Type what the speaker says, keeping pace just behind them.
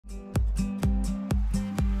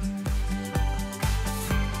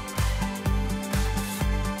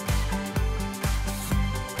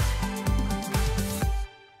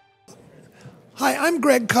I'm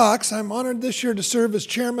Greg Cox. I'm honored this year to serve as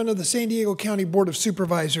chairman of the San Diego County Board of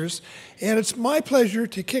Supervisors, and it's my pleasure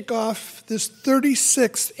to kick off this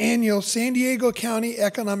 36th annual San Diego County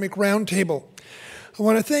Economic Roundtable. I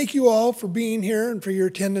want to thank you all for being here and for your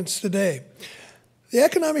attendance today. The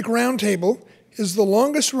Economic Roundtable is the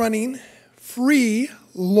longest running free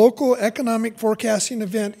local economic forecasting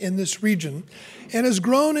event in this region and has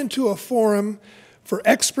grown into a forum for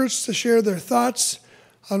experts to share their thoughts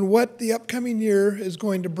on what the upcoming year is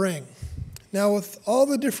going to bring. Now, with all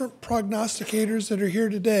the different prognosticators that are here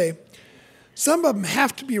today, some of them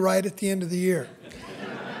have to be right at the end of the year.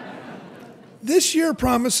 This year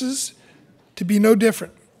promises to be no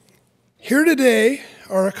different. Here today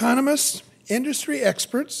are economists, industry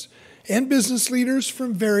experts, and business leaders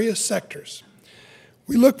from various sectors.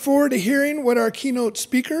 We look forward to hearing what our keynote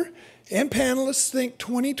speaker and panelists think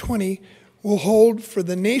 2020 will hold for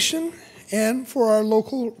the nation and for our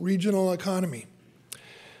local regional economy.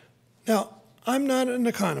 Now, I'm not an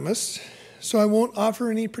economist, so I won't offer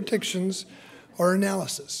any predictions or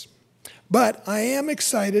analysis. But I am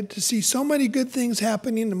excited to see so many good things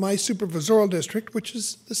happening in my supervisorial district, which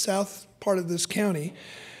is the south part of this county.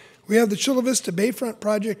 We have the Chula Vista Bayfront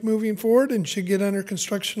project moving forward and should get under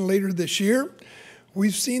construction later this year.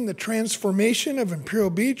 We've seen the transformation of Imperial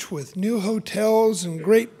Beach with new hotels and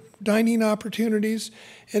great dining opportunities.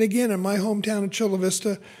 And again, in my hometown of Chula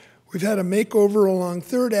Vista, we've had a makeover along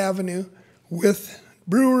 3rd Avenue with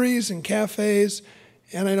breweries and cafes.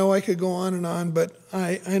 And I know I could go on, but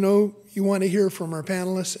I know you want to hear from our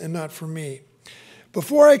panelists and not from me.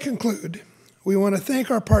 Before I conclude, we want to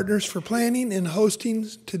thank our partners for planning and hosting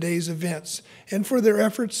today's events and for their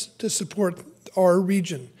efforts to support our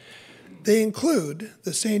region. They include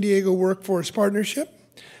the San Diego Workforce Partnership,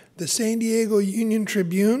 the San Diego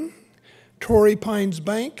Union-Tribune, Torrey Pines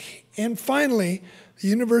Bank, and finally, the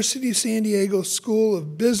University of San Diego School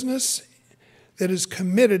of Business that is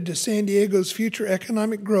committed to San Diego's future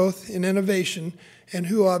economic growth and innovation, and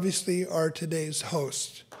who obviously are today's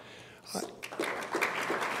hosts.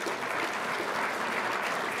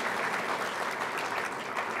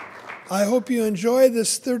 I hope you enjoy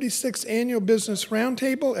this 36th Annual Business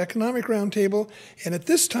Roundtable, Economic Roundtable, and at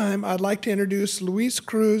this time, I'd like to introduce Luis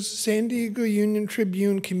Cruz, San Diego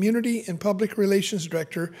Union-Tribune Community and Public Relations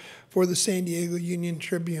Director for the San Diego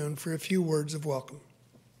Union-Tribune for a few words of welcome.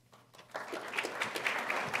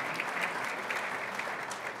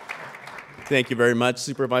 Thank you very much,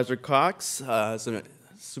 Supervisor Cox. As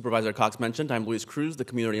Supervisor Cox mentioned, I'm Luis Cruz, the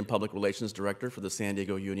Community and Public Relations Director for the San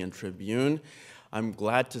Diego Union-Tribune. I'm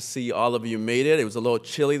glad to see all of you made it. It was a little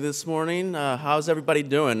chilly this morning. How's everybody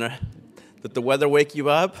doing? Did the weather wake you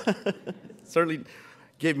up? Certainly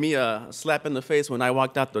gave me a slap in the face when I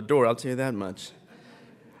walked out the door, I'll tell you that much.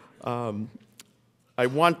 I'm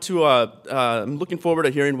looking forward to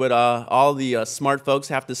hearing what all the smart folks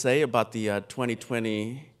have to say about the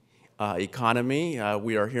 2020 economy.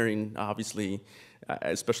 We are hearing, obviously,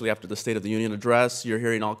 especially after the State of the Union address, you're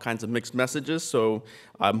hearing all kinds of mixed messages, so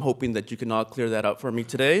I'm hoping that you can all clear that up for me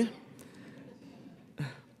today.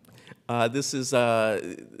 We're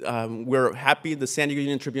happy, the San Diego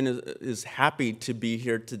Union-Tribune is happy to be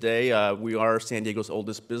here today. We are San Diego's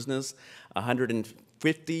oldest business,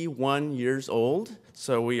 151 years old,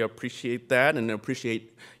 so we appreciate that and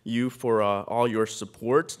appreciate you for all your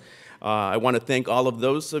support. I want to thank all of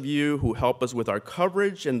those of you who help us with our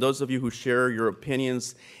coverage and those of you who share your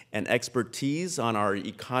opinions and expertise on our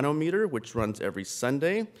Econometer, which runs every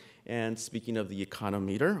Sunday. And speaking of the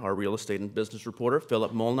Econometer, our real estate and business reporter,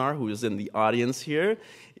 Philip Molnar, who is in the audience here,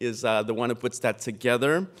 is the one who puts that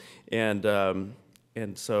together. And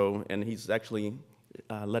he's actually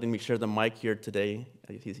letting me share the mic here today.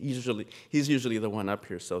 He's usually the one up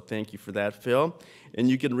here, so thank you for that, Phil. And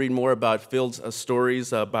you can read more about Phil's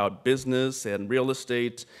stories about business and real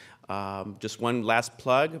estate. Just one last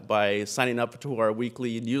plug by signing up to our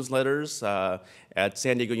weekly newsletters at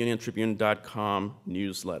SanDiegoUnionTribune.com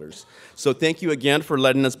newsletters. So thank you again for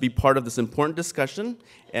letting us be part of this important discussion,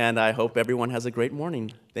 and I hope everyone has a great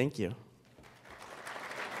morning. Thank you.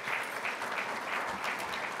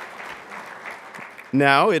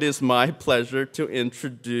 Now it is my pleasure to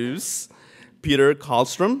introduce Peter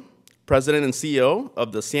Karlstrom, President and CEO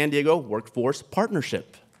of the San Diego Workforce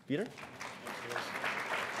Partnership. Peter?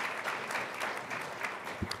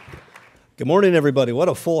 Good morning, everybody. What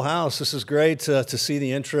a full house. This is great to see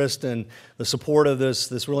the interest and the support of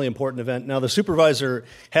this really important event. Now, the supervisor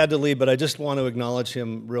had to leave, but I just want to acknowledge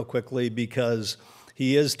him real quickly because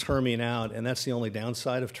he is terming out, and that's the only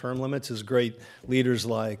downside of term limits is great leaders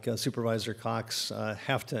like Supervisor Cox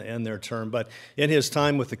have to end their term. But in his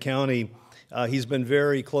time with the county, He's been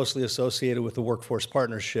very closely associated with the Workforce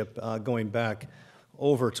Partnership going back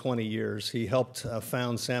over 20 years. He helped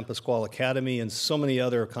found San Pasqual Academy and so many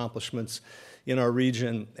other accomplishments in our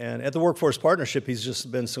region. And at the Workforce Partnership, he's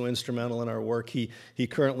just been so instrumental in our work. He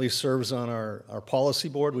currently serves on our policy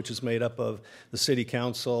board, which is made up of the city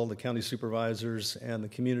council, the county supervisors, and the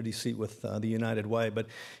community seat with the United Way. But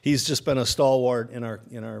he's just been a stalwart in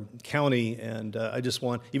our county, and I just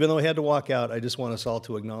want, even though he had to walk out, I just want us all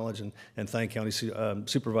to acknowledge and thank County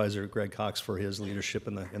Supervisor Greg Cox for his leadership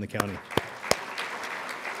in the county.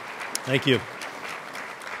 Thank you.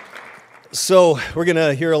 So we're going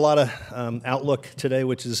to hear a lot of outlook today,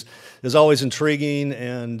 which is always intriguing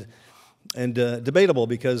and debatable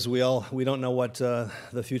because we don't know what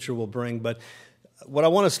the future will bring. But what I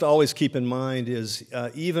want us to always keep in mind is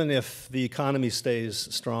even if the economy stays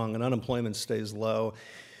strong and unemployment stays low,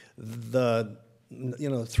 the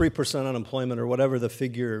 3% unemployment or whatever the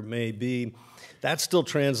figure may be, that still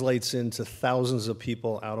translates into thousands of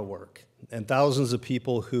people out of work and thousands of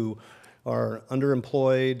people who are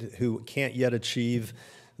underemployed, who can't yet achieve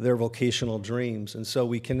their vocational dreams. And so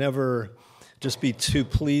we can never just be too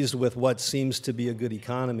pleased with what seems to be a good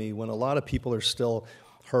economy when a lot of people are still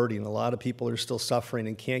hurting, a lot of people are still suffering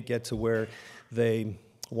and can't get to where they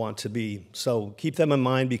want to be. So keep them in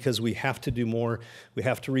mind because we have to do more. We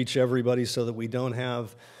have to reach everybody so that we don't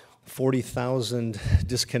have 40,000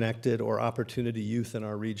 disconnected or opportunity youth in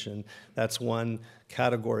our region. That's one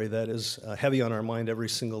category that is heavy on our mind every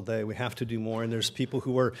single day. We have to do more, and there's people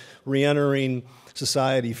who are re-entering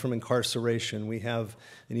society from incarceration. We have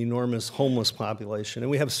an enormous homeless population,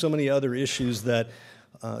 and we have so many other issues that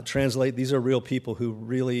translate. These are real people who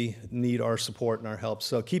really need our support and our help.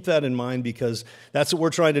 So keep that in mind because that's what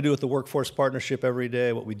we're trying to do with the Workforce Partnership every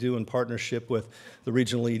day, what we do in partnership with the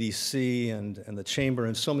regional EDC and the Chamber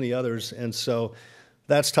and so many others. And so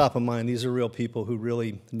that's top of mind. These are real people who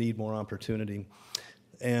really need more opportunity.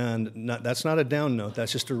 And that's not a down note.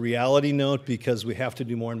 That's just a reality note because we have to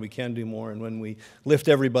do more and we can do more. And when we lift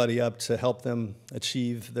everybody up to help them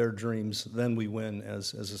achieve their dreams, then we win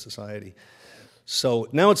as a society. So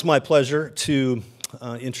now it's my pleasure to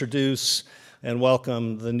introduce and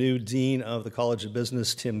welcome the new Dean of the College of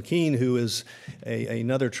Business, Tim Keene, who is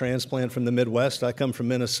another transplant from the Midwest. I come from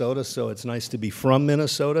Minnesota, so it's nice to be from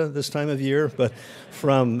Minnesota this time of year. But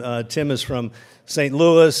Tim is from St.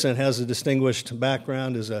 Louis and has a distinguished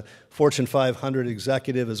background as a Fortune 500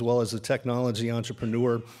 executive as well as a technology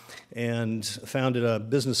entrepreneur and founded a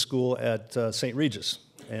business school at St. Regis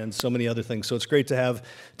and so many other things. So it's great to have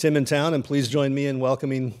Tim in town, and please join me in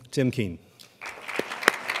welcoming Tim Keene.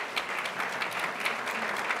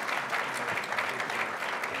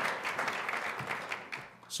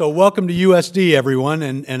 So welcome to USD, everyone,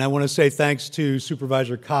 and I want to say thanks to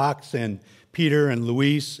Supervisor Cox and Peter and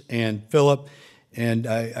Luis and Philip, and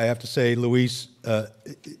I have to say, Luis,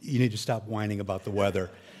 you need to stop whining about the weather.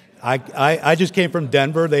 I just came from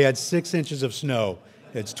Denver. They had 6 inches of snow.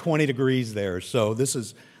 It's 20 degrees there, so this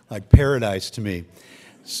is like paradise to me.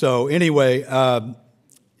 So anyway,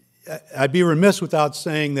 I'd be remiss without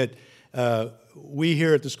saying that we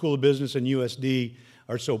here at the School of Business and USD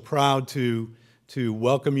are so proud to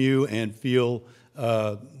welcome you and feel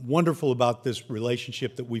wonderful about this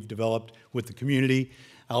relationship that we've developed with the community.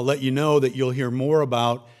 I'll let you know that you'll hear more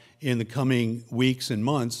about in the coming weeks and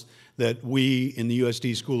months that we in the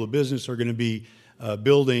USD School of Business are going to be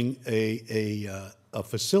building a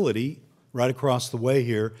facility right across the way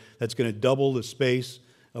here that's going to double the space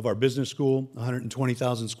of our business school,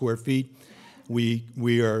 120,000 square feet.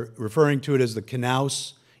 We are referring to it as the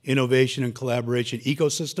Knaus Innovation and Collaboration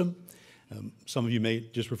Ecosystem. Some of you may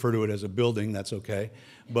just refer to it as a building, that's okay.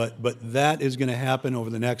 But that is going to happen over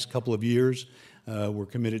the next couple of years. We're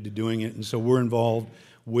committed to doing it, and so we're involved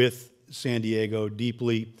with San Diego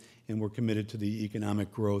deeply, and we're committed to the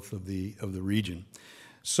economic growth of the region.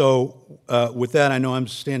 So with that, I know I'm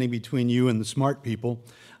standing between you and the smart people.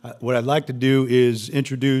 What I'd like to do is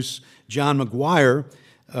introduce John McGuire,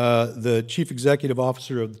 the Chief Executive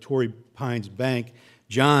Officer of the Torrey Pines Bank.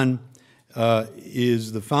 John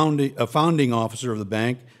is a founding officer of the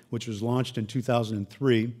bank, which was launched in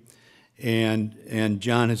 2003. And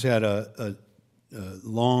John has had a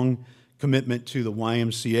long commitment to the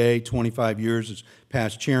YMCA, 25 years as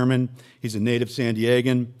past chairman. He's a native San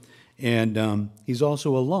Diegan. And he's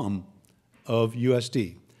also alum of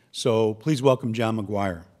USD. So please welcome John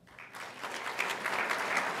McGuire.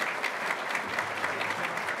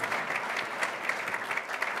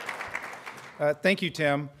 Thank you,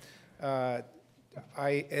 Tim. As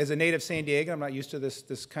a native San Diegan, I'm not used to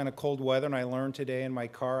this kind of cold weather, and I learned today in my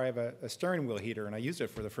car I have a steering wheel heater, and I used it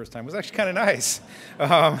for the first time. It was actually kind of nice.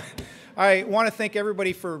 I want to thank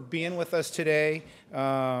everybody for being with us today.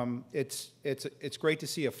 It's great to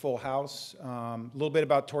see a full house. A little bit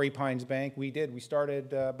about Torrey Pines Bank. We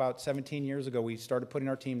started about 17 years ago. We started putting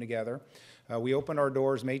our team together. We opened our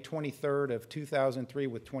doors May 23rd of 2003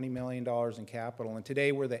 with $20 million in capital, and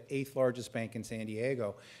today we're the 8th largest bank in San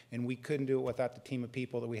Diego, and we couldn't do it without the team of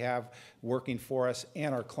people that we have working for us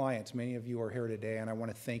and our clients. Many of you are here today, and I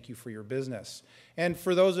want to thank you for your business. And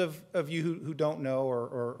for those of you who don't know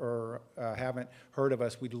or haven't heard of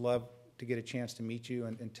us, we'd love to get a chance to meet you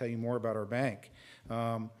and tell you more about our bank.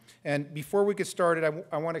 And before we get started,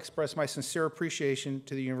 I want to express my sincere appreciation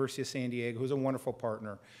to the University of San Diego, who's a wonderful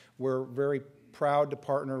partner. We're very proud to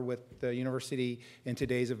partner with the university in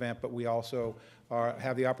today's event, but we also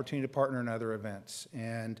have the opportunity to partner in other events.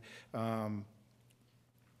 And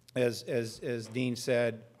as Dean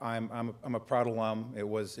said, I'm a proud alum.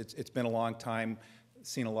 It's been a long time,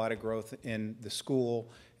 seen a lot of growth in the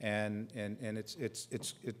school, and it's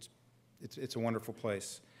a wonderful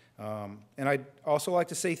place. And I'd also like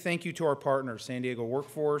to say thank you to our partners, San Diego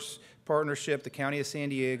Workforce Partnership, the County of San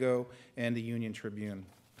Diego, and the Union-Tribune.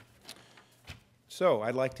 So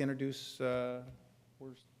I'd like to introduce,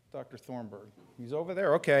 where's Dr. Thornberg? He's over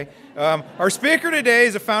there, okay. Our speaker today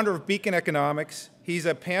is a founder of Beacon Economics. He's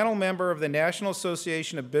a panel member of the National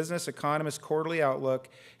Association of Business Economists Quarterly Outlook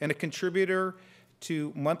and a contributor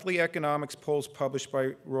to monthly economics polls published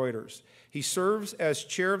by Reuters. He serves as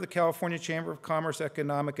chair of the California Chamber of Commerce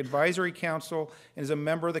Economic Advisory Council and is a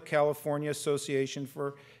member of the California Association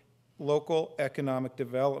for Local Economic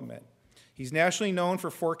Development. He's nationally known for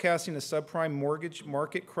forecasting the subprime mortgage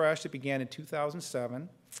market crash that began in 2007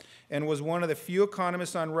 and was one of the few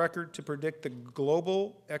economists on record to predict the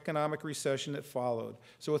global economic recession that followed.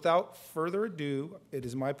 So without further ado, it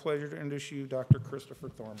is my pleasure to introduce you, Dr. Christopher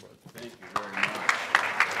Thornberg. Thank you very much.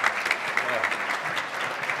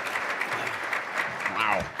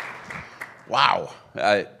 Wow.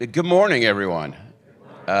 Good morning, everyone.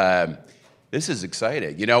 This is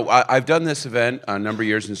exciting. You know, I've done this event a number of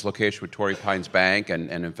years in this location with Torrey Pines Bank, and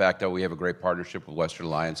in fact, we have a great partnership with Western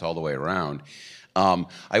Alliance all the way around.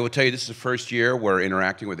 I will tell you, this is the first year we're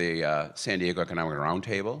interacting with a San Diego Economic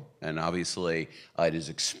Roundtable, and obviously it has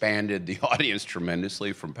expanded the audience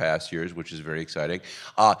tremendously from past years, which is very exciting.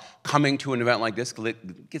 Coming to an event like this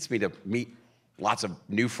gets me to meet lots of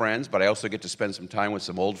new friends, but I also get to spend some time with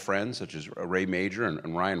some old friends, such as Ray Major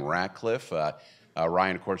and Ryan Ratcliff.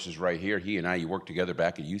 Ryan, of course, is right here. He and I worked together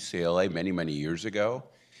back at UCLA many, many years ago.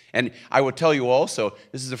 And I will tell you also,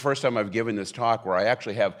 this is the first time I've given this talk where I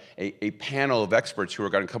actually have a panel of experts who are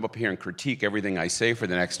going to come up here and critique everything I say for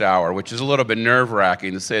the next hour, which is a little bit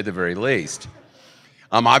nerve-wracking to say at the very least.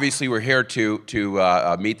 Obviously, we're here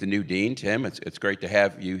to meet the new dean, Tim. It's great to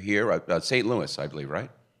have you here. St. Louis, I believe, right?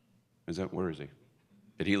 Where is he?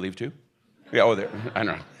 Did he leave too? Yeah, oh, there. I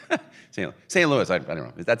don't know. St. Louis, I don't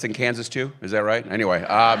know. That's in Kansas too? Is that right? Anyway,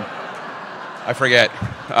 I forget.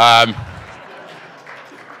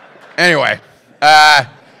 Anyway,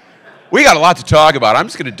 we got a lot to talk about. I'm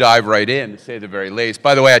just going to dive right in, to say the very least.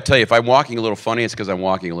 By the way, I tell you, if I'm walking a little funny, it's because I'm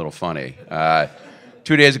walking a little funny.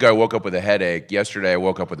 2 days ago, I woke up with a headache. Yesterday, I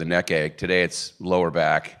woke up with a neck ache. Today, it's lower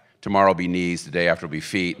back. Tomorrow will be knees. The day after will be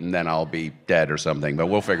feet, and then I'll be dead or something, but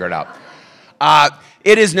we'll figure it out.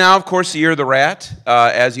 It is now, of course, the year of the rat.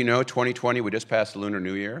 As you know, 2020, we just passed the Lunar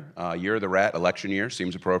New Year. Year of the rat, election year,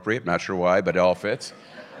 seems appropriate. Not sure why, but it all fits.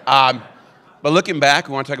 But looking back,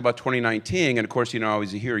 we want to talk about 2019, and of course, you know, I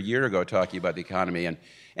was here a year ago talking about the economy, and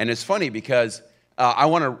it's funny because I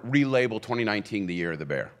want to relabel 2019 the year of the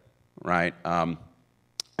bear, right?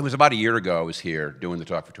 It was about a year ago I was here doing the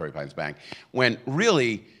talk for Torrey Pines Bank when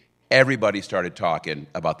really everybody started talking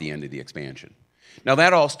about the end of the expansion. Now,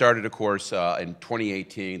 that all started, of course, in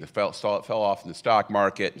 2018. It fell off in the stock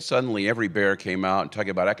market, and suddenly every bear came out and talking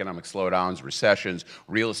about economic slowdowns, recessions,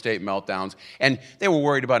 real estate meltdowns, and they were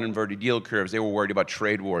worried about inverted yield curves. They were worried about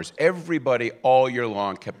trade wars. Everybody all year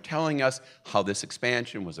long kept telling us how this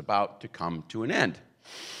expansion was about to come to an end.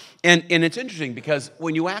 And it's interesting because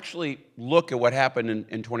when you actually look at what happened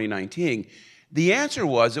in 2019, the answer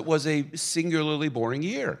was it was a singularly boring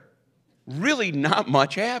year. Really not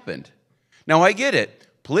much happened. Now, I get it.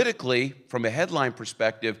 Politically, from a headline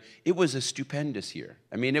perspective, it was a stupendous year.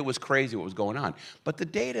 I mean, it was crazy what was going on. But the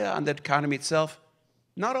data on the economy itself,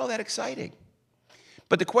 not all that exciting.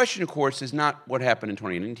 But the question, of course, is not what happened in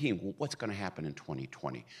 2019. Well, what's going to happen in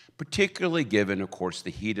 2020? Particularly given, of course, the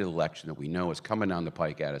heated election that we know is coming down the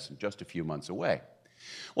pike at us in just a few months away.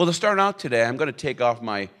 Well, to start out today, I'm going to take off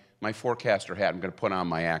my forecaster hat. I'm going to put on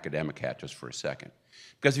my academic hat just for a second.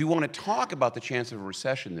 Because if you want to talk about the chance of a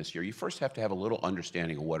recession this year, you first have to have a little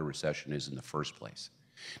understanding of what a recession is in the first place.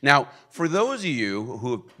 Now, for those of you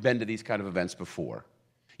who have been to these kind of events before,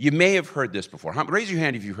 you may have heard this before. Raise your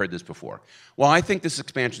hand if you've heard this before. Well, I think this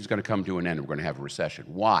expansion is going to come to an end and we're going to have a recession.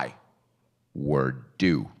 Why? We're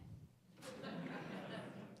due.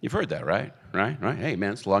 You've heard that, right? Right? Hey,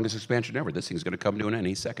 man, it's the longest expansion ever. This thing's going to come to an end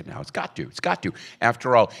any second now. It's got to. It's got to.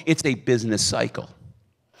 After all, it's a business cycle.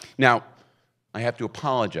 Now, I have to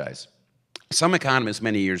apologize. Some economists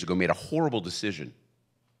many years ago made a horrible decision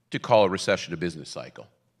to call a recession a business cycle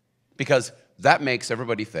because that makes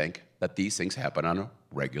everybody think that these things happen on a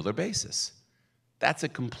regular basis. That's a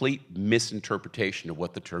complete misinterpretation of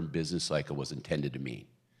what the term business cycle was intended to mean.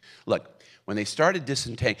 Look, when they started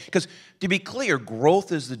disentangling, because to be clear,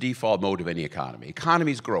 growth is the default mode of any economy.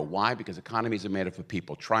 Economies grow. Why? Because economies are made up of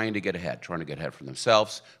people trying to get ahead for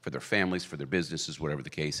themselves, for their families, for their businesses, whatever the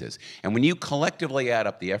case is. And when you collectively add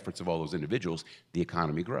up the efforts of all those individuals, the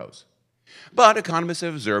economy grows. But economists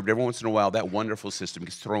have observed every once in a while that wonderful system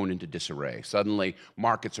gets thrown into disarray. Suddenly,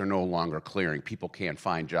 markets are no longer clearing. People can't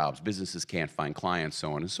find jobs. Businesses can't find clients,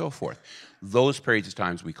 so on and so forth. Those periods of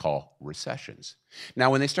times we call recessions. Now,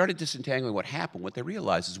 when they started disentangling what happened, what they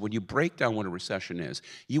realized is when you break down what a recession is,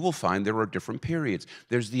 you will find there are different periods.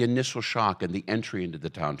 There's the initial shock and the entry into the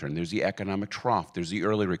downturn. There's the economic trough. There's the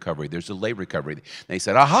early recovery. There's the late recovery. They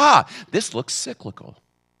said, aha, this looks cyclical.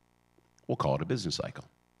 We'll call it a business cycle.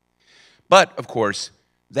 But, of course,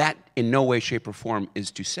 that in no way, shape, or form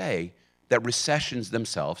is to say that recessions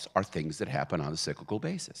themselves are things that happen on a cyclical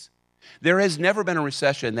basis. There has never been a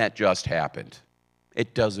recession that just happened.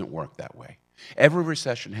 It doesn't work that way. Every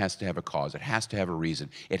recession has to have a cause. It has to have a reason.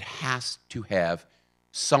 It has to have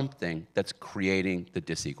something that's creating the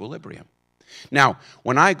disequilibrium. Now,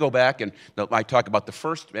 when I go back and I talk about the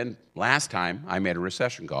first and last time I made a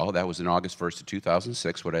recession call, that was in August 1st of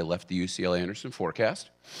 2006 when I left the UCLA Anderson forecast.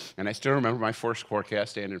 And I still remember my first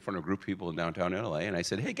forecast standing in front of a group of people in downtown LA, and I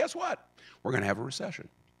said, hey, guess what? We're going to have a recession.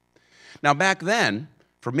 Now, back then,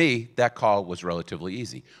 for me, that call was relatively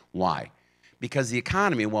easy. Why? Because the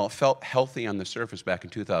economy, while it felt healthy on the surface back in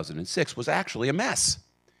 2006, was actually a mess.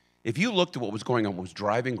 If you looked at what was going on, what was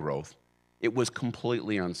driving growth, it was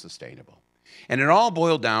completely unsustainable. And it all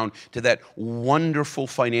boiled down to that wonderful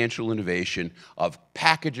financial innovation of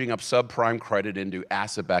packaging up subprime credit into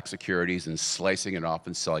asset-backed securities and slicing it off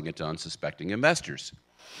and selling it to unsuspecting investors.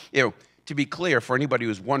 You know, to be clear, for anybody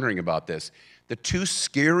who's wondering about this, the two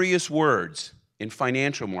scariest words in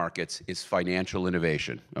financial markets is financial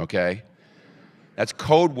innovation, okay? That's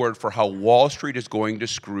code word for how Wall Street is going to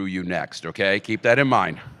screw you next, okay? Keep that in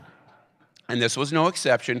mind. And this was no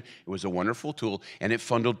exception. It was a wonderful tool, and it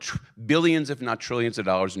funneled billions, if not trillions of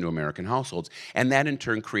dollars into American households. And that, in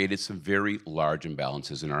turn, created some very large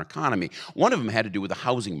imbalances in our economy. One of them had to do with the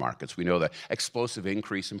housing markets. We know the explosive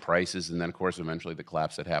increase in prices, and then, of course, eventually the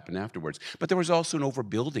collapse that happened afterwards. But there was also an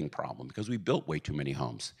overbuilding problem because we built way too many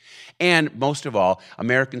homes. And most of all,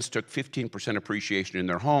 Americans took 15% appreciation in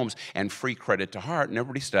their homes and free credit to heart, and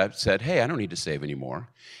everybody said, hey, I don't need to save anymore.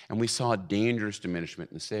 And we saw a dangerous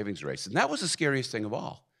diminishment in the savings rates. And that was the scariest thing of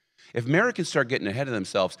all. If Americans start getting ahead of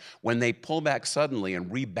themselves when they pull back suddenly and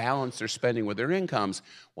rebalance their spending with their incomes,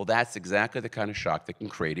 well, that's exactly the kind of shock that can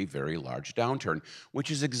create a very large downturn, which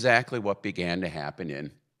is exactly what began to happen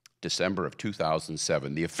in December of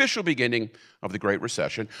 2007, the official beginning of the Great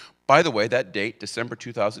Recession. By the way, that date, December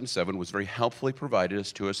 2007, was very helpfully provided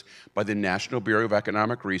to us by the National Bureau of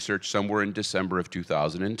Economic Research somewhere in December of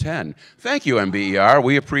 2010. Thank you, MBER.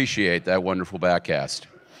 We appreciate that wonderful backcast.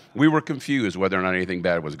 We were confused whether or not anything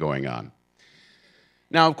bad was going on.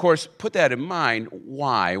 Now, of course, put that in mind,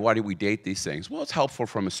 why? Why do we date these things? Well, it's helpful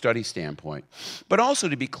from a study standpoint. But also,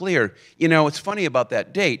 to be clear, you know, what's funny about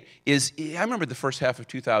that date is I remember the first half of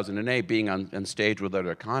 2008 being on stage with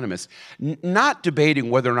other economists, not debating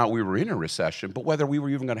whether or not we were in a recession, but whether we were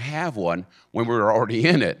even going to have one when we were already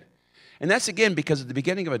in it. And that's, again, because at the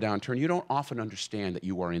beginning of a downturn, you don't often understand that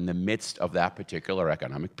you are in the midst of that particular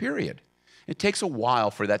economic period. It takes a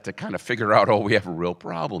while for that to kind of figure out, oh, we have a real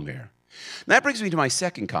problem here. And that brings me to my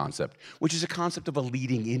second concept, which is a concept of a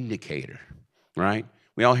leading indicator, right?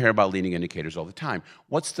 We all hear about leading indicators all the time.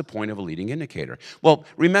 What's the point of a leading indicator? Well,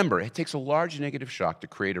 remember, it takes a large negative shock to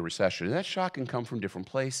create a recession, and that shock can come from different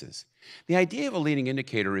places. The idea of a leading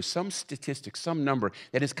indicator is some statistic, some number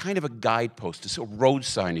that is kind of a guidepost, it's a road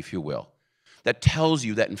sign, if you will, that tells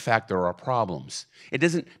you that, in fact, there are problems. It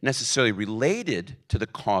isn't necessarily related to the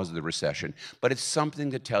cause of the recession, but it's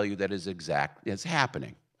something to tell you that is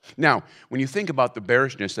happening. Now, when you think about the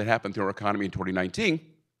bearishness that happened through our economy in 2019,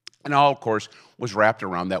 it all, of course, was wrapped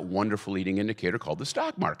around that wonderful leading indicator called the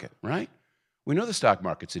stock market, right? We know the stock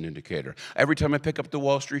market's an indicator. Every time I pick up the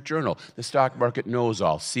Wall Street Journal, the stock market knows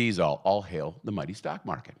all, sees all hail the mighty stock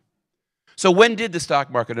market. So when did the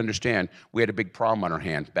stock market understand we had a big problem on our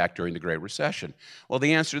hands back during the Great Recession? Well,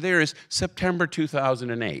 the answer there is September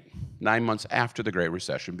 2008, 9 months after the Great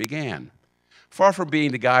Recession began. Far from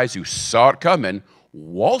being the guys who saw it coming,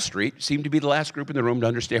 Wall Street seemed to be the last group in the room to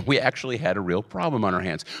understand we actually had a real problem on our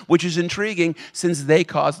hands, which is intriguing since they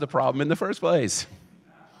caused the problem in the first place.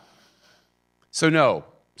 So no,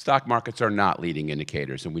 stock markets are not leading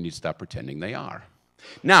indicators, and we need to stop pretending they are.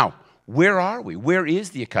 Now, where are we? Where is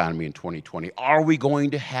the economy in 2020? Are we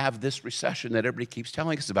going to have this recession that everybody keeps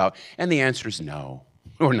telling us about? And the answer is no,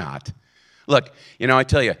 we're not. Look, I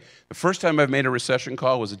tell you, the first time I've made a recession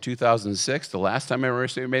call was in 2006. The last time I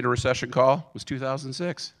ever made a recession call was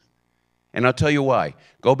 2006. And I'll tell you why.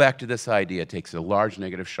 Go back to this idea. It takes a large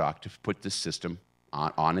negative shock to put this system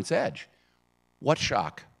on its edge. What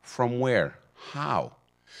shock? From where? How?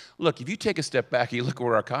 Look, if you take a step back and you look at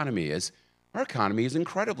where our economy is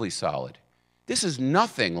incredibly solid. This is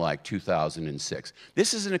nothing like 2006.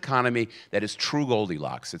 This is an economy that is true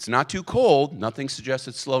Goldilocks. It's not too cold. Nothing suggests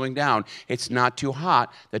it's slowing down. It's not too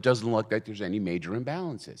hot. That doesn't look like there's any major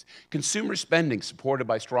imbalances. Consumer spending supported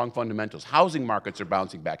by strong fundamentals. Housing markets are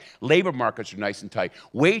bouncing back. Labor markets are nice and tight.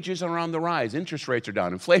 Wages are on the rise. Interest rates are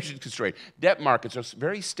down. Inflation is constrained. Debt markets are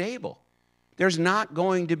very stable. There's not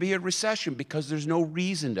going to be a recession because there's no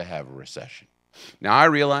reason to have a recession. Now, I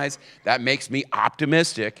realize that makes me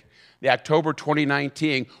optimistic. The October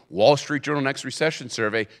 2019 Wall Street Journal Next Recession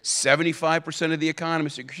Survey, 75% of the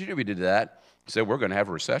economists who contributed to that said we're going to have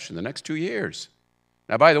a recession the next 2 years.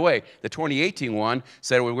 Now, by the way, the 2018 one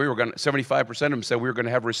said 75% of them said we were going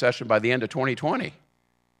to have a recession by the end of 2020.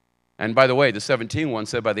 And by the way, the 17 one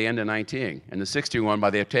said by the end of 19, and the 16 one by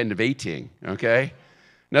the end of 18, okay?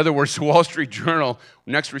 In other words, the Wall Street Journal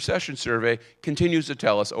Next Recession Survey continues to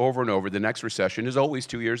tell us over and over the next recession is always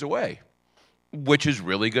 2 years away, which is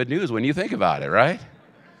really good news when you think about it, right?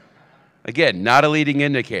 Again, not a leading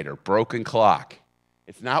indicator, broken clock.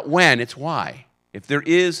 It's not when, it's why. If there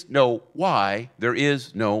is no why, there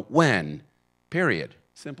is no when, period.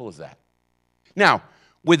 Simple as that. Now,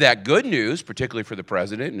 with that good news, particularly for the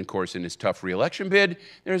president, and of course in his tough re-election bid,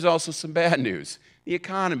 there's also some bad news. The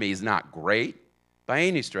economy is not great by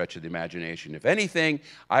any stretch of the imagination. If anything,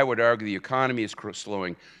 I would argue the economy is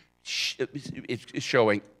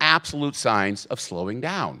showing absolute signs of slowing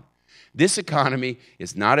down. This economy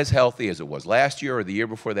is not as healthy as it was last year or the year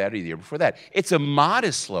before that or the year before that. It's a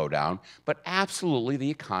modest slowdown, but absolutely the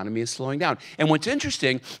economy is slowing down. And what's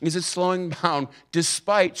interesting is it's slowing down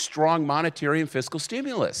despite strong monetary and fiscal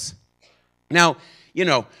stimulus. Now, you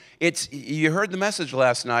heard the message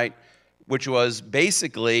last night, which was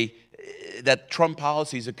basically that Trump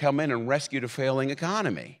policies have come in and rescued a failing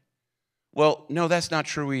economy. Well, no, that's not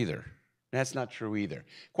true either. That's not true either.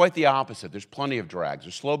 Quite the opposite. There's plenty of drags.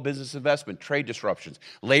 There's slow business investment, trade disruptions,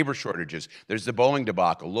 labor shortages. There's the Boeing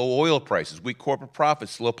debacle, low oil prices, weak corporate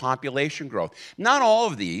profits, slow population growth. Not all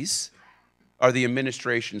of these are the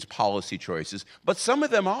administration's policy choices, but some of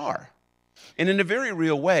them are. And in a very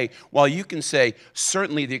real way, while you can say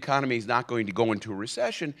certainly the economy is not going to go into a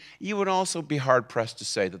recession, you would also be hard-pressed to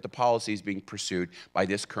say that the policies being pursued by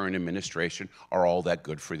this current administration are all that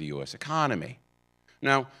good for the U.S. economy.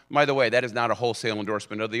 Now, by the way, that is not a wholesale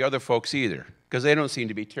endorsement of the other folks either, because they don't seem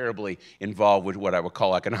to be terribly involved with what I would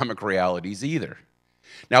call economic realities either.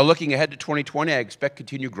 Now, looking ahead to 2020, I expect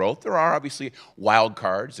continued growth. There are obviously wild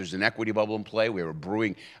cards. There's an equity bubble in play. We have a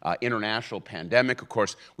brewing international pandemic. Of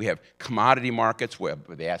course, we have commodity markets where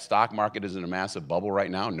the stock market is in a massive bubble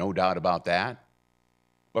right now, no doubt about that.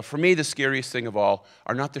 But for me, the scariest thing of all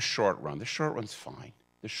are not the short run. The short run's fine.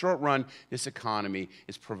 The short run, this economy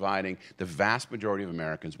is providing the vast majority of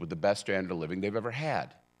Americans with the best standard of living they've ever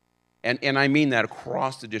had. And I mean that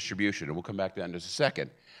across the distribution, and we'll come back to that in just a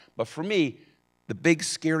second. But for me, the big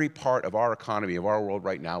scary part of our economy, of our world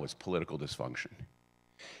right now, is political dysfunction.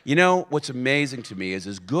 You know, what's amazing to me is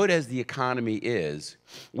as good as the economy is,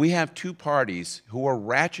 we have two parties who are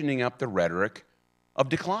ratcheting up the rhetoric of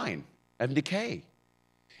decline, of decay.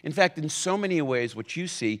 In fact, in so many ways, what you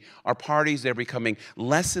see are parties that are becoming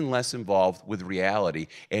less and less involved with reality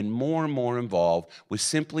and more involved with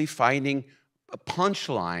simply finding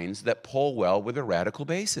punchlines that pull well with a radical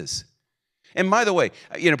basis. And by the way,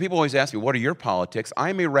 people always ask me, what are your politics?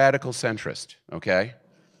 I'm a radical centrist, okay?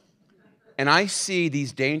 And I see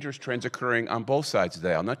these dangerous trends occurring on both sides of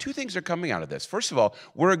the aisle. Now, two things are coming out of this. First of all,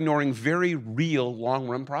 we're ignoring very real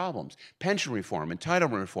long-run problems. Pension reform,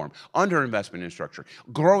 entitlement reform, underinvestment in infrastructure,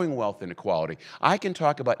 growing wealth inequality. I can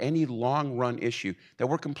talk about any long-run issue that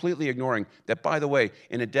we're completely ignoring that, by the way,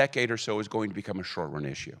 in a decade or so is going to become a short-run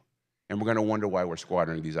issue. And we're going to wonder why we're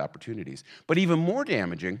squandering these opportunities. But even more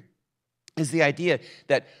damaging is the idea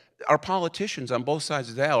that our politicians on both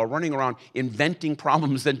sides of the aisle are running around inventing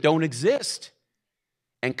problems that don't exist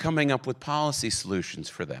and coming up with policy solutions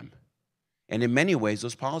for them. And in many ways,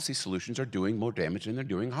 those policy solutions are doing more damage than they're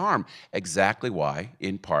doing harm. Exactly why,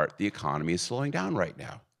 in part, the economy is slowing down right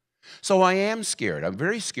now. So I am scared. I'm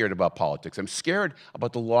very scared about politics. I'm scared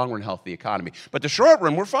about the long-run health of the economy. But the short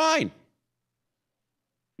run, we're fine.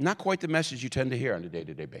 Not quite the message you tend to hear on a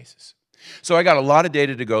day-to-day basis. So I got a lot of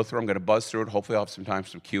data to go through. I'm going to buzz through it. Hopefully I'll have some time for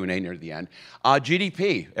some Q&A near the end.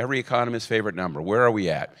 GDP, every economist's favorite number. Where are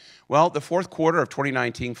we at? Well, the fourth quarter of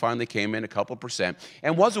 2019 finally came in a couple percent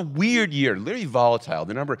and was a weird year, literally volatile.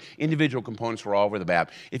 The number of individual components were all over the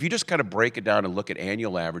map. If you just kind of break it down and look at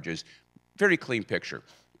annual averages, very clean picture.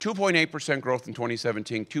 2.8% growth in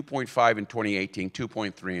 2017, 2.5 in 2018,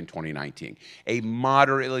 2.3 in 2019. A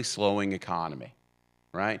moderately slowing economy,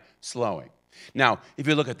 right? Slowing. Now, if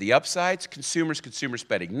you look at the upsides, consumer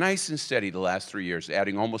spending, nice and steady the last 3 years,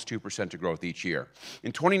 adding almost 2% to growth each year.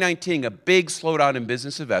 In 2019, a big slowdown in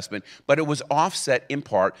business investment, but it was offset in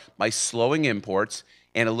part by slowing imports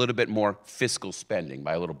and a little bit more fiscal spending,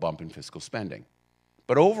 by a little bump in fiscal spending.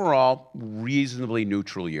 But overall, reasonably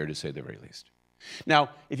neutral year, to say the very least. Now,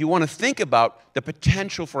 if you want to think about the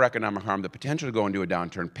potential for economic harm, the potential to go into a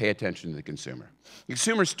downturn, pay attention to the consumer. The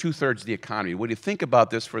consumer is 2/3 of the economy. What you think about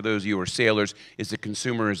this, for those of you who are sailors, is the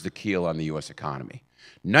consumer is the keel on the U.S. economy.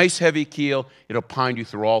 Nice heavy keel, it'll pound you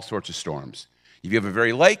through all sorts of storms. If you have a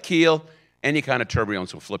very light keel, any kind of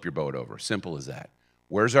turbulence will flip your boat over. Simple as that.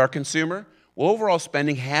 Where's our consumer? Well, overall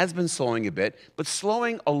spending has been slowing a bit, but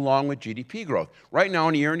slowing along with GDP growth. Right now,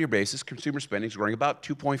 on a year-on-year basis, consumer spending is growing about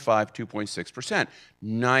 2.5, 2.6%.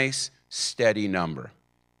 Nice, steady number.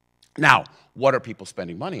 Now, what are people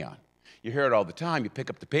spending money on? You hear it all the time. You pick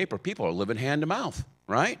up the paper. People are living hand to mouth,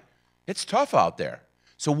 right? It's tough out there.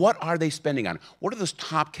 So what are they spending on? What are those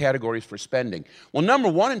top categories for spending? Well, number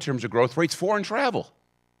one in terms of growth rates, foreign travel.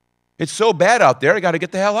 It's so bad out there, you got to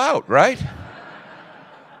get the hell out, right?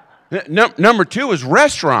 Number two is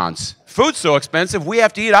restaurants. Food's so expensive, we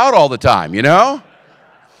have to eat out all the time, you know?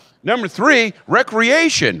 Number three,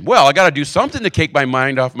 recreation. Well, I got to do something to take my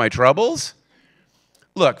mind off my troubles.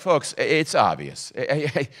 Look, folks, it's obvious.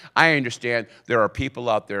 I understand there are people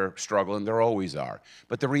out there struggling. There always are.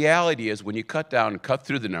 But the reality is, when you cut down and cut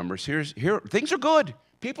through the numbers, things are good.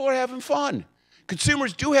 People are having fun.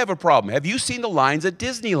 Consumers do have a problem. Have you seen the lines at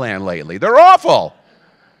Disneyland lately? They're awful.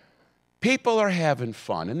 People are having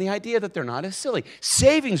fun, and the idea that they're not is silly.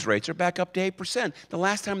 Savings rates are back up to 8%. The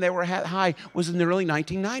last time they were high was in the early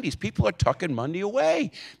 1990s. People are tucking money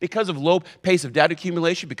away. Because of low pace of debt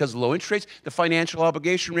accumulation, because of low interest rates, the financial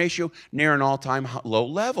obligation ratio near an all-time low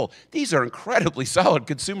level. These are incredibly solid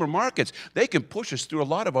consumer markets. They can push us through a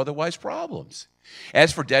lot of otherwise problems.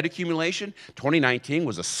 As for debt accumulation, 2019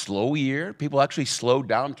 was a slow year. People actually slowed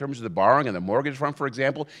down in terms of the borrowing and the mortgage front, for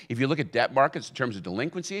example. If you look at debt markets in terms of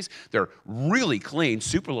delinquencies, they're really clean,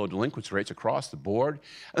 super low delinquency rates across the board.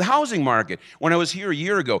 The housing market, when I was here a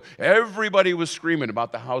year ago, everybody was screaming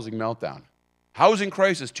about the housing meltdown. Housing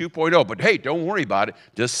crisis 2.0, but hey, don't worry about it.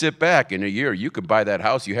 Just sit back. In a year, you could buy that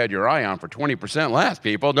house you had your eye on for 20% less,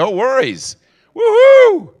 people. No worries.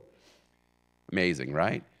 Woohoo! Amazing,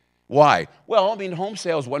 right? Why? Well, I mean, home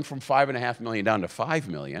sales went from 5.5 million down to 5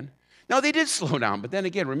 million. Now, they did slow down, but then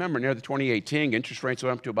again, remember, near the 2018, interest rates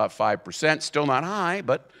went up to about 5%. Still not high,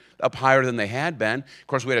 but up higher than they had been. Of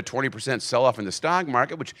course, we had a 20% sell-off in the stock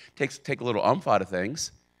market, which take a little umph out of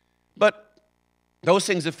things. But those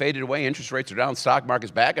things have faded away. Interest rates are down, stock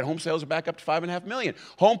market's back, and home sales are back up to 5.5 million.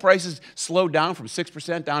 Home prices slowed down from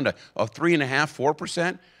 6% down to 3.5%,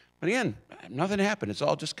 4%. But again, nothing happened. It's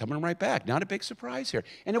all just coming right back. Not a big surprise here.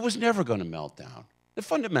 And it was never going to melt down. The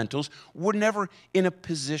fundamentals were never in a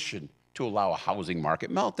position to allow a housing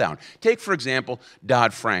market meltdown. Take, for example,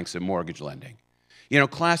 Dodd-Frank's and mortgage lending. You know,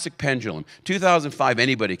 classic pendulum. 2005,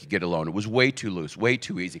 anybody could get a loan. It was way too loose, way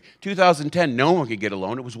too easy. 2010, no one could get a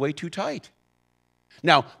loan. It was way too tight.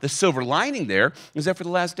 Now, the silver lining there is that for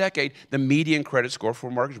the last decade, the median credit score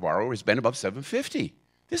for a mortgage borrower has been above 750.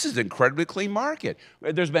 This is an incredibly clean market.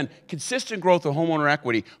 There's been consistent growth of homeowner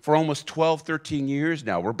equity for almost 12, 13 years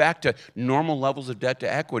now. We're back to normal levels of debt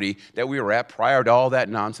to equity that we were at prior to all that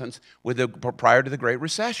nonsense prior to the Great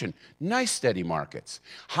Recession. Nice, steady markets.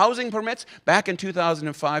 Housing permits, back in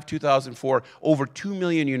 2005, 2004, over 2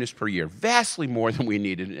 million units per year, vastly more than we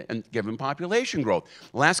needed given population growth.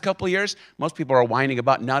 The last couple of years, most people are whining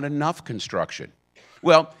about not enough construction.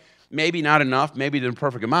 Well, maybe not enough, maybe the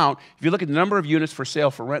perfect amount. If you look at the number of units for sale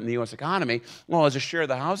for rent in the U.S. economy, well, as a share of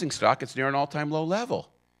the housing stock, it's near an all-time low level.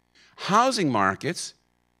 Housing markets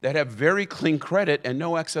that have very clean credit and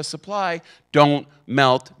no excess supply don't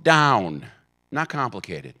melt down. Not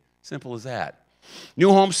complicated. Simple as that.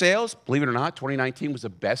 New home sales, believe it or not, 2019 was the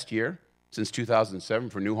best year since 2007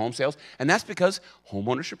 for new home sales, and that's because home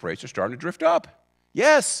ownership rates are starting to drift up.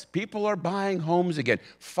 Yes, people are buying homes again.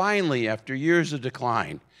 Finally, after years of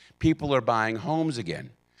decline, people are buying homes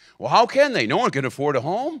again. Well, how can they? No one can afford a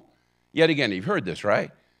home. Yet again, you've heard this,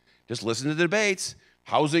 right? Just listen to the debates.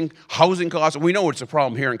 Housing costs. We know it's a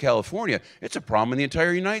problem here in California. It's a problem in the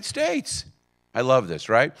entire United States. I love this,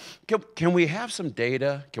 right? Can we have some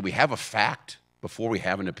data? Can we have a fact before we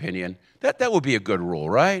have an opinion? That would be a good rule,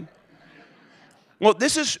 right? Well,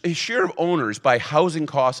 this is a share of owners by housing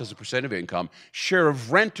costs as a percent of income, share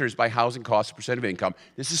of renters by housing costs as a percent of income.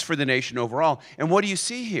 This is for the nation overall. And what do you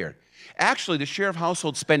see here? Actually, the share of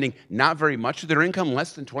households spending not very much of their income,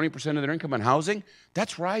 less than 20% of their income on housing,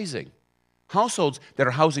 that's rising. Households that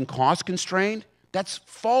are housing cost constrained, that's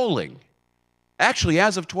falling. Actually,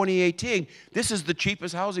 as of 2018, this is the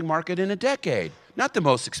cheapest housing market in a decade. Not the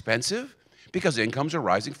most expensive, because incomes are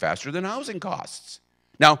rising faster than housing costs.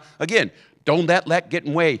 Now, again, don't let get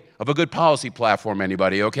in the way of a good policy platform,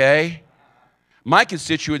 anybody, okay? My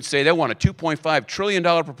constituents say they want a $2.5 trillion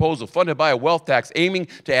proposal funded by a wealth tax aiming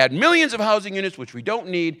to add millions of housing units, which we don't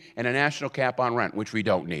need, and a national cap on rent, which we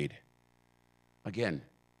don't need. Again,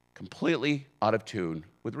 completely out of tune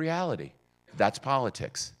with reality. That's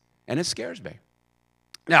politics, and it scares me.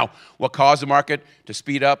 Now, what caused the market to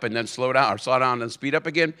speed up and then slow down, or slow down and then speed up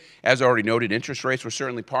again? As already noted, interest rates were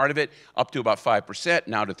certainly part of it, up to about 5%,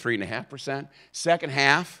 now to 3.5%. Second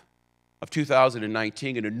half of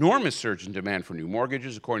 2019, an enormous surge in demand for new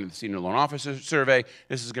mortgages, according to the Senior Loan Officer Survey.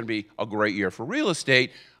 This is going to be a great year for real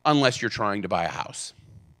estate, unless you're trying to buy a house.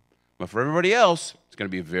 But for everybody else, it's going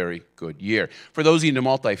to be a very good year. For those in the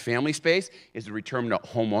multifamily space, is the return to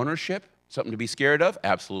home ownership something to be scared of?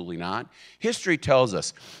 Absolutely not. History tells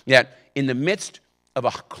us that in the midst of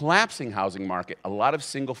a collapsing housing market, a lot of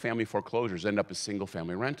single-family foreclosures end up as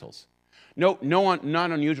single-family rentals. Not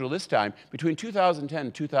unusual this time. Between 2010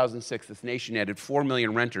 and 2006, this nation added 4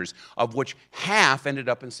 million renters, of which half ended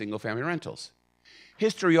up in single-family rentals.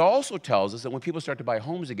 History also tells us that when people start to buy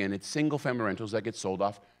homes again, it's single-family rentals that get sold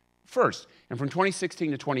off first. And from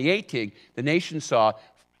 2016 to 2018, the nation saw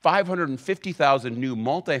 550,000 new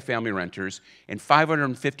multifamily renters and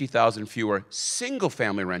 550,000 fewer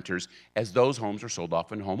single-family renters as those homes are sold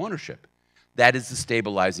off in home ownership. That is the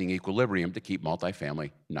stabilizing equilibrium to keep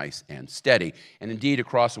multifamily nice and steady. And indeed,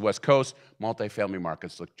 across the West Coast, multifamily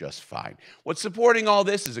markets look just fine. What's supporting all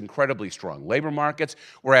this is incredibly strong labor markets.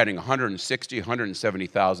 We're adding 160,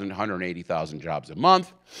 170,000, 180,000 jobs a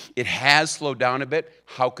month. It has slowed down a bit.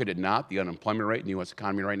 How could it not? The unemployment rate in the U.S.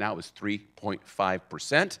 economy right now is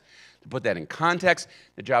 3.5%. To put that in context,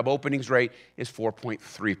 the job openings rate is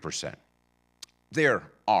 4.3%. There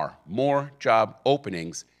are more job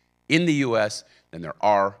openings in the U.S. than there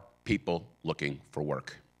are people looking for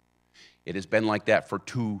work. It has been like that for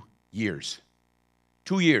 2 years.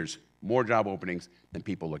 2 years, more job openings than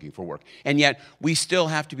people looking for work. And yet, we still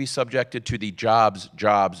have to be subjected to the jobs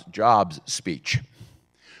speech.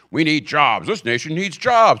 We need jobs. This nation needs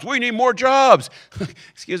jobs. We need more jobs.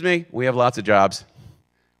 Excuse me, we have lots of jobs.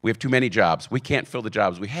 We have too many jobs. We can't fill the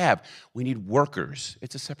jobs we have. We need workers.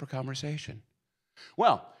 It's a separate conversation.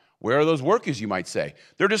 Well, where are those workers, you might say?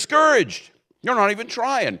 They're discouraged. They're not even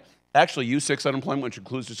trying. Actually, U6 unemployment, which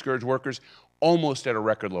includes discouraged workers, almost at a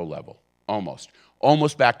record low level.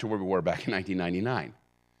 Almost back to where we were back in 1999.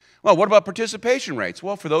 Well, what about participation rates?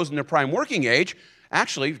 Well, for those in their prime working age,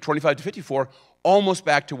 actually, 25 to 54, almost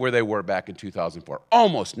back to where they were back in 2004.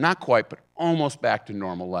 Almost, not quite, but almost back to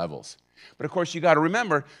normal levels. But of course, you got to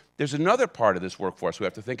remember, there's another part of this workforce we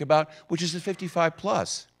have to think about, which is the 55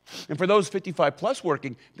 plus. And for those 55 plus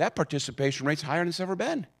working, that participation rate's higher than it's ever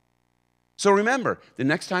been. So remember, the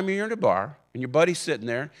next time you're in a bar and your buddy's sitting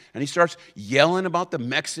there and he starts yelling about the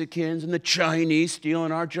Mexicans and the Chinese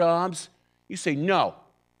stealing our jobs, you say, no,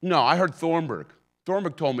 I heard Thornberg.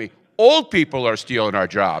 Thornberg told me old people are stealing our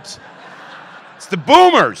jobs. It's the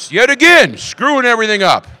boomers, yet again, screwing everything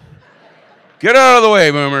up. Get out of the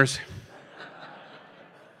way, boomers.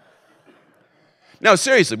 No,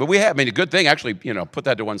 seriously, but I mean, a good thing, actually, put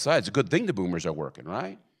that to one side. It's a good thing the boomers are working,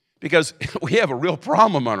 right? Because we have a real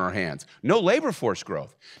problem on our hands. No labor force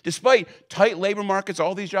growth. Despite tight labor markets,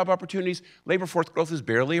 all these job opportunities, labor force growth is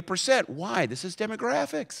barely 1%. Why? This is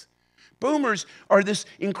demographics. Boomers are this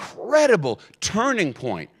incredible turning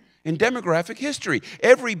point in demographic history.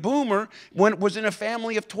 Every boomer was in a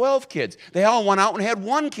family of 12 kids. They all went out and had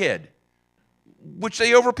one kid, which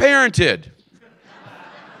they overparented.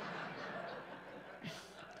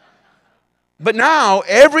 But now,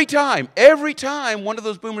 every time one of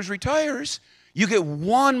those boomers retires, you get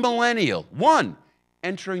one millennial, one,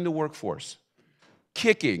 entering the workforce.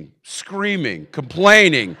 Kicking, screaming,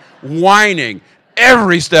 complaining, whining,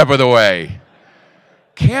 every step of the way.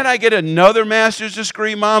 Can't I get another master's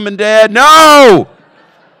degree, Mom and Dad? No!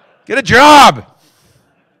 Get a job!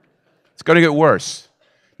 It's going to get worse.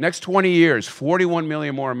 Next 20 years, 41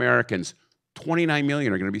 million more Americans, 29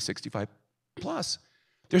 million are going to be 65 plus.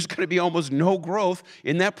 There's going to be almost no growth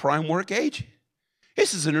in that prime work age.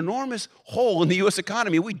 This is an enormous hole in the U.S.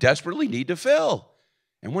 economy we desperately need to fill.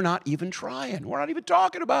 And we're not even trying. We're not even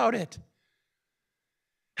talking about it.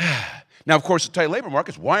 Now, of course, the tight labor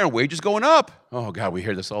markets, why are wages going up? Oh, God, we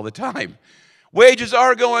hear this all the time. Wages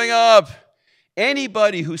are going up.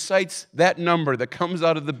 Anybody who cites that number that comes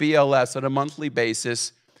out of the BLS on a monthly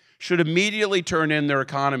basis should immediately turn in their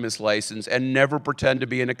economist license and never pretend to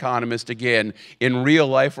be an economist again in real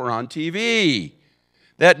life or on TV.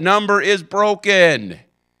 That number is broken.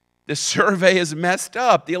 The survey is messed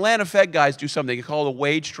up. The Atlanta Fed guys do something called a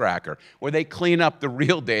wage tracker, where they clean up the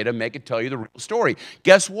real data, make it tell you the real story.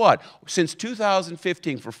 Guess what? Since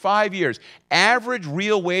 2015, for 5 years, average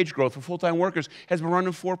real wage growth for full-time workers has been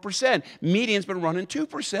running 4%. Median's been running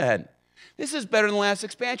 2%. This is better than the last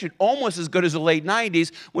expansion, almost as good as the late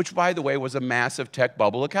 90s, which, by the way, was a massive tech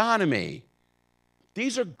bubble economy.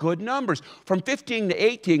 These are good numbers. From 15 to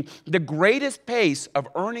 18, the greatest pace of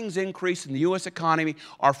earnings increase in the U.S. economy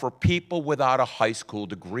are for people without a high school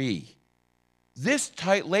degree. This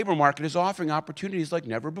tight labor market is offering opportunities like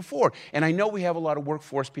never before. And I know we have a lot of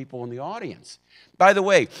workforce people in the audience. By the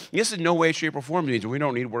way, this is no way, shape, or form means we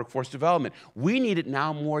don't need workforce development. We need it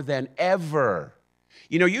now more than ever.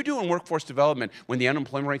 You're doing workforce development when the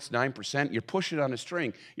unemployment rate's 9%, you're pushing on a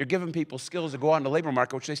string. You're giving people skills to go out in the labor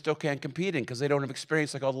market, which they still can't compete in because they don't have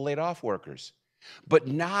experience like all the laid-off workers. But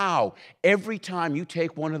now, every time you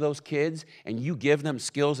take one of those kids and you give them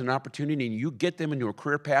skills and opportunity and you get them into a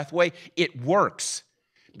career pathway, it works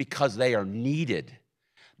because they are needed.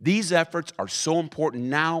 These efforts are so important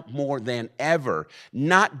now more than ever,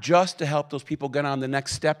 not just to help those people get on the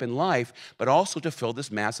next step in life, but also to fill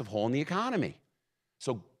this massive hole in the economy.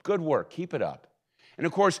 So good work. Keep it up. And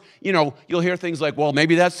of course, you'll hear things like, well,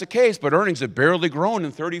 maybe that's the case, but earnings have barely grown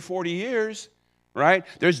in 30, 40 years, right?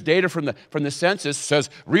 There's data from the census that says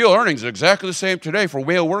real earnings are exactly the same today for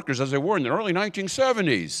male workers as they were in the early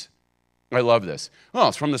 1970s. I love this. Oh,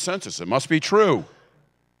 it's from the census. It must be true.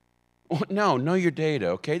 No, know your data,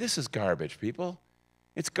 okay? This is garbage, people.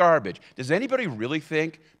 It's garbage. Does anybody really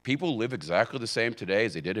think people live exactly the same today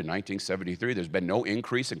as they did in 1973? There's been no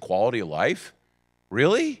increase in quality of life?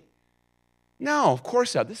 Really? No, of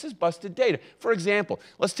course not. This is busted data. For example,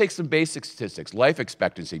 let's take some basic statistics. Life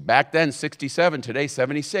expectancy. Back then, 67. Today,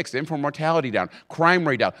 76. Infant mortality down. Crime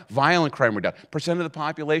rate down. Violent crime rate down. Percent of the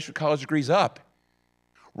population with college degrees up.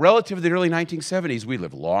 Relative to the early 1970s, we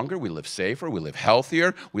live longer, we live safer, we live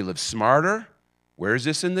healthier, we live smarter. Where is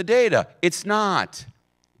this in the data? It's not.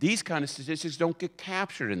 These kind of statistics don't get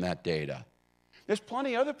captured in that data. There's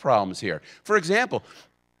plenty of other problems here. For example,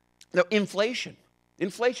 inflation.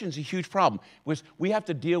 Inflation is a huge problem. We have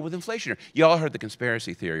to deal with inflation. You all heard the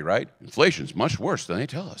conspiracy theory, right? Inflation is much worse than they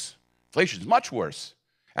tell us. Inflation is much worse.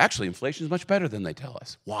 Actually, inflation is much better than they tell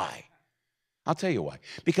us. Why? I'll tell you why.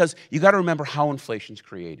 Because you got to remember how inflation's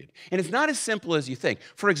created. And it's not as simple as you think.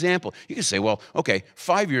 For example, you can say, well, okay,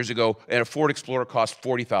 5 years ago, a Ford Explorer cost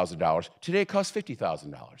 $40,000. Today, it costs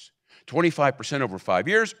 $50,000. 25% over 5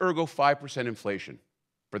 years, ergo 5% inflation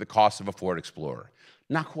for the cost of a Ford Explorer.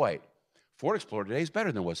 Not quite. Ford Explorer today is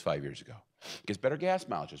better than it was 5 years ago. It gets better gas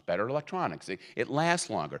mileage, it's better electronics, it lasts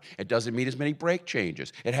longer, it doesn't need as many brake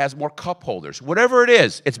changes, it has more cup holders. Whatever it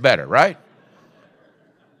is, it's better, right?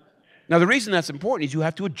 Now, the reason that's important is you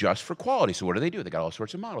have to adjust for quality. So what do? They got all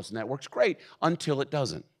sorts of models, and that works great until it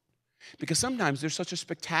doesn't. Because sometimes there's such a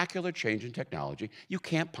spectacular change in technology, you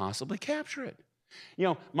can't possibly capture it.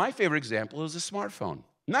 My favorite example is a smartphone.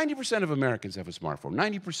 90% of Americans have a smartphone,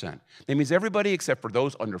 90%. That means everybody except for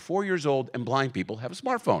those under 4 years old and blind people have a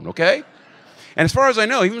smartphone, okay? And as far as I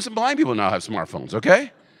know, even some blind people now have smartphones,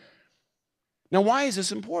 okay? Now, why is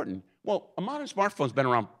this important? Well, a modern smartphone's been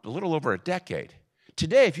around a little over a decade.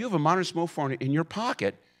 Today, if you have a modern smartphone in your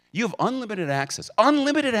pocket, you have unlimited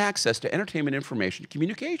access to entertainment, information,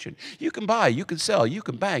 communication. You can buy, you can sell, you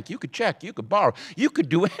can bank, you could check, you could borrow, you could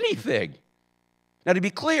do anything. Now, to be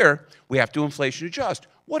clear, we have to inflation adjust.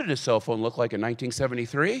 What did a cell phone look like in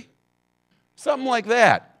 1973? Something like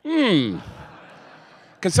that. Can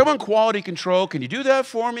someone quality control? Can you do that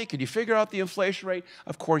for me? Can you figure out the inflation rate?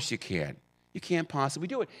 Of course you can. You can't possibly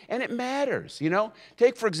do it. And it matters, you know?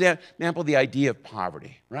 Take, for example, the idea of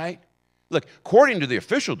poverty, right? Look, according to the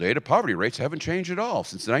official data, poverty rates haven't changed at all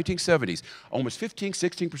since the 1970s. Almost 15,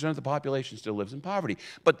 16% of the population still lives in poverty.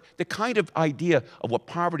 But the kind of idea of what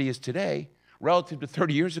poverty is today relative to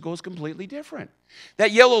 30 years ago is completely different.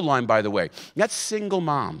 That yellow line, by the way, that's single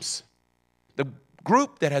moms. The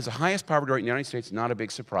group that has the highest poverty rate in the United States, not a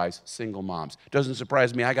big surprise, single moms. Doesn't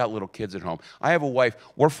surprise me. I got little kids at home. I have a wife.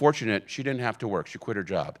 We're fortunate. She didn't have to work. She quit her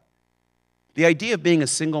job. The idea of being a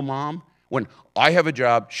single mom, when I have a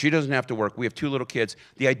job, she doesn't have to work, we have 2 little kids,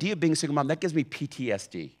 the idea of being a single mom, that gives me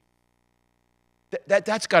PTSD.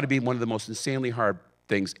 That's got to be one of the most insanely hard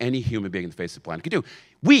things any human being on the face of the planet could do.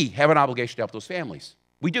 We have an obligation to help those families.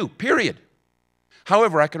 We do, period.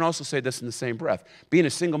 However, I can also say this in the same breath. Being a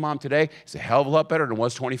single mom today is a hell of a lot better than it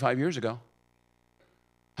was 25 years ago.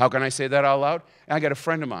 How can I say that out loud? I got a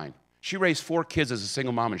friend of mine. She raised 4 kids as a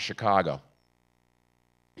single mom in Chicago.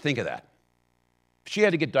 Think of that. If she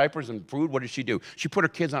had to get diapers and food, what did she do? She put her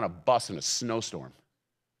kids on a bus in a snowstorm.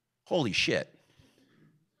 Holy shit.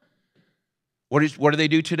 What do they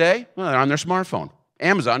do today? Well, they're on their smartphone.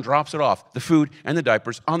 Amazon drops it off, the food and the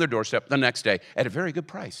diapers, on their doorstep the next day at a very good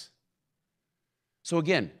price. So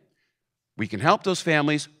again, we can help those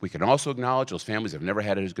families. We can also acknowledge those families have never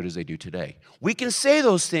had it as good as they do today. We can say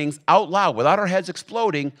those things out loud without our heads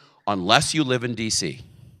exploding unless you live in D.C.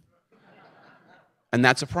 And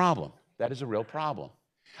that's a problem. That is a real problem.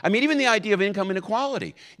 I mean, even the idea of income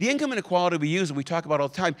inequality. The income inequality we use and we talk about all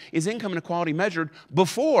the time is income inequality measured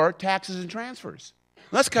before taxes and transfers.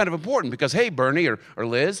 Well, that's kind of important because, hey, Bernie or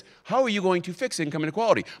Liz, how are you going to fix income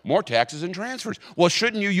inequality? More taxes and transfers. Well,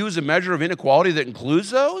 shouldn't you use a measure of inequality that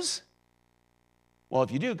includes those? Well,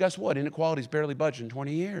 if you do, guess what? Inequality's barely budged in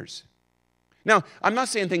 20 years. Now, I'm not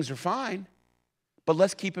saying things are fine, but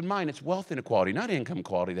let's keep in mind it's wealth inequality, not income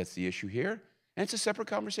equality that's the issue here. And it's a separate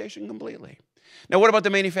conversation completely. Now, what about the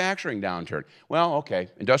manufacturing downturn? Well, okay,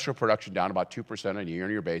 industrial production down about 2% on a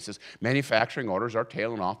year-on-year basis. Manufacturing orders are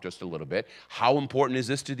tailing off just a little bit. How important is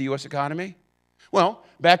this to the U.S. economy? Well,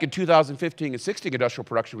 back in 2015 and 16, industrial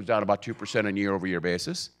production was down about 2% on a year-over-year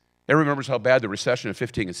basis. Everyone remembers how bad the recession of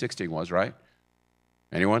 15 and 16 was, right?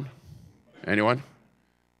 Anyone? Anyone?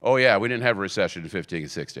 Oh, yeah, we didn't have a recession in 15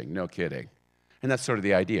 and 16. No kidding. And that's sort of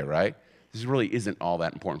the idea, right? This really isn't all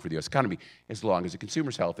that important for the U.S. economy as long as the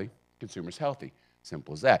consumer's healthy. Consumer's healthy.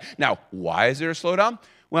 Simple as that. Now, why is there a slowdown?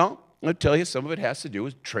 Well, I'll tell you, some of it has to do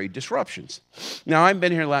with trade disruptions. Now, I've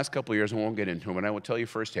been here the last couple of years, and I won't get into them, but I will tell you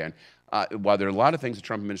firsthand, while there are a lot of things the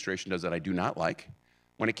Trump administration does that I do not like,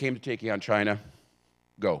 when it came to taking on China,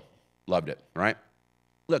 go. Loved it, right?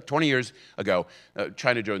 Look, 20 years ago,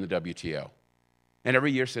 China joined the WTO. And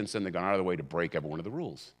every year since then, they've gone out of their way to break every one of the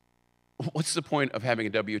rules. What's the point of having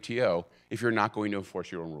a WTO if you're not going to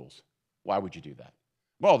enforce your own rules? Why would you do that?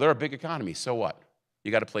 Well, they're a big economy, so what?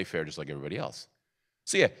 You got to play fair just like everybody else.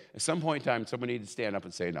 So yeah, at some point in time, someone needed to stand up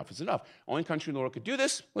and say enough is enough. Only country in the world could do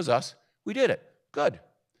this was us. We did it. Good.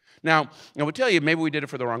 Now, I would tell you, maybe we did it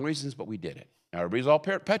for the wrong reasons, but we did it. Now, everybody's all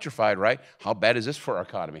petrified, right? How bad is this for our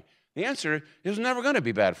economy? The answer is never going to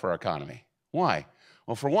be bad for our economy. Why?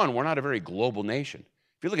 Well, for one, we're not a very global nation.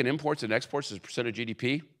 If you look at imports and exports as a percent of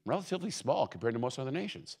GDP, relatively small compared to most other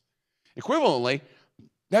nations. Equivalently,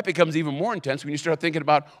 that becomes even more intense when you start thinking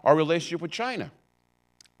about our relationship with China.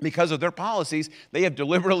 Because of their policies, they have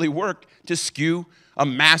deliberately worked to skew a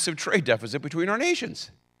massive trade deficit between our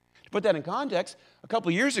nations. To put that in context, a couple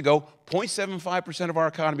of years ago, 0.75% of our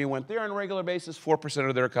economy went there on a regular basis, 4%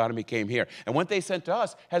 of their economy came here. And what they sent to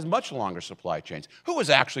us has much longer supply chains. Who is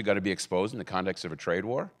actually going to be exposed in the context of a trade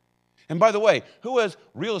war? And by the way, who has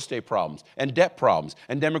real estate problems, and debt problems,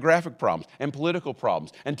 and demographic problems, and political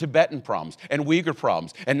problems, and Tibetan problems, and Uyghur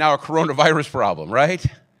problems, and now a coronavirus problem, right?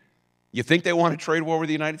 You think they want a trade war with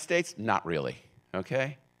the United States? Not really,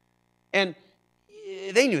 okay? And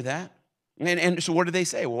they knew that. And so what did they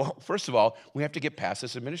say? Well, first of all, we have to get past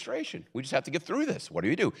this administration. We just have to get through this. What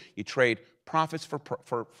do? You trade profits for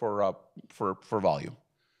volume.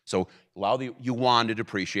 So allow the yuan to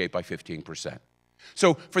depreciate by 15%.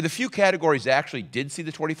 So for the few categories that actually did see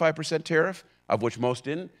the 25% tariff, of which most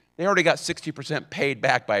didn't, they already got 60% paid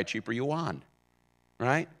back by a cheaper yuan,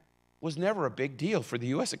 right? was never a big deal for the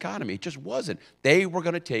U.S. economy. It just wasn't. They were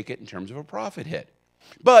going to take it in terms of a profit hit.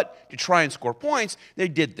 But to try and score points, they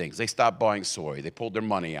did things. They stopped buying soy. They pulled their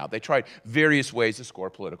money out. They tried various ways to score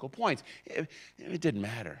political points. It didn't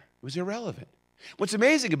matter. It was irrelevant. What's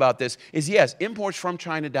amazing about this is, yes, imports from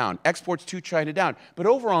China down, exports to China down, but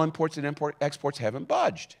overall imports and exports haven't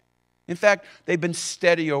budged. In fact, they've been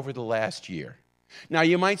steady over the last year. Now,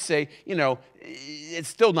 you might say, you know, it's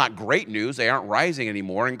still not great news. They aren't rising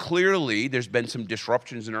anymore, and clearly there's been some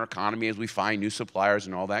disruptions in our economy as we find new suppliers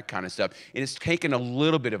and all that kind of stuff. It has taken a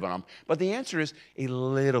little bit of an ump, but the answer is a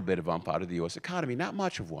little bit of ump out of the U.S. economy, not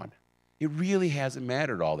much of one. It really hasn't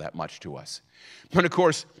mattered all that much to us. But of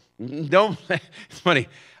course, it's funny,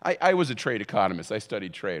 I was a trade economist. I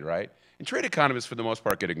studied trade, right? And trade economists, for the most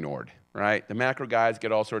part, get ignored, right? The macro guys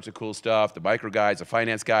get all sorts of cool stuff. The micro guys, the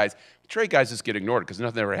finance guys. The trade guys just get ignored because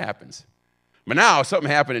nothing ever happens. But now something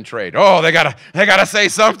happened in trade. Oh, they gotta say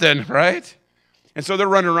something, right? And so they're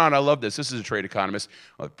running around. I love this. This is a trade economist.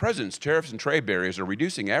 Well, the president's tariffs and trade barriers are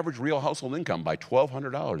reducing average real household income by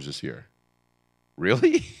 $1,200 this year.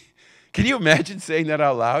 Really? Can you imagine saying that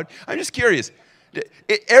out loud? I'm just curious.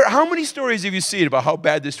 How many stories have you seen about how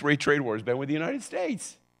bad this trade war has been with the United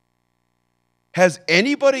States? Has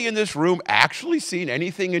anybody in this room actually seen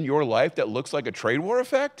anything in your life that looks like a trade war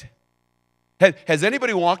effect? Has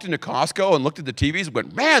anybody walked into Costco and looked at the TVs and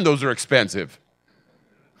went, man, those are expensive?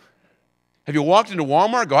 Have you walked into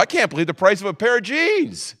Walmart and go, I can't believe the price of a pair of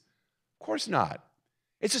jeans? Of course not.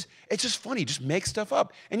 It's just funny. Just make stuff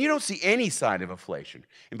up. And you don't see any sign of inflation.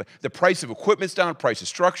 The price of equipment's down. Price of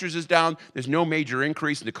structures is down. There's no major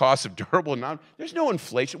increase in the cost of durable. There's no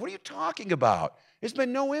inflation. What are you talking about? There's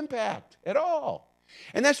been no impact at all.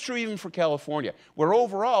 And that's true even for California, where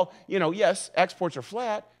overall, you know, yes, exports are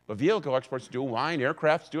flat, but vehicle exports are doing wine,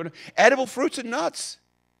 aircraft's doing it. Edible fruits and nuts.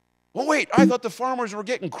 Well, wait, I thought the farmers were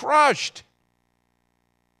getting crushed.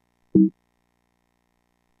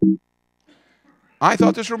 I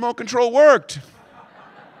thought this remote control worked.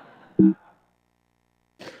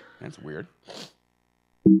 That's weird.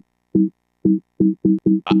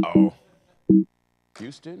 Uh-oh.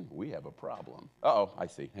 Houston, we have a problem. Uh-oh, I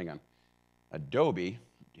see. Hang on. Adobe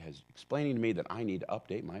is explaining to me that I need to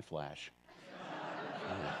update my Flash.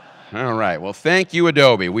 All right. Well, thank you,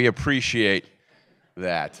 Adobe. We appreciate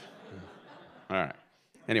that. All right.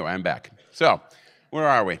 Anyway, I'm back. So, where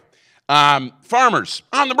are we? Farmers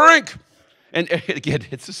on the brink. And again,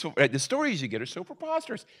 the stories you get are so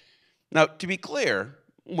preposterous. Now, to be clear,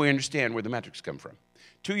 we understand where the metrics come from.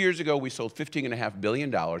 2 years ago, we sold $15.5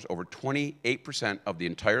 billion, over 28% of the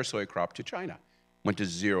entire soy crop to China. Went to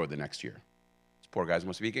zero the next year. These poor guys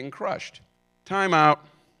must be getting crushed. Time out.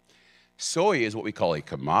 Soy is what we call a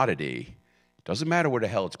commodity. Doesn't matter where the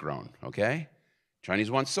hell it's grown, okay?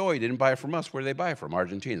 Chinese want soy. They didn't buy it from us. Where did they buy it from?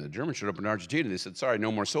 Argentina. The Germans showed up in Argentina. They said, sorry,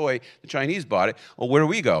 no more soy. The Chinese bought it. Well, where do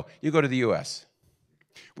we go? You go to the U.S.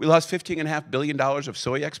 We lost $15.5 billion of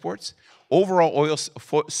soy exports. Overall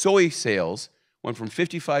soy sales went from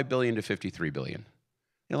 $55 billion to $53 billion.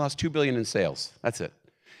 They lost $2 billion in sales. That's it.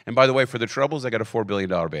 And by the way, for the troubles, they got a $4 billion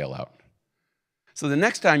bailout. So the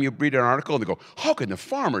next time you read an article and they go, how can the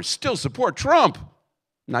farmers still support Trump?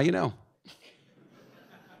 Now you know.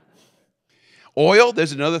 Oil,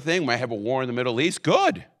 there's another thing. We might have a war in the Middle East.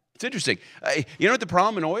 Good. It's interesting. You know what the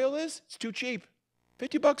problem in oil is? It's too cheap.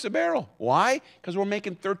 $50 a barrel. Why? Because we're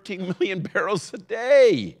making 13 million barrels a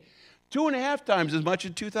day. 2.5 times as much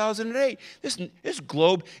in 2008. This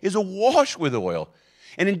globe is awash with oil.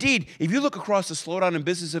 And indeed, if you look across the slowdown in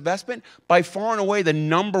business investment, by far and away the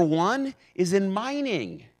number one is in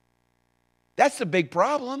mining. That's the big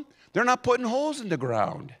problem. They're not putting holes in the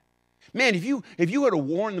ground. Man, if you had a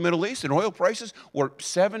war in the Middle East and oil prices were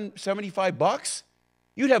 $75,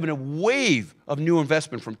 you'd have a wave of new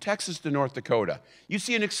investment from Texas to North Dakota. You'd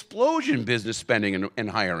see an explosion in business spending and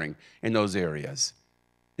hiring in those areas.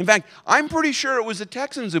 In fact, I'm pretty sure it was the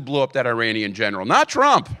Texans who blew up that Iranian general, not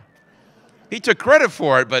Trump. He took credit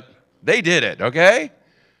for it, but they did it, okay?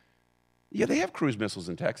 Yeah, they have cruise missiles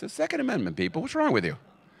in Texas. Second Amendment, people. What's wrong with you?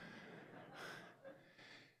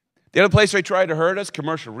 The other place they tried to hurt us,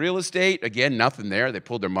 commercial real estate. Again, nothing there. They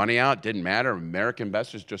pulled their money out. Didn't matter. American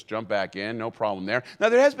investors just jumped back in. No problem there. Now,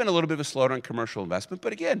 there has been a little bit of a slowdown in commercial investment,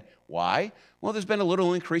 but again, why? Well, there's been a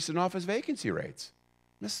little increase in office vacancy rates.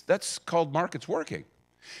 That's called markets working.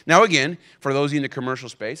 Now, again, for those in the commercial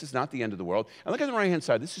space, it's not the end of the world. And look at the right-hand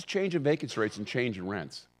side. This is change in vacancy rates and change in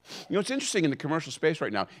rents. You know, what's interesting in the commercial space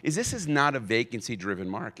right now is this is not a vacancy-driven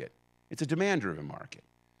market. It's a demand-driven market.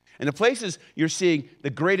 And the places you're seeing the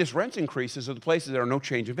greatest rent increases are the places that are no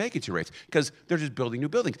change in vacancy rates because they're just building new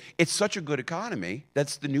buildings. It's such a good economy,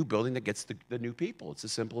 that's the new building that gets the new people. It's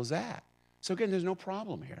as simple as that. So again, there's no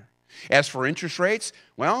problem here. As for interest rates,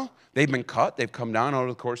 well, they've been cut. They've come down over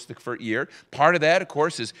the course of the year. Part of that, of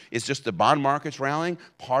course, is just the bond markets rallying.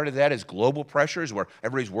 Part of that is global pressures where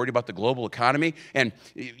everybody's worried about the global economy. And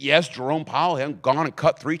yes, Jerome Powell hasn't gone and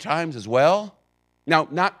cut 3 times as well. Now,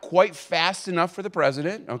 not quite fast enough for the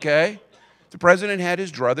president, okay? If the president had his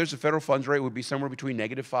druthers, the federal funds rate would be somewhere between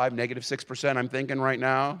 -5%, -6%, I'm thinking right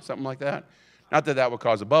now, something like that. Not that that would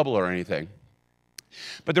cause a bubble or anything.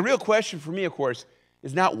 But the real question for me, of course,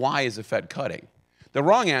 is not why is the Fed cutting. The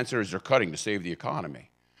wrong answer is they're cutting to save the economy.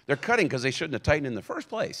 They're cutting because they shouldn't have tightened in the first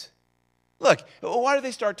place. Look, why did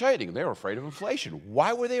they start tightening? They were afraid of inflation.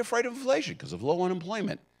 Why were they afraid of inflation? Because of low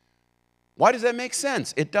unemployment. Why does that make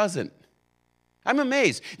sense? It doesn't. I'm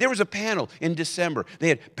amazed. There was a panel in December. They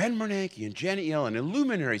had Ben Bernanke and Janet Yellen and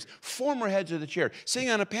luminaries, former heads of the chair, sitting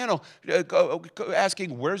on a panel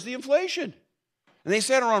asking, where's the inflation? And they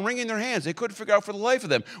sat around wringing their hands. They couldn't figure out for the life of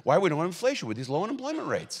them why we don't have inflation with these low unemployment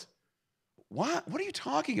rates. What are you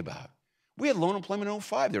talking about? We had low unemployment in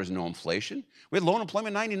 2005. There was no inflation. We had low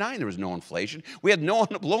unemployment in 1999. There was no inflation. We had low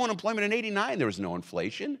unemployment in 1989. There was no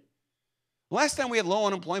inflation. The last time we had low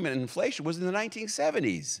unemployment and inflation was in the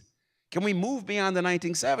 1970s. Can we move beyond the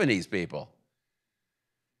 1970s, people?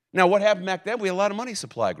 Now, what happened back then? We had a lot of money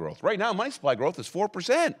supply growth. Right now, money supply growth is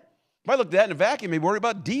 4%. If I looked at that in a vacuum, I'd worry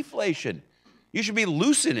about deflation. You should be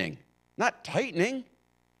loosening, not tightening,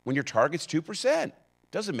 when your target's 2%.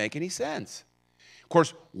 Doesn't make any sense. Of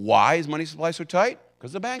course, why is money supply so tight?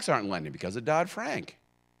 Because the banks aren't lending, because of Dodd-Frank.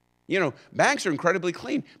 You know, banks are incredibly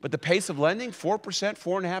clean, but the pace of lending, 4%,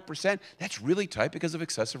 4.5%, that's really tight because of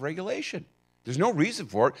excessive regulation. There's no reason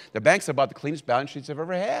for it. The banks have about the cleanest balance sheets they've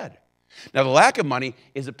ever had. Now, the lack of money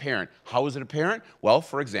is apparent. How is it apparent? Well,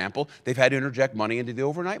 for example, they've had to interject money into the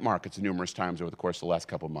overnight markets numerous times over the course of the last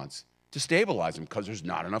couple of months to stabilize them because there's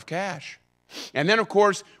not enough cash. And then, of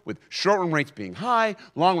course, with short-run rates being high,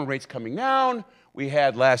 long-run rates coming down, we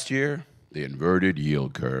had last year the inverted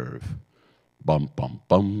yield curve. Bum, bum,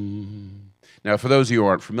 bum. Now, for those of you who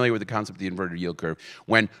aren't familiar with the concept of the inverted yield curve,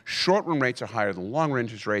 when short-run rates are higher than long-run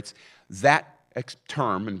interest rates, that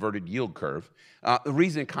term, inverted yield curve, the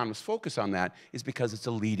reason economists focus on that is because it's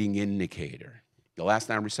a leading indicator. The last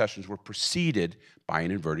 9 recessions were preceded by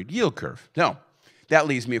an inverted yield curve. Now, that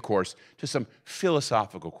leads me, of course, to some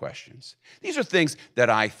philosophical questions. These are things that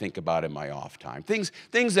I think about in my off time, things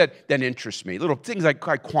that interest me, little things I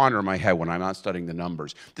quander in my head when I'm not studying the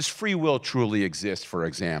numbers. Does free will truly exist, for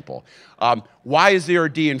example? Why is there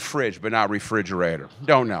a D in fridge but not refrigerator?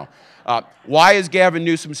 Don't know. Why is Gavin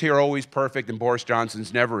Newsom's here always perfect and Boris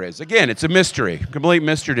Johnson's never is? Again, it's a mystery, complete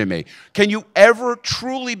mystery to me. Can you ever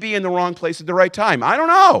truly be in the wrong place at the right time? I don't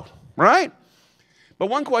know, right? But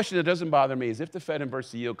one question that doesn't bother me is if the Fed inverts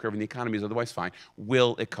the yield curve and the economy is otherwise fine,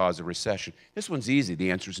 will it cause a recession? This one's easy. The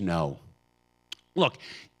answer is no. Look,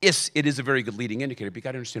 it is a very good leading indicator, but you've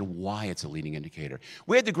got to understand why it's a leading indicator.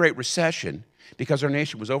 We had the Great Recession because our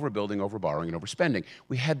nation was overbuilding, overborrowing, and overspending.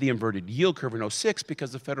 We had the inverted yield curve in 2006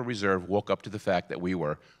 because the Federal Reserve woke up to the fact that we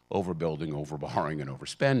were overbuilding, overborrowing, and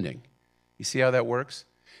overspending. You see how that works?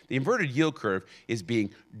 The inverted yield curve is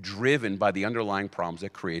being driven by the underlying problems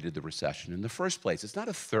that created the recession in the first place. It's not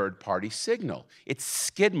a third-party signal. It's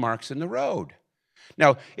skid marks in the road.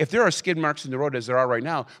 Now, if there are skid marks in the road as there are right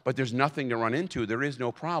now, but there's nothing to run into, there is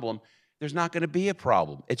no problem, there's not going to be a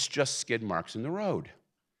problem. It's just skid marks in the road.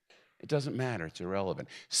 It doesn't matter. It's irrelevant.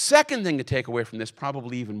 Second thing to take away from this,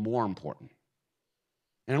 probably even more important,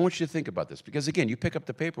 and I want you to think about this, because again, you pick up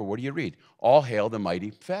the paper, what do you read? All hail the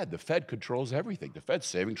mighty Fed. The Fed controls everything. The Fed's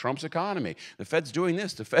saving Trump's economy. The Fed's doing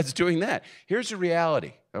this. The Fed's doing that. Here's the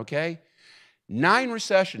reality, okay? 9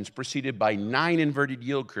 recessions preceded by 9 inverted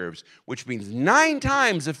yield curves, which means 9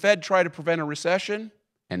 times the Fed tried to prevent a recession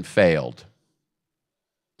and failed.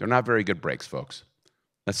 They're not very good breaks, folks.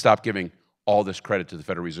 Let's stop giving all this credit to the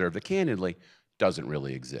Federal Reserve that candidly doesn't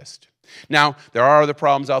really exist. Now, there are other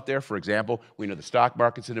problems out there. For example, we know the stock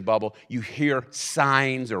market's in a bubble. You hear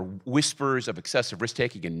signs or whispers of excessive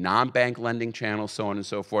risk-taking in non-bank lending channels, so on and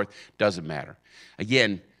so forth. Doesn't matter.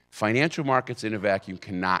 Again, financial markets in a vacuum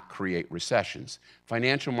cannot create recessions.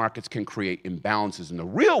 Financial markets can create imbalances in the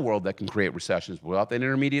real world that can create recessions, but without that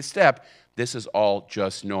intermediate step, this is all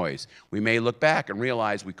just noise. We may look back and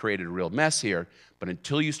realize we created a real mess here, but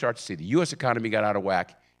until you start to see the U.S. economy got out of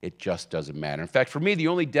whack, it just doesn't matter. In fact, for me, the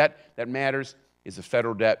only debt that matters is the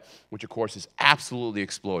federal debt, which of course is absolutely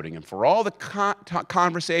exploding. And for all the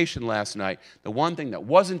conversation last night, the one thing that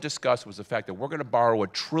wasn't discussed was the fact that we're going to borrow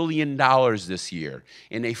 $1 trillion this year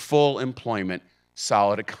in a full employment,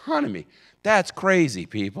 solid economy. That's crazy,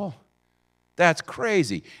 people. That's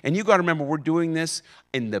crazy. And you got to remember, we're doing this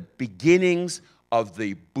in the beginnings of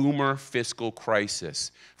the boomer fiscal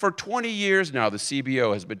crisis. For 20 years now, the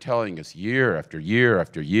CBO has been telling us year after year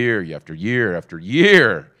after year after year after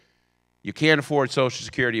year, you can't afford Social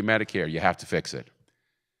Security and Medicare. You have to fix it.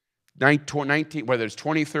 Whether it's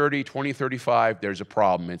 2030, 2035, there's a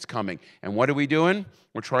problem. It's coming. And what are we doing?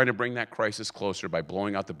 We're trying to bring that crisis closer by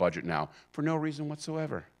blowing out the budget now for no reason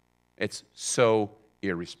whatsoever. It's so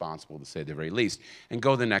irresponsible, to say the very least. And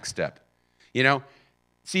go the next step. You know,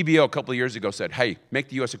 CBO a couple of years ago said, hey, make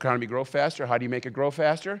the U.S. economy grow faster. How do you make it grow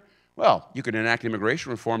faster? Well, you can enact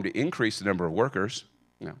immigration reform to increase the number of workers.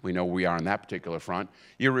 You know, we know where we are on that particular front.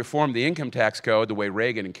 You reform the income tax code the way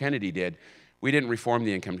Reagan and Kennedy did. We didn't reform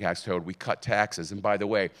the income tax code. We cut taxes. And by the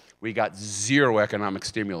way, we got zero economic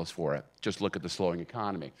stimulus for it. Just look at the slowing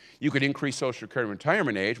economy. You could increase Social Security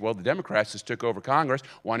retirement age. Well, the Democrats just took over Congress,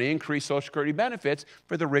 want to increase Social Security benefits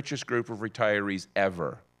for the richest group of retirees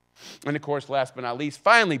ever. And of course, last but not least,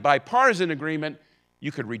 finally, bipartisan agreement,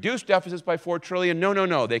 you could reduce deficits by $4 trillion.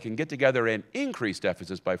 No. They can get together and increase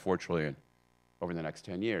deficits by $4 trillion over the next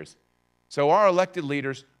 10 years. So our elected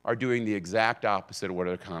leaders are doing the exact opposite of what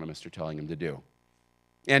economists are telling them to do.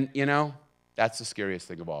 And, you know, that's the scariest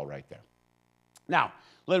thing of all right there. Now,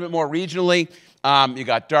 a little bit more regionally, you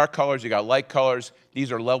got dark colors, you got light colors.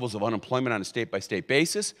 These are levels of unemployment on a state-by-state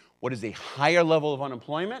basis. What is a higher level of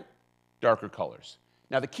unemployment? Darker colors.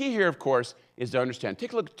 Now, the key here, of course, is to understand.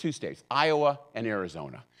 Take a look at two states, Iowa and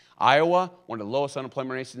Arizona. Iowa, one of the lowest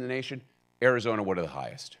unemployment rates in the nation. Arizona, one of the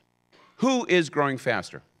highest. Who is growing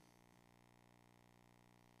faster?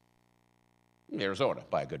 Arizona,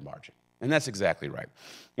 by a good margin. And that's exactly right.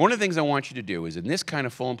 One of the things I want you to do is, in this kind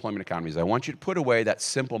of full employment economy, is I want you to put away that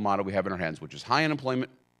simple model we have in our hands, which is high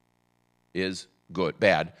unemployment is good,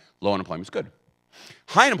 bad. Low unemployment is good.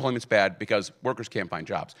 High unemployment is bad because workers can't find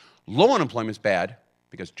jobs. Low unemployment is bad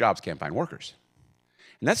because jobs can't find workers.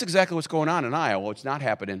 And that's exactly what's going on in Iowa. It's not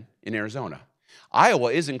happening in Arizona.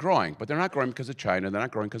 Iowa isn't growing, but they're not growing because of China. They're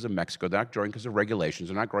not growing because of Mexico. They're not growing because of regulations.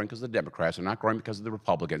 They're not growing because of the Democrats. They're not growing because of the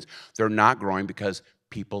Republicans. They're not growing because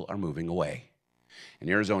people are moving away. And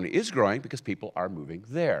Arizona is growing because people are moving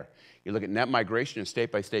there. You look at net migration on a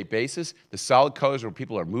state-by-state basis, the solid colors where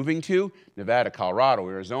people are moving to, Nevada, Colorado,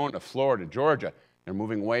 Arizona, Florida, Georgia, they're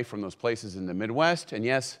moving away from those places in the Midwest, and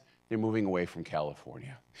yes, they're moving away from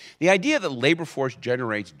California. The idea that labor force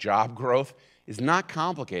generates job growth is not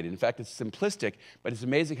complicated. In fact, it's simplistic, but it's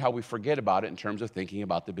amazing how we forget about it in terms of thinking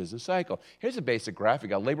about the business cycle. Here's a basic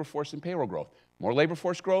graphic of labor force and payroll growth. More labor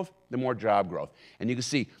force growth, the more job growth. And you can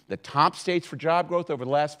see the top states for job growth over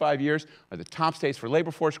the last 5 years are the top states for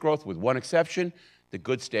labor force growth, with one exception, the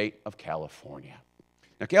good state of California.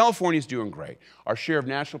 Now, California is doing great. Our share of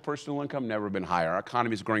national personal income never been higher. Our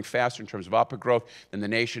economy is growing faster in terms of output growth than the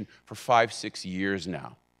nation for 5-6 years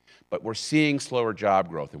now. But we're seeing slower job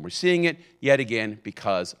growth, and we're seeing it yet again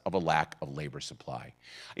because of a lack of labor supply.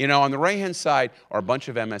 You know, on the right-hand side are a bunch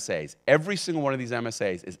of MSAs. Every single one of these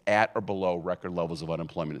MSAs is at or below record levels of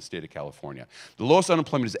unemployment in the state of California. The lowest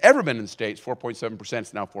unemployment has ever been in the state is 4.7%.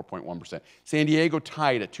 It's now 4.1%. San Diego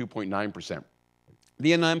tied at 2.9%.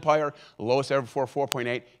 The Inland Empire, the lowest ever before,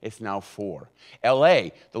 4.8, it's now 4. LA,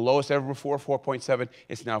 the lowest ever before, 4.7,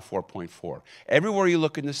 it's now 4.4. Everywhere you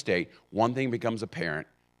look in the state, one thing becomes apparent.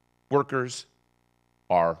 Workers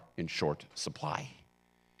are in short supply.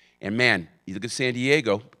 And man, you look at San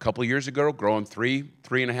Diego, a couple of years ago, growing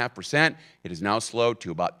 3.5%. It has now slowed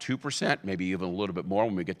to about 2%, maybe even a little bit more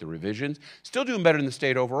when we get the revisions. Still doing better than the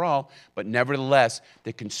state overall, but nevertheless,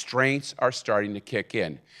 the constraints are starting to kick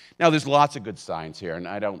in. Now, there's lots of good signs here, and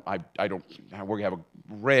we're gonna have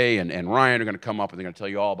Ray and Ryan are gonna come up and they're gonna tell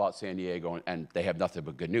you all about San Diego, and they have nothing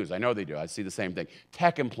but good news. I know they do. I see the same thing.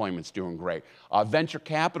 Tech employment's doing great. Venture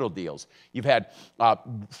capital deals. You've had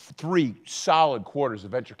 3 solid quarters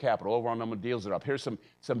of venture capital. Overall number of deals are up. Here's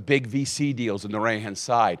some big VC deals on the right-hand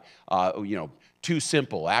side. You know, Too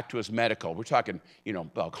Simple, Actus Medical. We're talking, you know,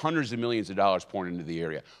 about hundreds of millions of dollars pouring into the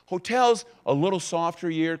area. Hotels, a little softer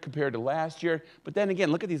year compared to last year. But then again,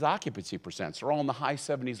 look at these occupancy percents. They're all in the high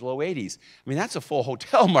 70s, low 80s. I mean, that's a full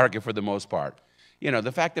hotel market for the most part. You know,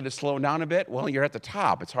 the fact that it's slowing down a bit, well, you're at the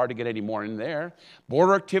top. It's hard to get any more in there.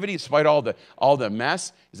 Border activity, despite all the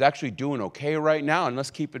mess, is actually doing okay right now. And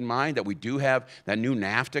let's keep in mind that we do have that new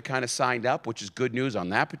NAFTA kind of signed up, which is good news on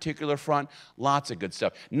that particular front. Lots of good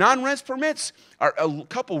stuff. Non-rents permits are a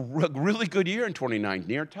couple really good year in 2019,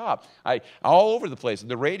 near top. All over the place in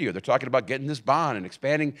the radio, they're talking about getting this bond and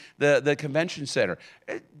expanding the convention center.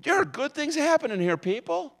 There are good things happening here,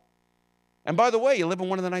 people. And by the way, you live in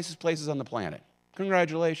one of the nicest places on the planet.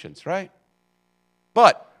 Congratulations, right?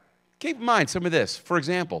 But keep in mind some of this. For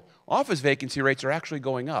example, office vacancy rates are actually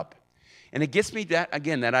going up. And it gets me that,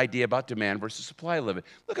 again, that idea about demand versus supply living.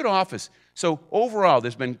 Look at office. So overall,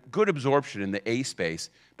 there's been good absorption in the A space,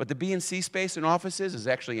 but the B and C space in offices is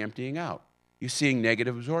actually emptying out. You're seeing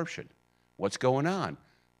negative absorption. What's going on?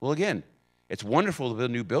 Well, again, it's wonderful to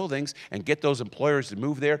build new buildings and get those employers to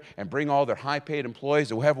move there and bring all their high-paid employees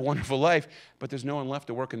who have a wonderful life, but there's no one left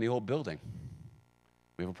to work in the old building.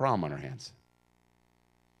 We have a problem on our hands.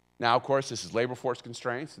 Now, of course, this is labor force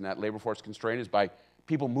constraints, and that labor force constraint is by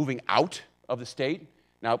people moving out of the state.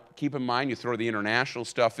 Now, keep in mind, you throw the international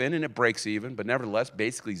stuff in, and it breaks even, but nevertheless,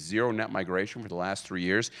 basically zero net migration for the last 3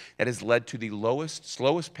 years. That has led to the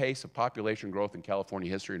slowest pace of population growth in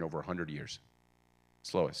California history in over 100 years.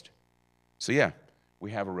 Slowest. So, yeah,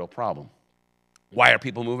 we have a real problem. Why are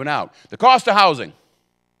people moving out? The cost of housing.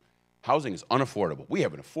 Housing is unaffordable. We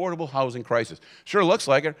have an affordable housing crisis. Sure looks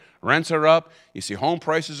like it. Rents are up. You see home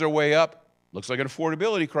prices are way up. Looks like an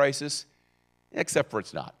affordability crisis, except for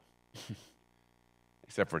it's not.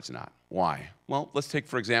 Except for it's not. Why? Well, let's take,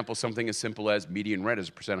 for example, something as simple as median rent as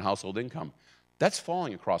a percent of household income. That's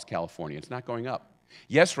falling across California. It's not going up.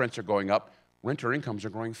 Yes, rents are going up. Renter incomes are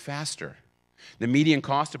growing faster. The median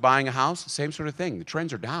cost of buying a house, same sort of thing. The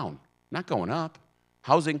trends are down, not going up.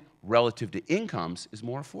 Housing relative to incomes is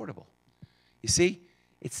more affordable. You see,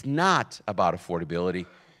 it's not about affordability,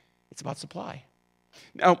 it's about supply.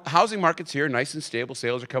 Now, housing markets here are nice and stable.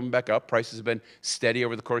 Sales are coming back up. Prices have been steady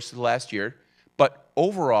over the course of the last year. But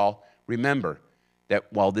overall, remember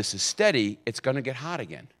that while this is steady, it's going to get hot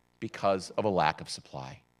again because of a lack of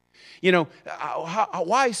supply. You know,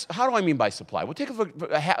 how do I mean by supply? Well, take a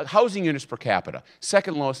look at housing units per capita,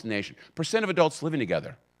 second lowest in the nation. Percent of adults living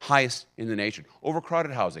together, highest in the nation.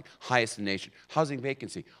 Overcrowded housing, highest in the nation. Housing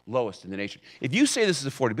vacancy, lowest in the nation. If you say this is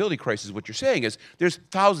an affordability crisis, what you're saying is there's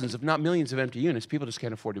thousands, if not millions, of empty units. People just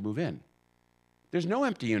can't afford to move in. There's no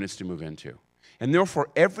empty units to move into. And therefore,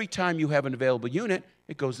 every time you have an available unit,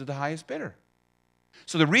 it goes to the highest bidder.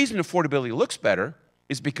 So the reason affordability looks better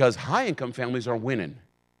is because high-income families are winning,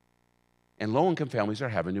 and low-income families are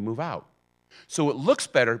having to move out. So it looks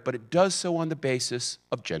better, but it does so on the basis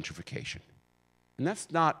of gentrification. And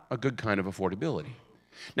that's not a good kind of affordability.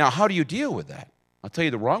 Now, how do you deal with that? I'll tell you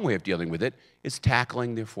the wrong way of dealing with it is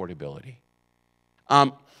tackling the affordability.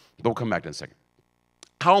 But we'll come back to that in a second.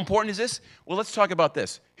 How important is this? Well, let's talk about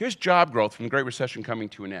this. Here's job growth from the Great Recession coming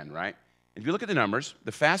to an end, right? If you look at the numbers,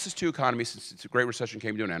 the fastest two economies since the Great Recession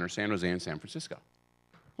came to an end are San Jose and San Francisco.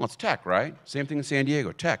 Well, it's tech, right? Same thing in San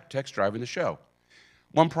Diego. Tech's driving the show.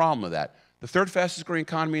 One problem with that. The third fastest growing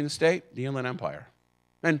economy in the state, the Inland Empire.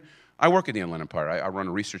 And I work at the Inland Empire. I run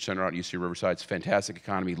a research center out in UC Riverside. It's a fantastic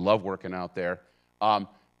economy. Love working out there.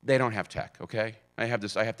 They don't have tech, okay? I have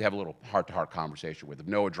to have a little heart-to-heart conversation with them.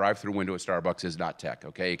 No, a drive-through window at Starbucks is not tech,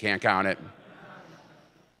 okay? You can't count it.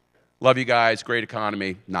 Love you guys, great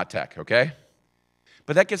economy, not tech, okay?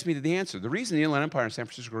 But that gets me to the answer. The reason the Inland Empire and San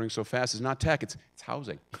Francisco are growing so fast is not tech, it's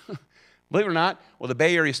housing. Believe it or not, well, the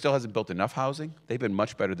Bay Area still hasn't built enough housing. They've been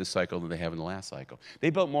much better this cycle than they have in the last cycle. They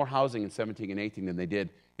built more housing in 17 and 18 than they did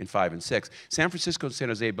in 5 and 6. San Francisco and San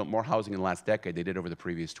Jose built more housing in the last decade than they did over the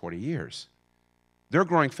previous 20 years. They're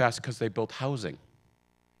growing fast because they built housing.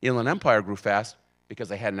 The Inland Empire grew fast because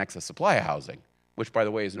they had an excess supply of housing, which, by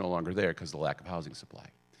the way, is no longer there because of the lack of housing supply.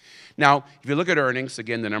 Now, if you look at earnings,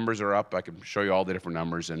 again, the numbers are up. I can show you all the different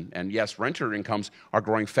numbers. And yes, renter incomes are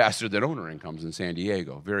growing faster than owner incomes in San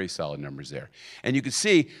Diego. Very solid numbers there. And you can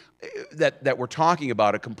see that we're talking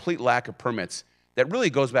about a complete lack of permits that really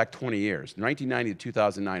goes back 20 years. In 1990 to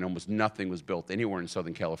 2009, almost nothing was built anywhere in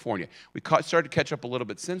Southern California. We started to catch up a little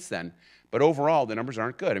bit since then, but overall, the numbers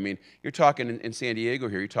aren't good. I mean, you're talking in San Diego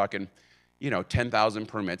here, you're talking, 10,000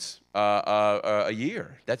 permits a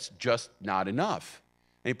year. That's just not enough.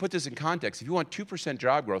 And you put this in context, if you want 2%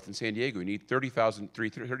 job growth in San Diego, you need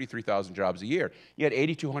 33,000 jobs a year. You had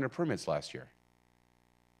 8,200 permits last year.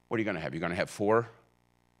 What are you going to have? You're going to have 4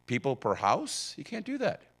 people per house? You can't do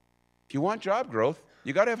that. If you want job growth,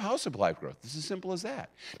 You got to have house supply growth. It's as simple as that.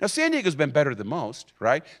 Now, San Diego's been better than most,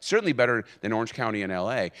 right? Certainly better than Orange County and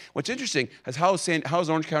LA. What's interesting is how's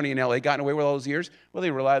Orange County and LA gotten away with all those years? Well,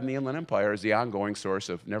 they relied on the Inland Empire as the ongoing source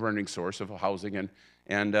of, never-ending source of housing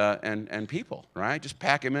and people, right? Just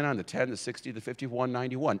pack them in on the 10, the 60, the 51,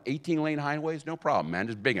 91. 18-lane highways, no problem, man.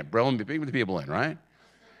 Just bring the people in, right?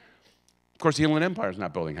 Of course, the Inland Empire is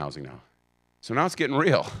not building housing now. So now it's getting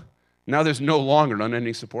real. Now there's no longer an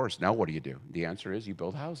unending support. Now what do? The answer is you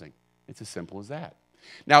build housing. It's as simple as that.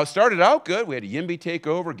 Now, it started out good. We had a YIMBY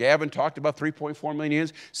takeover. Gavin talked about 3.4 million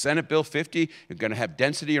units. Senate Bill 50. You're going to have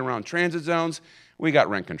density around transit zones. We got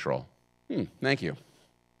rent control. Thank you.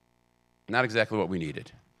 Not exactly what we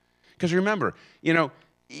needed. Because remember,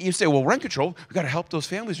 you say, well, rent control, we've got to help those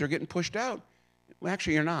families who are getting pushed out. Well,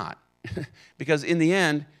 actually, you're not. Because in the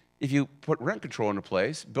end, if you put rent control into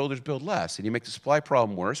place, builders build less, and you make the supply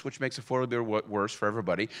problem worse, which makes affordability worse for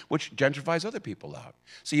everybody, which gentrifies other people out.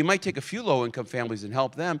 So you might take a few low-income families and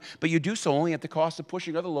help them, but you do so only at the cost of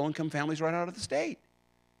pushing other low-income families right out of the state.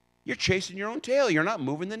 You're chasing your own tail. You're not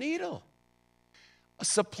moving the needle.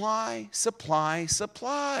 Supply, supply,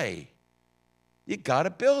 supply. You got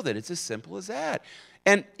to build it. It's as simple as that.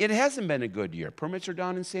 And it hasn't been a good year. Permits are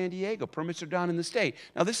down in San Diego. Permits are down in the state.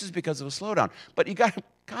 Now, this is because of a slowdown. But you got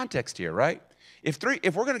context here, right? If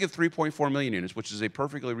we're going to get 3.4 million units, which is a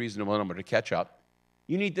perfectly reasonable number to catch up,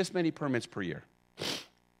 you need this many permits per year.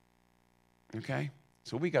 Okay?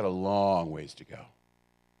 So we got a long ways to go.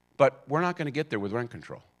 But we're not going to get there with rent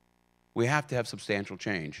control. We have to have substantial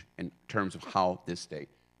change in terms of how this state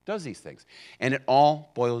does these things. And it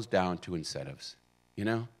all boils down to incentives,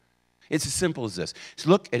 It's as simple as this. So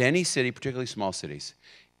look at any city, particularly small cities.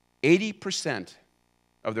 80%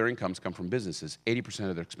 of their incomes come from businesses. 80%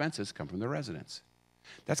 of their expenses come from their residents.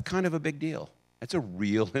 That's kind of a big deal. That's a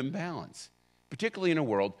real imbalance, particularly in a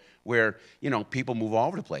world where, people move all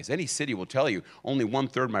over the place. Any city will tell you only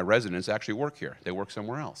 1/3 of my residents actually work here. They work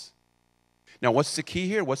somewhere else. Now, what's the key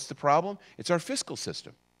here? What's the problem? It's our fiscal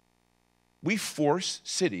system. We force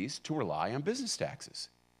cities to rely on business taxes.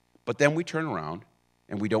 But then we turn around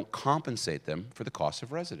and we don't compensate them for the cost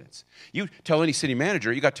of residence. You tell any city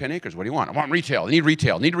manager, you got 10 acres, what do you want? I want retail. I need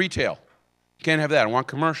retail. Need retail. Can't have that. I want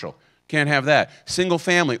commercial. Can't have that. Single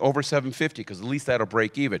family over 750, because at least that'll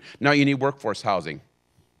break even. Now you need workforce housing.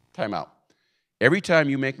 Time out. Every time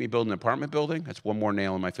you make me build an apartment building, that's one more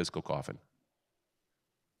nail in my fiscal coffin.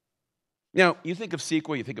 Now, you think of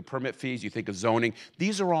CEQA, you think of permit fees, you think of zoning.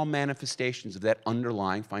 These are all manifestations of that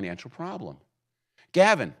underlying financial problem.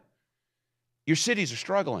 Gavin, your cities are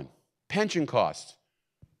struggling. Pension costs,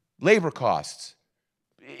 labor costs,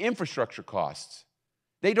 infrastructure costs.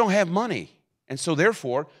 They don't have money, and so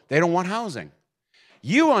therefore, they don't want housing.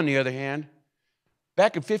 You, on the other hand,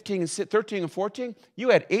 back in 13 and 14,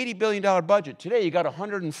 you had $80 billion budget. Today, you got a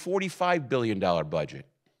 $145 billion budget.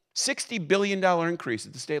 $60 billion increase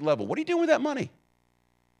at the state level. What are you doing with that money?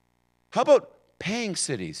 How about paying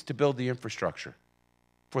cities to build the infrastructure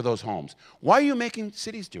for those homes? Why are you making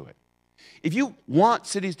cities do it? If you want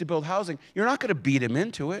cities to build housing, you're not going to beat them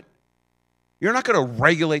into it. You're not going to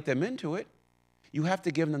regulate them into it. You have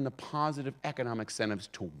to give them the positive economic incentives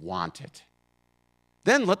to want it.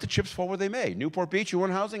 Then let the chips fall where they may. Newport Beach, you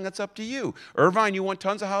want housing? That's up to you. Irvine, you want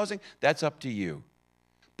tons of housing? That's up to you.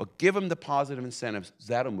 But give them the positive incentives.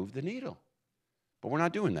 That'll move the needle. But we're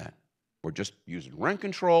not doing that. We're just using rent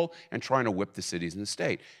control and trying to whip the cities and the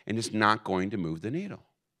state. And it's not going to move the needle.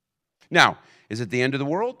 Now, is it the end of the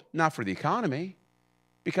world? Not for the economy.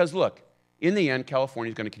 Because look, in the end, California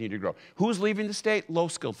is going to continue to grow. Who's leaving the state?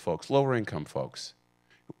 Low-skilled folks, lower-income folks.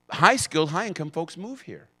 High-skilled, high-income folks move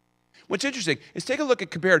here. What's interesting is take a look at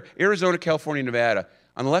compared Arizona, California, Nevada.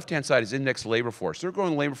 On the left-hand side is indexed labor force. They're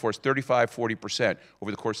growing the labor force 35, 40%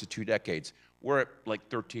 over the course of 2 decades. We're at like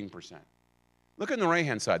 13%. Look on the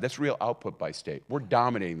right-hand side. That's real output by state. We're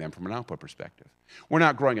dominating them from an output perspective. We're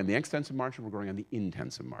not growing on the extensive margin. We're growing on the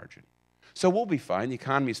intensive margin. So we'll be fine. The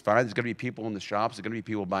economy's fine. There's going to be people in the shops. There's going to be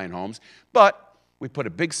people buying homes. But we put a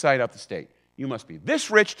big sign up the state. You must be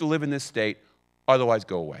this rich to live in this state, otherwise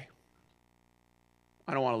go away.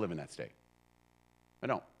 I don't want to live in that state. I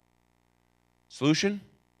don't. Solution,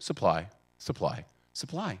 supply, supply,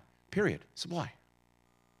 supply, period, supply.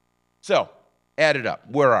 So, add it up.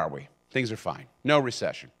 Where are we? Things are fine. No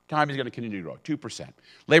recession. Economy is going to continue to grow, 2%.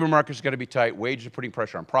 Labor market is going to be tight. Wages are putting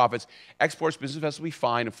pressure on profits. Exports, business investments will be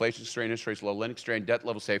fine. Inflation strain, interest rates low, lending strain, debt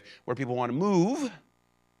level safe. Where people want to move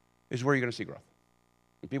is where you're going to see growth.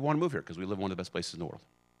 And people want to move here because we live in one of the best places in the world.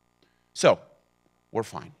 So, we're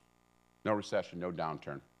fine. No recession, no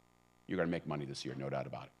downturn. You're going to make money this year, no doubt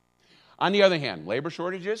about it. On the other hand, labor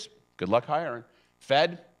shortages, good luck hiring.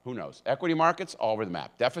 Fed, Who knows? Equity markets, all over the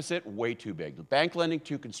map. Deficit, way too big. Bank lending,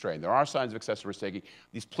 too constrained. There are signs of excessive risk-taking.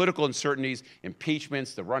 These political uncertainties,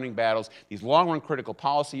 impeachments, the running battles, these long-run critical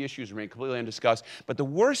policy issues remain completely undiscussed. But the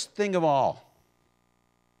worst thing of all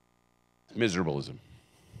is miserabilism.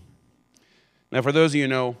 Now, for those of you who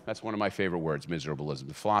know, that's one of my favorite words, miserabilism,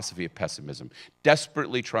 the philosophy of pessimism,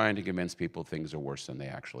 desperately trying to convince people things are worse than they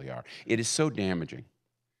actually are. It is so damaging.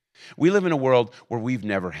 We live in a world where we've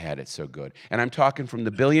never had it so good. And I'm talking from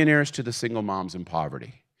the billionaires to the single moms in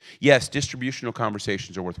poverty. Yes, distributional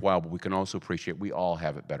conversations are worthwhile, but we can also appreciate we all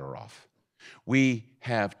have it better off. We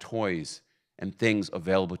have toys and things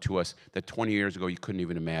available to us that 20 years ago you couldn't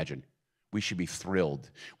even imagine. We should be thrilled.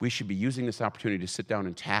 We should be using this opportunity to sit down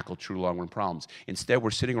and tackle true long-run problems. Instead,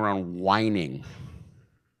 we're sitting around whining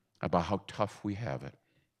about how tough we have it.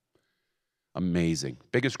 Amazing.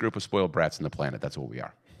 Biggest group of spoiled brats on the planet. That's what we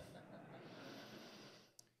are.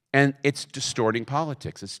 And it's distorting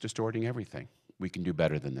politics. It's distorting everything. We can do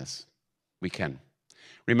better than this. We can.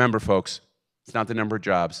 Remember, folks, it's not the number of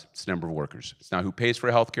jobs, it's the number of workers. It's not who pays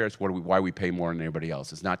for health care, it's why we pay more than anybody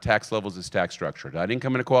else. It's not tax levels, it's tax structure. It's not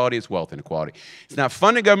income inequality, it's wealth inequality. It's not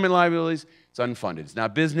funded government liabilities, it's unfunded. It's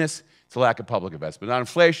not business, it's a lack of public investment. It's not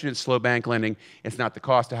inflation, it's slow bank lending. It's not the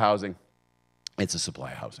cost of housing, it's the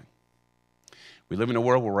supply of housing. We live in a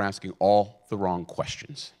world where we're asking all the wrong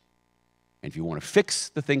questions. And if you want to fix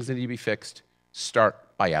the things that need to be fixed,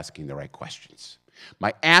 start by asking the right questions.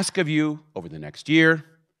 My ask of you over the next year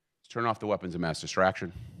is turn off the weapons of mass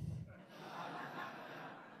distraction.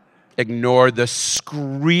 Ignore the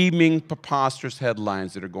screaming, preposterous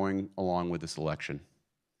headlines that are going along with this election.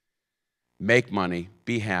 Make money,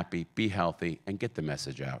 be happy, be healthy, and get the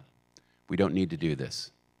message out. We don't need to do this.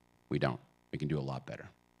 We don't. We can do a lot better.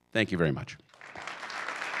 Thank you very much.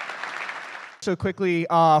 So quickly,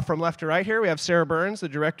 from left to right here, we have Sarah Burns, the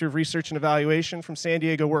Director of Research and Evaluation from San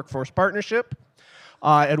Diego Workforce Partnership.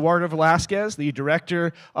 Eduardo Velasquez, the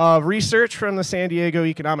Director of Research from the San Diego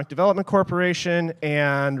Economic Development Corporation.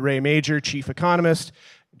 And Ray Major, Chief Economist,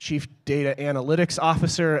 Chief Data Analytics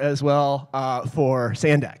Officer as well for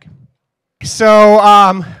SANDAG.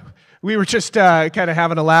 So we were just kind of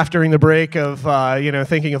having a laugh during the break of,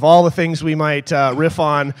 thinking of all the things we might riff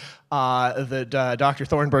on that Dr.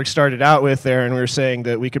 Thornberg started out with there, and we were saying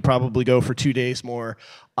that we could probably go for 2 days more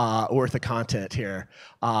worth of content here.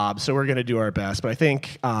 So we're going to do our best. But I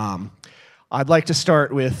think I'd like to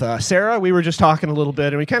start with Sarah. We were just talking a little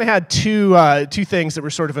bit, and we kind of had two things that were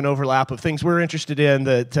sort of an overlap of things we're interested in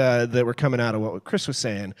that were coming out of what Chris was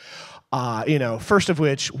saying. First of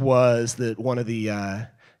which was that one of the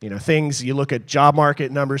things, you look at job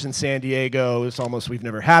market numbers in San Diego, it's almost we've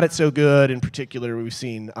never had it so good. In particular, we've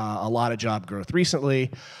seen a lot of job growth recently.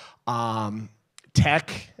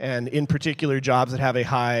 Tech, and in particular jobs that have a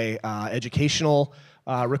high educational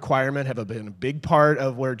requirement, have been a big part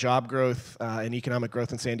of where job growth and economic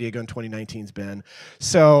growth in San Diego in 2019 has been.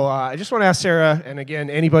 So I just want to ask Sarah, and again,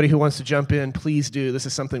 anybody who wants to jump in, please do. This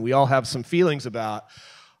is something we all have some feelings about.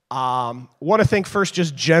 Want to think first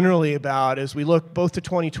just generally about, as we look both to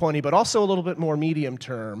 2020, but also a little bit more medium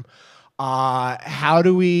term, how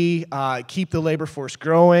do we keep the labor force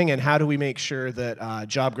growing, and how do we make sure that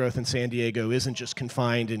job growth in San Diego isn't just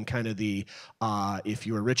confined in kind of the, if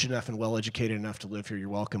you are rich enough and well-educated enough to live here, you're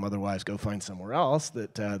welcome, otherwise go find somewhere else,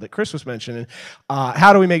 that Chris was mentioning.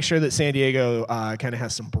 How do we make sure that San Diego kind of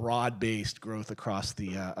has some broad-based growth across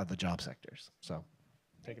the job sectors? So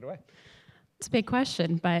take it away. It's a big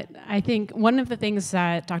question, but I think one of the things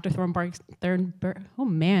that Dr. Thornberg, oh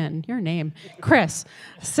man, your name, Chris,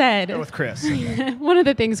 said. Go with Chris. One of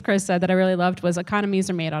the things Chris said that I really loved was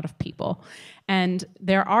economies are made out of people. And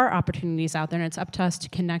there are opportunities out there, and it's up to us to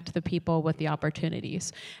connect the people with the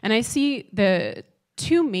opportunities. And I see the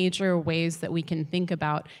two major ways that we can think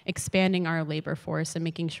about expanding our labor force and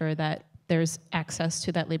making sure that there's access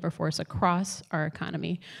to that labor force across our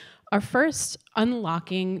economy. Are first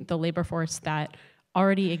unlocking the labor force that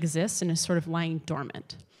already exists and is sort of lying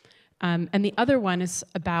dormant. And the other one is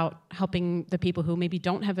about helping the people who maybe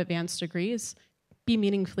don't have advanced degrees be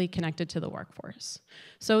meaningfully connected to the workforce.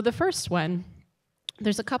 So the first one,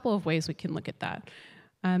 there's a couple of ways we can look at that.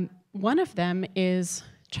 One of them is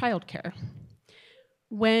childcare.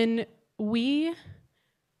 When we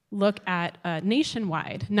look at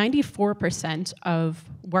nationwide, 94% of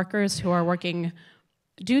workers who are working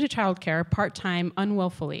due to childcare, part-time,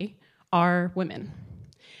 unwillfully, are women.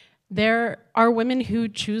 There are women who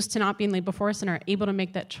choose to not be in labor force and are able to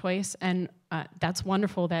make that choice, and that's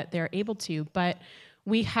wonderful that they're able to, but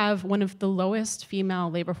we have one of the lowest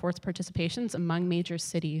female labor force participations among major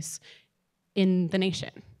cities in the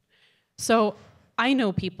nation. So I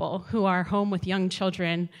know people who are home with young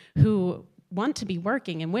children who want to be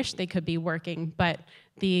working and wish they could be working, but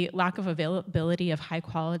the lack of availability of high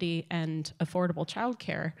quality and affordable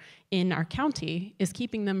childcare in our county is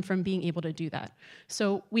keeping them from being able to do that.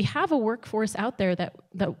 So we have a workforce out there that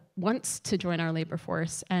wants to join our labor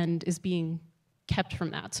force and is being kept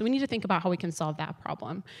from that. So we need to think about how we can solve that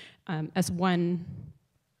problem as one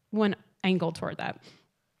angle toward that.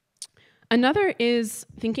 Another is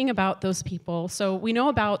thinking about those people. So we know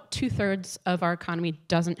about 2/3 of our economy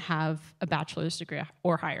doesn't have a bachelor's degree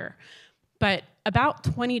or higher, but about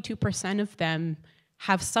 22% of them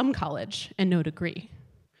have some college and no degree.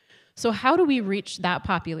 So how do we reach that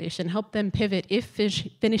population, help them pivot if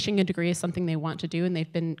finishing a degree is something they want to do and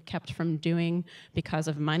they've been kept from doing because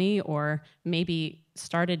of money, or maybe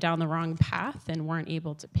started down the wrong path and weren't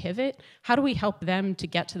able to pivot? How do we help them to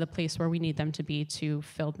get to the place where we need them to be to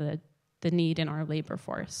fill the need in our labor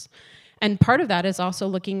force? And part of that is also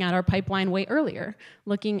looking at our pipeline way earlier,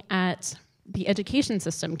 looking at the education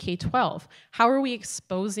system, K-12. How are we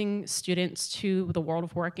exposing students to the world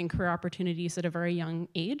of work and career opportunities at a very young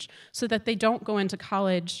age so that they don't go into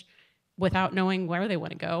college without knowing where they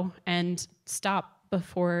want to go and stop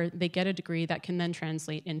before they get a degree that can then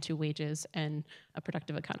translate into wages and a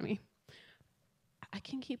productive economy? I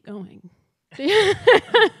can keep going.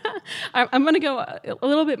 I'm going to go a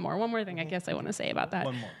little bit more. One more thing I guess I want to say about that.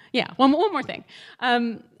 One more. Yeah, one more thing.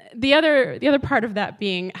 The other part of that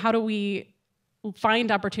being, how do we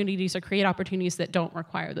find opportunities or create opportunities that don't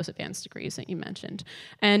require those advanced degrees that you mentioned?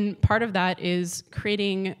 And part of that is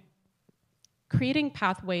creating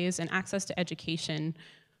pathways and access to education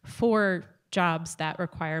for jobs that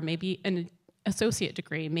require maybe an associate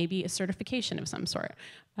degree, maybe a certification of some sort.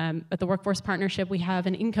 At the Workforce Partnership, we have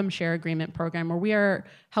an income share agreement program where we are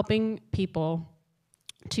helping people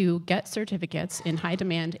to get certificates in high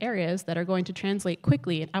demand areas that are going to translate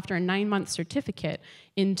quickly after a 9-month certificate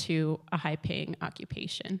into a high paying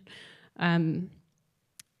occupation. I'll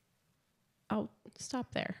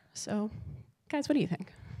stop there. So guys, what do you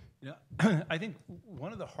think? Yeah, I think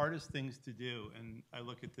one of the hardest things to do, and I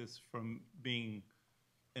look at this from being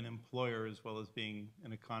an employer as well as being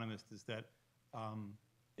an economist, is that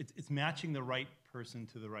it's matching the right person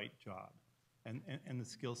to the right job and the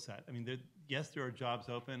skill set. I mean, yes, there are jobs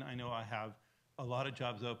open. I know I have a lot of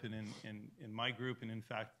jobs open in my group, and in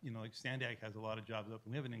fact, like SANDAG has a lot of jobs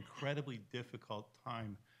open. We have an incredibly difficult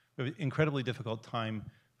time. We have an incredibly difficult time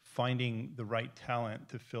finding the right talent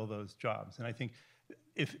to fill those jobs. And I think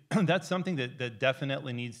if that's something that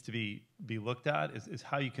definitely needs to be looked at, is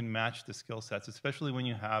how you can match the skill sets, especially when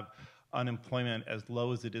you have unemployment as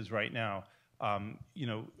low as it is right now.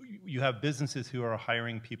 You have businesses who are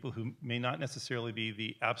hiring people who may not necessarily be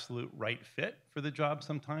the absolute right fit for the job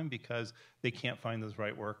sometime because they can't find those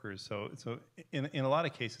right workers. So in a lot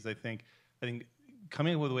of cases, I think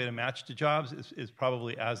coming up with a way to match the jobs is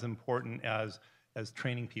probably as important as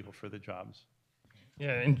training people for the jobs.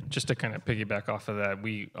 Yeah, and just to kind of piggyback off of that,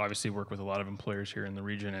 we obviously work with a lot of employers here in the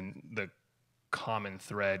region, and the common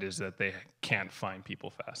thread is that they can't find people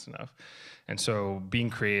fast enough. And so being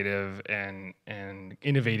creative and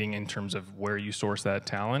innovating in terms of where you source that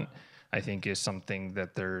talent, I think is something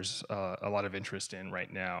that there's a lot of interest in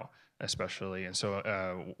right now, especially. And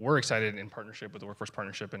so we're excited in partnership with the Workforce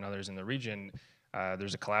Partnership and others in the region.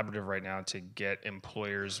 There's a collaborative right now to get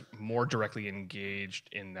employers more directly engaged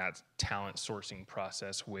in that talent sourcing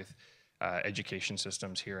process with education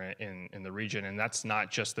systems here in the region. And that's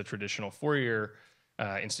not just the traditional four-year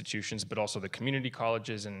institutions, but also the community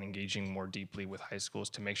colleges, and engaging more deeply with high schools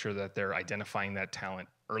to make sure that they're identifying that talent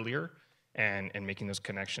earlier and making those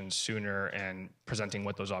connections sooner, and presenting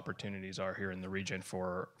what those opportunities are here in the region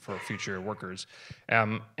for future workers.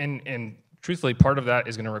 And truthfully, part of that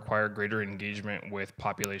is going to require greater engagement with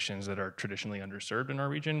populations that are traditionally underserved in our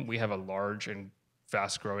region. We have a large and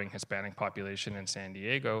fast-growing Hispanic population in San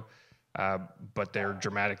Diego, but they're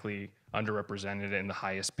dramatically underrepresented in the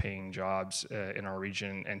highest paying jobs in our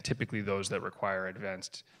region, and typically those that require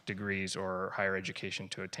advanced degrees or higher education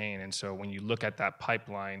to attain. And so when you look at that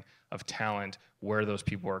pipeline of talent, where those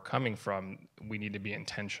people are coming from, we need to be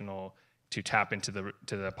intentional to tap into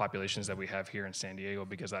the populations that we have here in San Diego,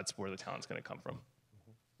 because that's where the talent's going to come from.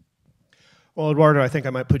 Well, Eduardo, I think I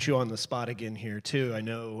might put you on the spot again here too. I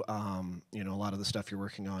know, a lot of the stuff you're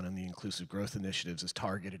working on in the inclusive growth initiatives is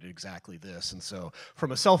targeted at exactly this. And so,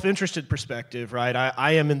 from a self-interested perspective, right,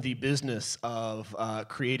 I am in the business of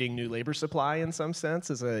creating new labor supply in some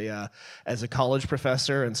sense as a college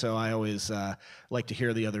professor, and so I always like to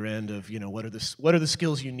hear the other end of what are the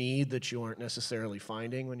skills you need that you aren't necessarily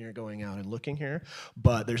finding when you're going out and looking here.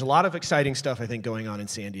 But there's a lot of exciting stuff I think going on in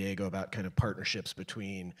San Diego about kind of partnerships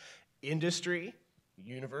between industry,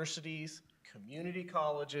 universities, community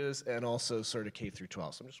colleges, and also sort of K through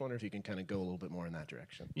 12. So I'm just wondering if you can kind of go a little bit more in that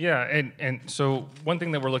direction. Yeah, and so one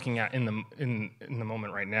thing that we're looking at in the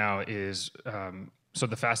moment right now is so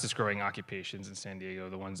the fastest growing occupations in San Diego,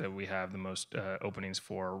 the ones that we have the most openings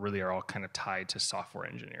for, really are all kind of tied to software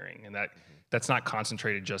engineering, and that's not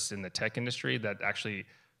concentrated just in the tech industry. That actually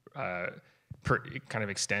it kind of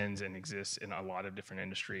extends and exists in a lot of different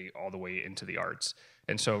industry all the way into the arts.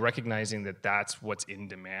 And so recognizing that that's what's in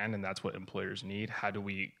demand and that's what employers need, how do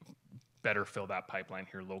we better fill that pipeline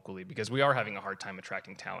here locally? Because we are having a hard time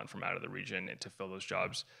attracting talent from out of the region to fill those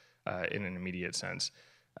jobs in an immediate sense.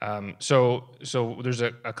 So there's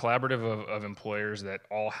a collaborative of employers that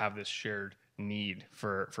all have this shared need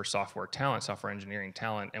for software talent, software engineering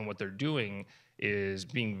talent, and what they're doing is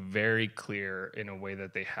being very clear in a way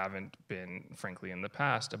that they haven't been, frankly, in the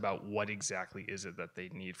past about what exactly is it that they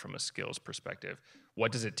need from a skills perspective.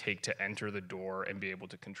 What does it take to enter the door and be able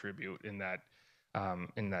to contribute in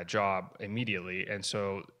that job immediately? And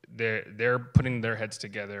so they're putting their heads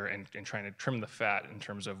together and trying to trim the fat in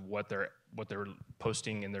terms of what they're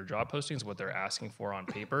posting in their job postings, what they're asking for on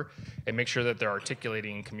paper, and make sure that they're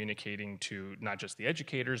articulating and communicating to not just the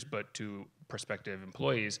educators, but to prospective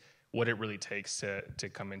employees what it really takes to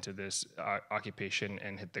come into this occupation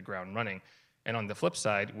and hit the ground running. And on the flip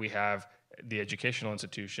side, we have the educational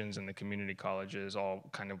institutions and the community colleges all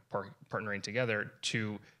kind of partnering together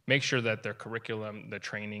to make sure that their curriculum, the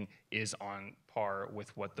training, is on par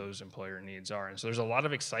with what those employer needs are. And so there's a lot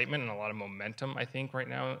of excitement and a lot of momentum, I think, right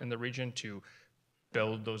now in the region to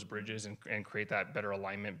build those bridges and create that better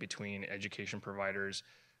alignment between education providers,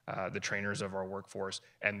 the trainers of our workforce,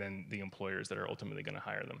 and then the employers that are ultimately going to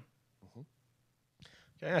hire them.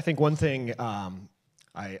 Okay, I think one thing,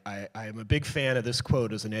 I am a big fan of this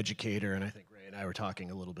quote as an educator, and I think Ray and I were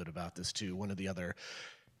talking a little bit about this too. One of the other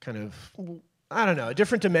kind of, I don't know, a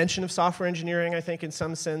different dimension of software engineering, I think in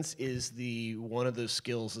some sense, is one of those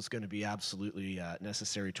skills that's going to be absolutely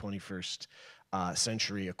necessary 21st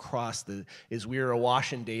century across is we are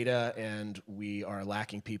awash in data and we are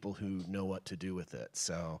lacking people who know what to do with it.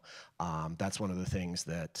 So that's one of the things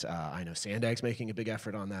that I know SANDAG's making a big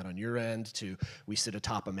effort on that on your end. We sit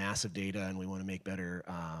atop a massive data and we want to make better,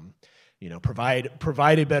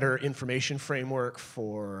 provide a better information framework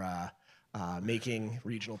for making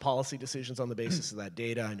regional policy decisions on the basis of that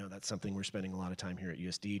data. I know that's something we're spending a lot of time here at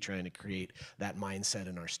USD trying to create that mindset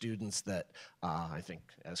in our students that I think,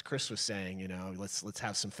 as Chris was saying, let's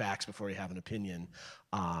have some facts before you have an opinion.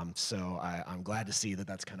 So I'm glad to see that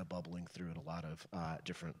that's kind of bubbling through at a lot of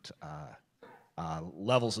different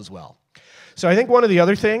levels as well. So I think one of the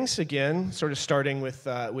other things, again, sort of starting with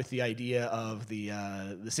the idea of the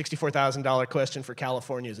 $64,000 question for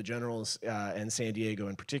California as a general and San Diego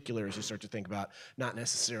in particular, as you start to think about not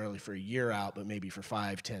necessarily for a year out, but maybe for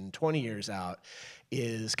 5, 10, 20 years out,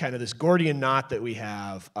 is kind of this Gordian knot that we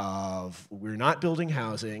have of we're not building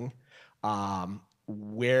housing.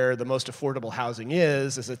 Where the most affordable housing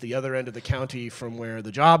is at the other end of the county from where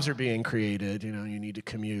the jobs are being created. You need to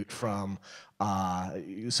commute from,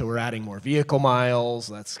 so we're adding more vehicle miles.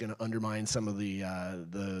 That's going to undermine some of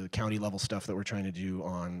the county level stuff that we're trying to do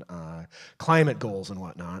on climate goals and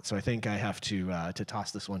whatnot. So I think I have to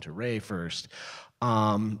toss this one to Ray first.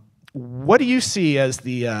 What do you see as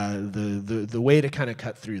the way to kind of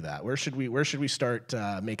cut through that? Where should we start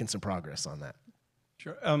making some progress on that?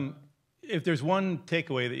 Sure. If there's one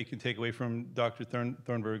takeaway that you can take away from Dr.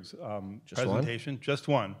 Thornberg's presentation, just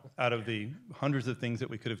one out of the hundreds of things that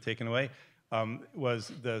we could have taken away,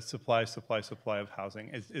 was the supply of housing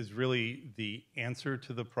is really the answer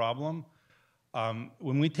to the problem.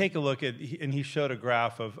 When we take a look at, and he showed a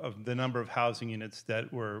graph of the number of housing units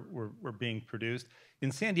that were being produced.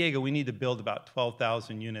 In San Diego, we need to build about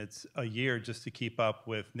 12,000 units a year just to keep up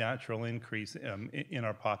with natural increase in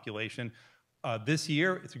our population. This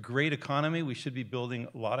year, it's a great economy. We should be building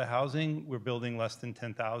a lot of housing. We're building less than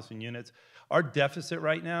 10,000 units. Our deficit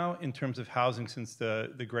right now in terms of housing since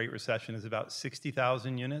the Great Recession is about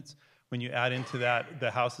 60,000 units. When you add into that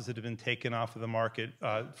the houses that have been taken off of the market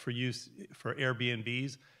for use for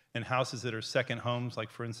Airbnbs and houses that are second homes,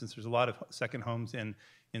 like for instance, there's a lot of second homes in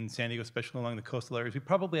in San Diego, especially along the coastal areas, we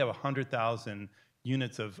probably have 100,000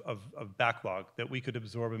 units of backlog that we could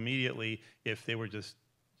absorb immediately if they were just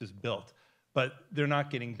built. But they're not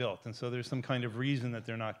getting built, and so there's some kind of reason that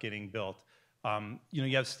they're not getting built.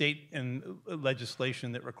 You have state and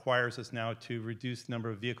legislation that requires us now to reduce the number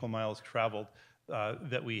of vehicle miles traveled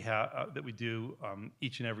that we do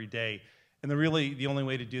each and every day. And the only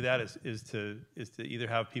way to do that is to either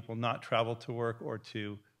have people not travel to work or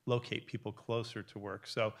to locate people closer to work.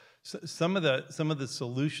 So some of the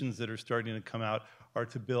solutions that are starting to come out are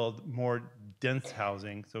to build more dense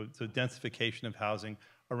housing, so densification of housing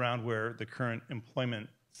around where the current employment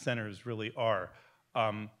centers really are.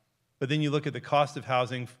 But then you look at the cost of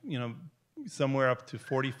housing, somewhere up to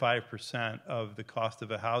 45% of the cost of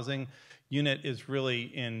a housing unit is really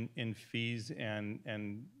in fees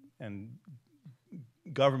and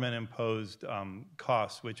government-imposed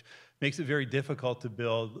costs, which makes it very difficult to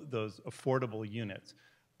build those affordable units.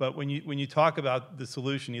 But when you talk about the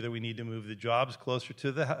solution, either we need to move the jobs closer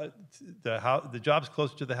to the jobs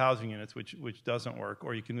closer to the housing units, which doesn't work,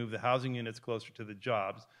 or you can move the housing units closer to the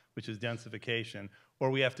jobs, which is densification, or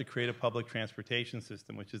we have to create a public transportation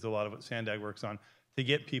system, which is a lot of what SANDAG works on, to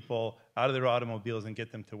get people out of their automobiles and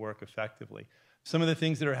get them to work effectively. Some of the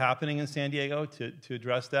things that are happening in San Diego to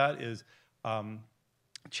address that is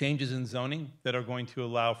changes in zoning that are going to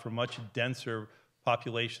allow for much denser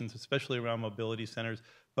populations, especially around mobility centers.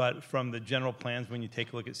 But from the general plans, when you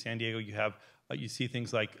take a look at San Diego, you see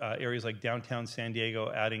things like areas like downtown San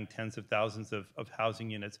Diego adding tens of thousands of housing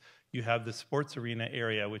units. You have the sports arena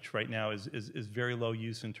area, which right now is very low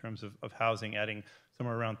use in terms of housing, adding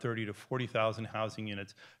somewhere around 30 to 40,000 housing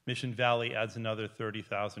units. Mission Valley adds another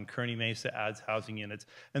 30,000. Kearny Mesa adds housing units.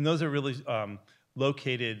 And those are really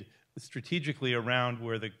located strategically around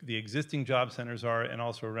where the existing job centers are and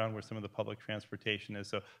also around where some of the public transportation is.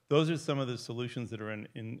 So those are some of the solutions that are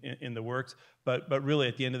in the works. But really,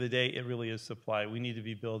 at the end of the day, it really is supply. We need to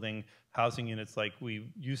be building housing units like we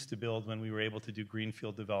used to build when we were able to do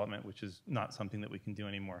greenfield development, which is not something that we can do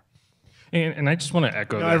anymore. And I just want to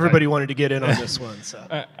echo that. Everybody wanted to get in on this one. So.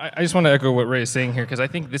 I just want to echo what Ray is saying here, because I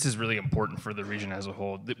think this is really important for the region as a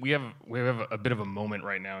whole. We have a bit of a moment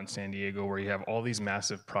right now in San Diego where you have all these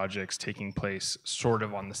massive projects taking place sort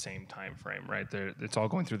of on the same time frame, right? It's all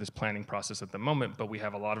going through this planning process at the moment, but we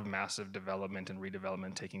have a lot of massive development and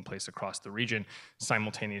redevelopment taking place across the region.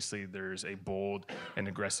 Simultaneously, there's a bold and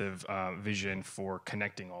aggressive vision for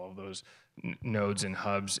connecting all of those nodes and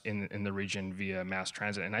hubs in the region via mass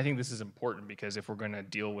transit. And I think this is important because if we're going to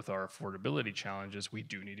deal with our affordability challenges, we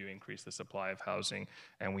do need to increase the supply of housing,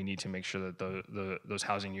 and we need to make sure that those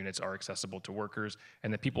housing units are accessible to workers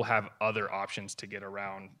and that people have other options to get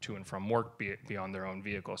around to and from work beyond their own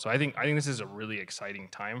vehicle. So I think this is a really exciting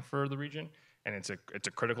time for the region, and it's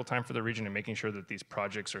a critical time for the region, and making sure that these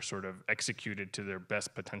projects are sort of executed to their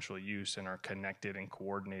best potential use and are connected and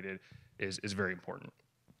coordinated is very important.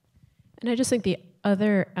 And I just think the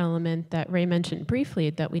other element that Ray mentioned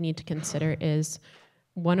briefly that we need to consider is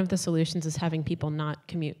one of the solutions is having people not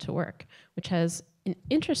commute to work, which has an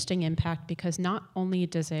interesting impact because not only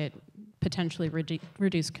does it potentially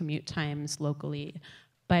reduce commute times locally,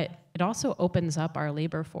 but it also opens up our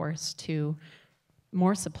labor force to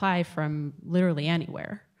more supply from literally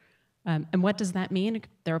anywhere. And what does that mean?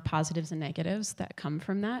 There are positives and negatives that come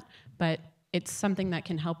from that, but it's something that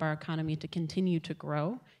can help our economy to continue to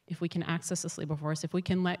grow if we can access this labor force, if we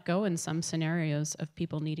can let go in some scenarios of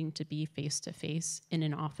people needing to be face-to-face in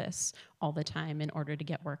an office all the time in order to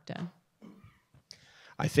get work done.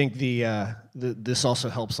 I think this also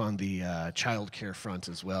helps on the child care front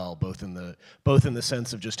as well, both in the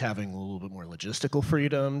sense of just having a little bit more logistical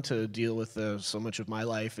freedom to deal with so much of my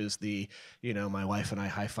life is my wife and I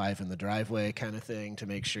high-five in the driveway kind of thing to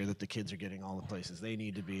make sure that the kids are getting all the places they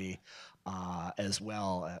need to be as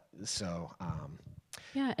well.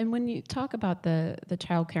 Yeah, and when you talk about the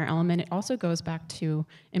child care element, it also goes back to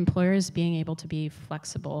employers being able to be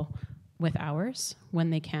flexible with hours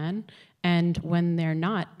when they can, and when they're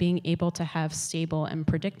not, being able to have stable and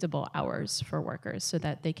predictable hours for workers so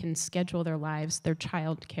that they can schedule their lives, their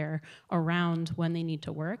child care, around when they need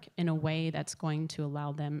to work in a way that's going to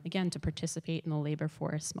allow them, again, to participate in the labor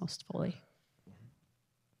force most fully.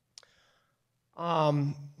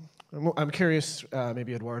 I'm curious,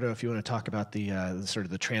 maybe Eduardo, if you want to talk about the sort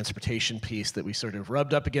of the transportation piece that we sort of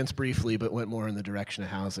rubbed up against briefly, but went more in the direction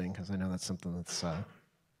of housing, because I know that's something that's.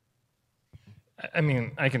 I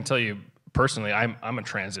mean, I can tell you personally, I'm a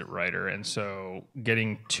transit rider, and so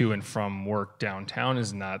getting to and from work downtown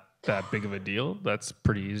is not that big of a deal. That's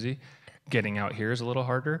pretty easy. Getting out here is a little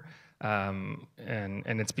harder. And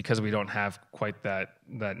it's because we don't have quite that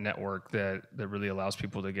network that really allows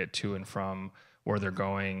people to get to and from where they're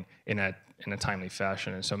going in a timely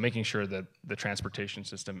fashion. And so making sure that the transportation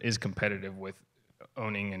system is competitive with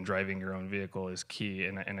owning and driving your own vehicle is key.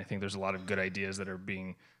 And I think there's a lot of good ideas that are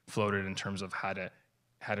being floated in terms of how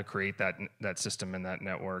to create that system and that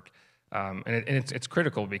network. And it's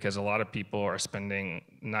critical because a lot of people are spending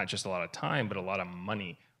not just a lot of time, but a lot of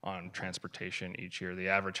money on transportation each year. The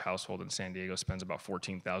average household in San Diego spends about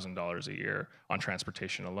 $14,000 a year on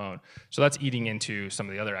transportation alone. So that's eating into some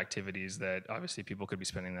of the other activities that obviously people could be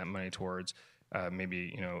spending that money towards,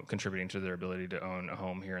 maybe contributing to their ability to own a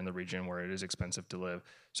home here in the region where it is expensive to live.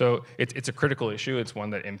 So it's a critical issue. It's one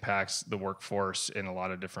that impacts the workforce in a lot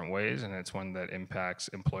of different ways, and it's one that impacts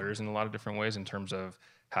employers in a lot of different ways in terms of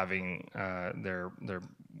having their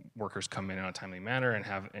workers come in a timely manner and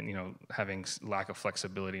having lack of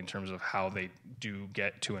flexibility in terms of how they do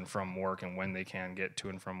get to and from work and when they can get to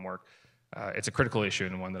and from work. It's a critical issue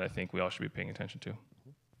and one that I think we all should be paying attention to.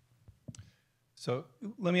 So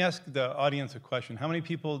let me ask the audience a question. How many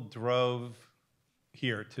people drove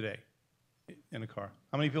here today in a car?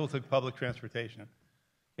 How many people took public transportation?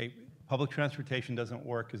 Okay, public transportation doesn't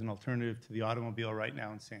work as an alternative to the automobile right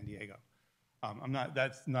now in San Diego.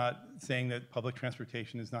 That's not saying that public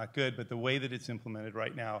transportation is not good, but the way that it's implemented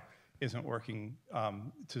right now isn't working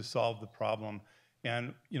to solve the problem.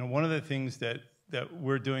 And one of the things that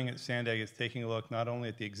we're doing at SANDAG is taking a look not only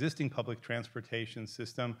at the existing public transportation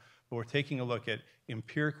system, but we're taking a look at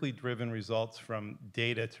empirically driven results from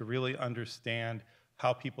data to really understand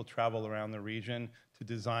how people travel around the region to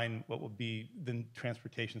design what will be the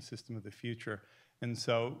transportation system of the future. And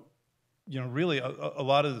so really a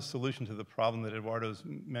lot of the solution to the problem that Eduardo's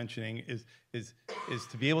mentioning is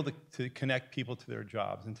to be able to connect people to their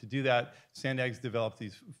jobs. And to do that, SANDAG's developed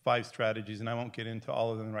these 5 strategies, and I won't get into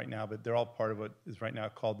all of them right now, but they're all part of what is right now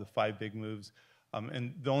called the 5 big moves.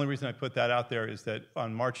 And the only reason I put that out there is that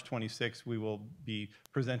on March 26th, we will be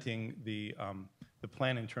presenting the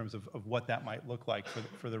plan in terms of what that might look like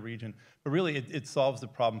for the region. But really, it solves the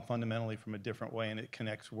problem fundamentally from a different way, and it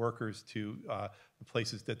connects workers to the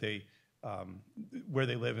places that where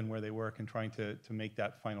they live and where they work, and trying to make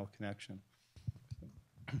that final connection.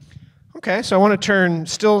 Okay, so I want to turn,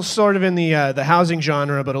 still sort of in the housing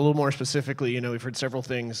genre, but a little more specifically, we've heard several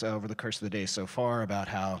things over the course of the day so far about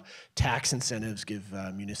how tax incentives give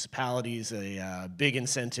municipalities a big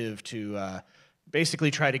incentive to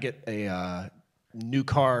basically try to get a new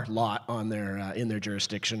car lot on their in their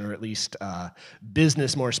jurisdiction, or at least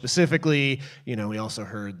business more specifically. We also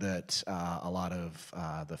heard that a lot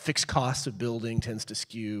of the fixed costs of building tends to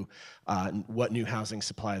skew what new housing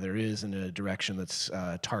supply there is in a direction that's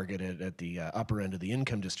targeted at the upper end of the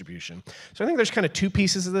income distribution. So I think there's kind of 2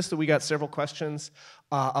 pieces of this that we got several questions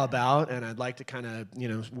about, and I'd like to kind of,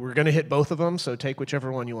 we're going to hit both of them, so take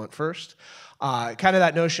whichever one you want first. Kind of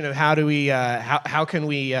that notion of how do we, how can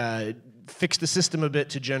we fix the system a bit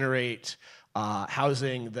to generate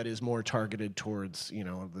housing that is more targeted towards,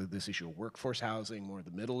 this issue of workforce housing, more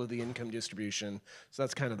the middle of the income distribution. So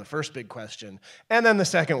that's kind of the first big question. And then the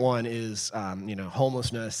second one is,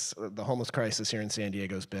 homelessness. The homeless crisis here in San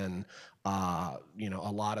Diego has been, a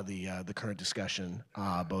lot of the current discussion,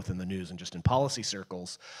 both in the news and just in policy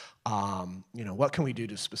circles. What can we do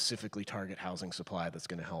to specifically target housing supply that's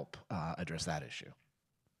going to help address that issue?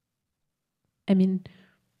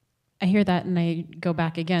 I hear that and I go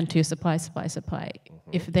back again to supply. Mm-hmm.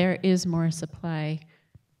 If there is more supply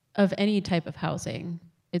of any type of housing,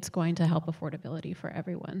 it's going to help affordability for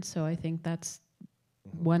everyone. So I think that's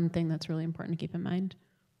one thing that's really important to keep in mind.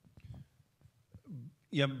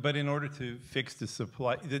 Yeah, but in order to fix the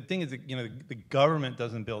supply, the thing is that, the government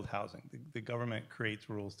doesn't build housing. The government creates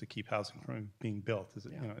rules to keep housing from being built, is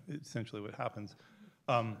essentially what happens.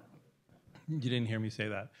 You didn't hear me say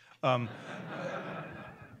that.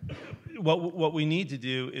 What we need to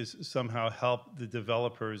do is somehow help the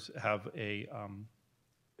developers have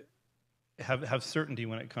have certainty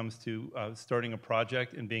when it comes to starting a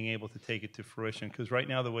project and being able to take it to fruition. Because right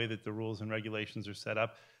now, the way that the rules and regulations are set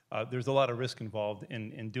up, there's a lot of risk involved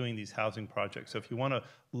in doing these housing projects. So if you want to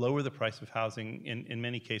lower the price of housing, in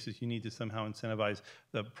many cases, you need to somehow incentivize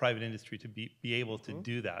the private industry to be able to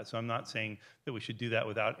do that. So I'm not saying that we should do that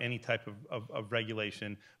without any type of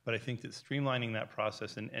regulation, but I think that streamlining that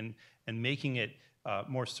process and making it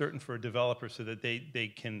more certain for a developer so that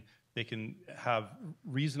they can have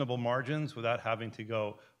reasonable margins without having to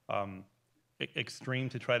go extreme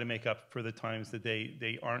to try to make up for the times that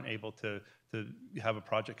they aren't able to have a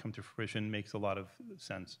project come to fruition makes a lot of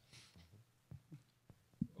sense.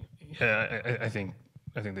 Yeah, I think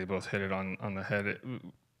they both hit it on the head.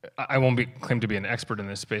 I won't claim to be an expert in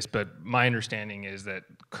this space, but my understanding is that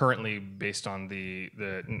currently, based on the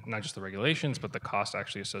not just the regulations, but the cost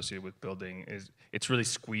actually associated with building, it's really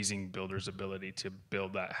squeezing builders' ability to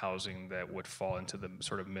build that housing that would fall into the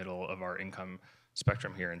sort of middle of our income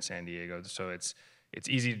spectrum here in San Diego. So it's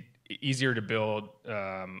easier to build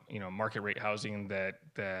market rate housing that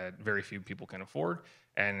very few people can afford,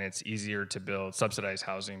 and it's easier to build subsidized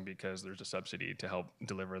housing because there's a subsidy to help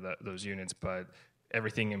deliver those units. But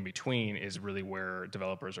everything in between is really where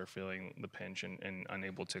developers are feeling the pinch and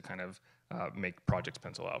unable to kind of make projects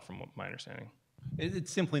pencil out, from my understanding. It's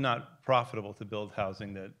simply not profitable to build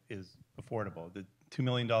housing that is affordable. The $2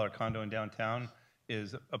 million condo in downtown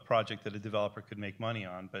is a project that a developer could make money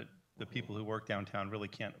on, but the people who work downtown really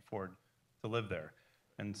can't afford to live there.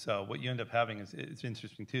 And so what you end up having is, it's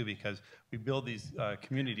interesting too, because we build these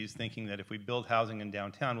communities thinking that if we build housing in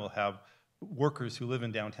downtown, we'll have workers who live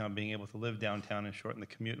in downtown being able to live downtown and shorten the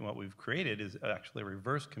commute. And what we've created is actually a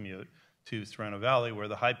reverse commute to Serrano Valley, where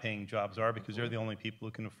the high-paying jobs are, because they're the only people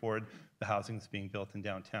who can afford the housing that's being built in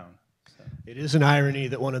downtown. So. It is an irony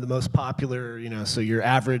that one of the most popular, so your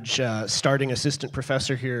average starting assistant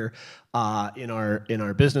professor here in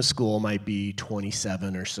our business school might be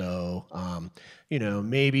 27 or so.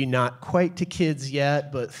 Maybe not quite to kids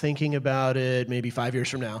yet, but thinking about it, maybe 5 years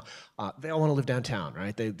from now, they all want to live downtown,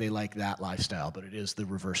 right? They like that lifestyle, but it is the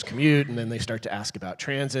reverse commute, and then they start to ask about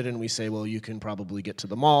transit, and we say, well, you can probably get to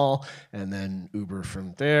the mall, and then Uber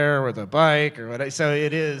from there, or the bike, or whatever. So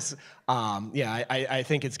it is, I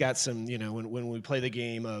think it's got some, when we play the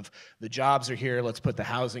game of the jobs are here, let's put the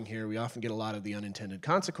housing here, we often get a lot of the unintended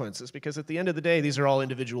consequences, because at the end of the day, these are all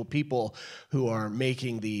individual people who are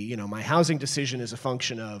making the, my housing decision is a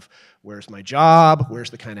function of where's my job, where's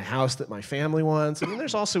the kind of house that my family wants, and then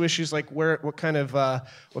there's also issues like what kind of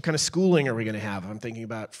schooling are we going to have? I'm thinking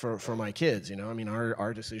about for my kids.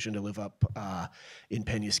 Our decision to live up in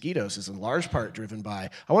Penasquitos is in large part driven by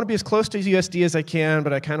I want to be as close to USD as I can,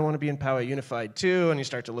 but I kind of want to be in Poway Unified too. And you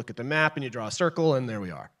start to look at the map and you draw a circle, and there we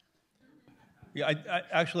are. Yeah,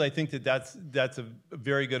 I think that's a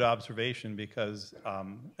very good observation, because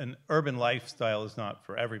an urban lifestyle is not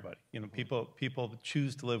for everybody. People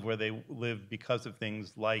choose to live where they live because of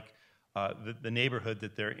things like the neighborhood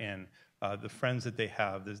that they're in, the friends that they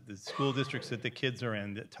have, the school districts that the kids are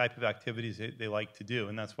in, the type of activities they like to do,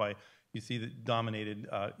 and that's why you see the dominated,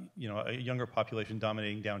 a younger population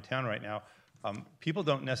dominating downtown right now. People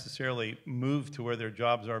don't necessarily move to where their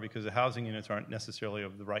jobs are because the housing units aren't necessarily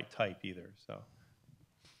of the right type either. So,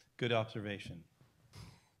 good observation.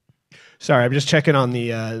 Sorry, I'm just checking on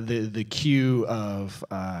the queue of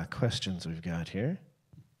questions we've got here.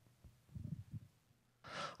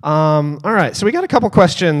 All right, so we got a couple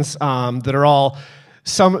questions that are all,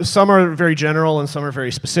 some are very general and some are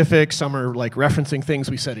very specific. Some are like referencing things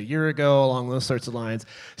we said a year ago along those sorts of lines.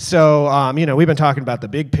 So, we've been talking about the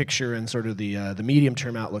big picture and sort of the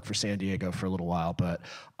medium-term outlook for San Diego for a little while, but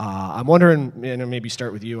I'm wondering, maybe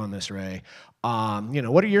start with you on this, Ray.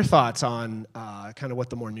 What are your thoughts on kind of what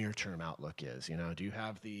the more near-term outlook is? Do you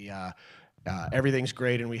have the everything's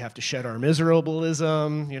great and we have to shed our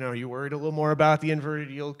miserableism? Are you worried a little more about the inverted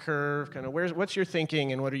yield curve? Kind of what's your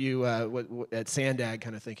thinking, and what are you at SANDAG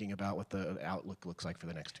kind of thinking about what the outlook looks like for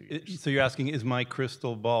the next 2 years? So you're asking, is my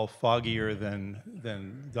crystal ball foggier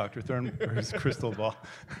than Dr. Thornberg's crystal ball?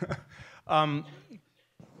 Right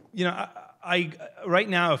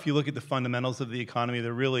now, if you look at the fundamentals of the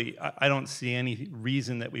economy, I don't see any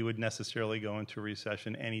reason that we would necessarily go into a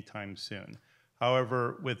recession anytime soon.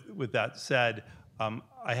 However, with that said,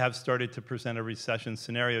 I have started to present a recession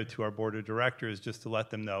scenario to our board of directors just to let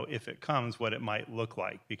them know, if it comes, what it might look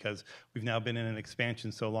like, because we've now been in an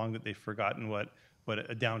expansion so long that they've forgotten what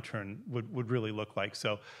a downturn would really look like.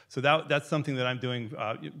 So that's something that I'm doing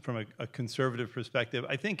from a conservative perspective.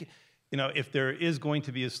 I think, if there is going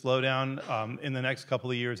to be a slowdown in the next couple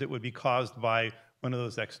of years, it would be caused by one of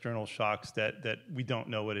those external shocks that we don't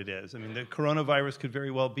know what it is. I mean, the coronavirus could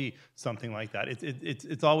very well be something like that.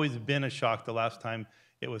 It's always been a shock. The last time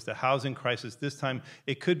it was the housing crisis. This time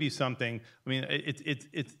it could be something. I mean,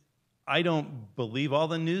 I don't believe all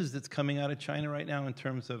the news that's coming out of China right now in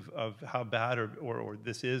terms of how bad or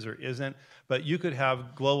this is or isn't. But you could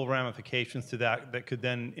have global ramifications to that could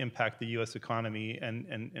then impact the U.S. economy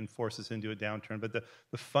and force us into a downturn. But the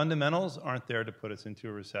fundamentals aren't there to put us into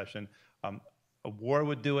a recession. A war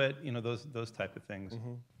would do it, those type of things.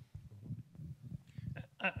 Mm-hmm.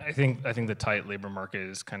 I think the tight labor market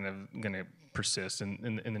is kind of going to persist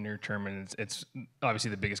in the near term, and it's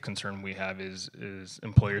obviously the biggest concern we have is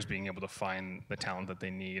employers being able to find the talent that they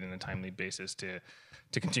need on a timely basis to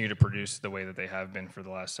continue to produce the way that they have been for the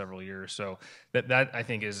last several years. So that I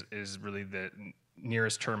think is really the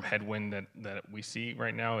nearest term headwind that we see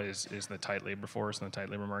right now is the tight labor force and the tight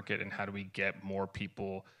labor market, and how do we get more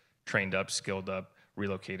people trained up, skilled up,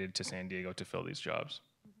 relocated to San Diego to fill these jobs.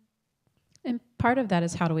 And part of that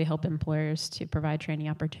is how do we help employers to provide training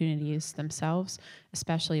opportunities themselves,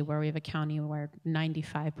 especially where we have a county where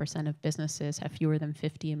 95% of businesses have fewer than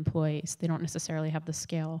 50 employees. They don't necessarily have the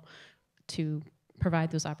scale to provide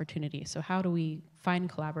those opportunities. So how do we find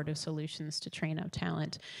collaborative solutions to train up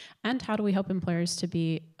talent? And how do we help employers to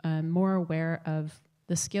be more aware of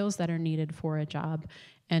the skills that are needed for a job?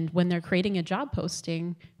 And when they're creating a job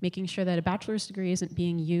posting, making sure that a bachelor's degree isn't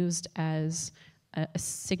being used as a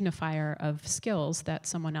signifier of skills that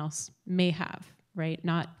someone else may have, right?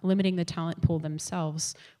 Not limiting the talent pool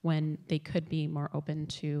themselves when they could be more open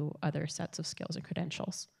to other sets of skills and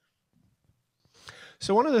credentials.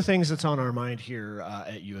 So one of the things that's on our mind here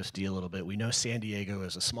at USD a little bit, we know San Diego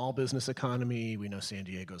is a small business economy. We know San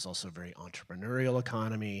Diego is also a very entrepreneurial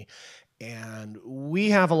economy. And we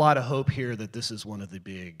have a lot of hope here that this is one of the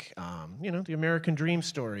big, the American dream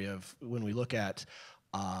story of when we look at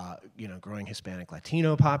growing Hispanic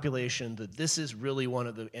Latino population, that this is really one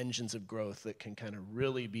of the engines of growth that can kind of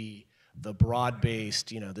really be the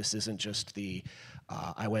broad-based, this isn't just the,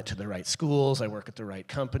 I went to the right schools, I work at the right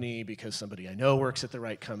company because somebody I know works at the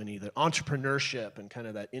right company. The entrepreneurship and kind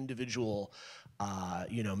of that individual,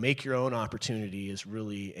 make your own opportunity is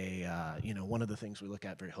really one of the things we look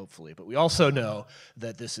at very hopefully. But we also know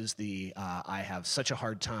that this is I have such a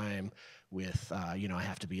hard time with, I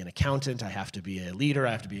have to be an accountant, I have to be a leader,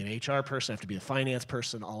 I have to be an HR person, I have to be a finance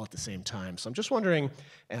person all at the same time. So I'm just wondering,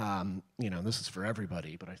 this is for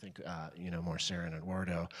everybody, but I think, more Sarah and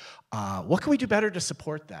Eduardo, what can we do better to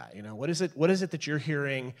support that? What is it that you're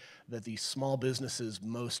hearing that these small businesses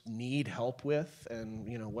most need help with? And,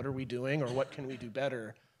 what are we doing, or what can we do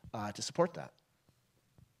better to support that?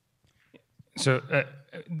 So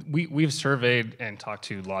we've surveyed and talked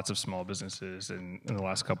to lots of small businesses in the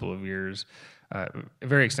last couple of years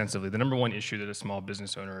very extensively. The number one issue that a small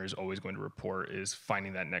business owner is always going to report is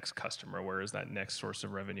finding that next customer. Where is that next source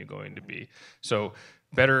of revenue going to be? So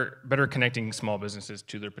better connecting small businesses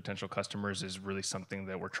to their potential customers is really something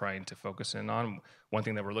that we're trying to focus in on. One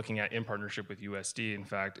thing that we're looking at in partnership with USD, in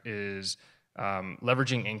fact, is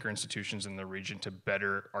leveraging anchor institutions in the region to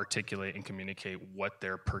better articulate and communicate what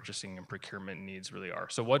their purchasing and procurement needs really are.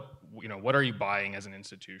 So what are you buying as an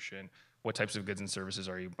institution? What types of goods and services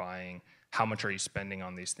are you buying? How much are you spending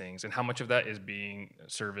on these things? And how much of that is being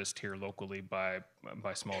serviced here locally by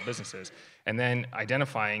small businesses? And then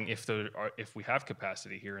identifying if we have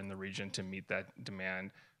capacity here in the region to meet that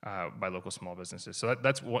demand by local small businesses. So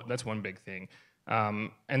that's one big thing.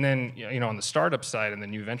 And then, on the startup side and the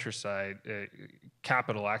new venture side,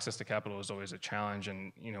 access to capital is always a challenge.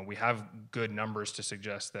 And, we have good numbers to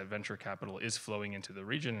suggest that venture capital is flowing into the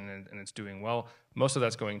region and it's doing well. Most of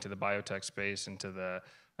that's going to the biotech space and to the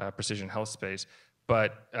precision health space.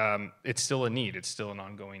 But it's still a need. It's still an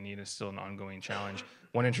ongoing need. It's still an ongoing challenge.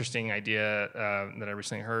 One interesting idea that I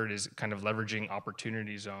recently heard is kind of leveraging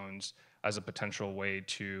opportunity zones as a potential way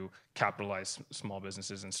to capitalize small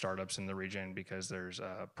businesses and startups in the region, because there's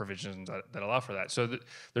provisions that allow for that. So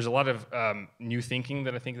there's a lot of new thinking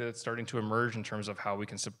that I think that's starting to emerge in terms of how we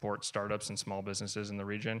can support startups and small businesses in the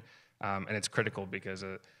region. And it's critical because,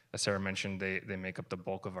 as Sarah mentioned, they make up the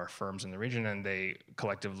bulk of our firms in the region, and they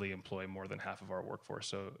collectively employ more than half of our workforce.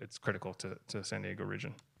 So it's critical to the San Diego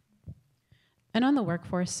region. And on the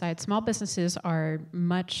workforce side, small businesses are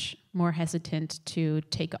much more hesitant to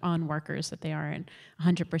take on workers that they aren't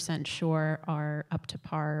 100% sure are up to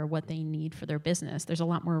par or what they need for their business. There's a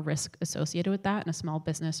lot more risk associated with that, and a small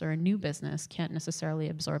business or a new business can't necessarily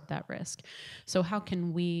absorb that risk. So how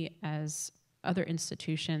can we, as other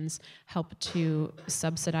institutions, help to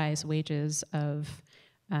subsidize wages of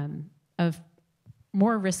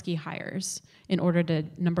more risky hires in order to,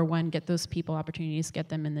 number one, get those people opportunities, get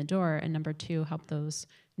them in the door, and number two, help those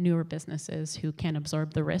newer businesses who can't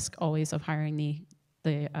absorb the risk always of hiring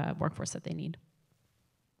the workforce that they need.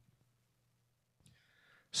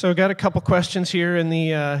 So got a couple questions here in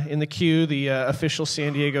the queue, the official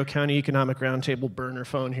San Diego County Economic Roundtable burner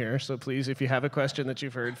phone here. So please, if you have a question that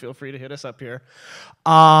you've heard, feel free to hit us up here.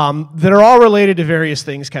 That are all related to various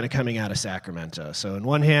things kind of coming out of Sacramento. So on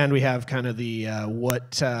one hand, we have kind of the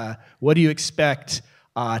what do you expect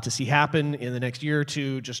to see happen in the next year or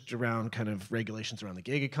two, just around kind of regulations around the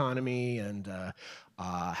gig economy and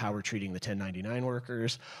how we're treating the 1099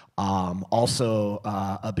 workers. Also,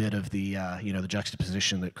 a bit of the the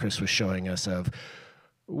juxtaposition that Chris was showing us of.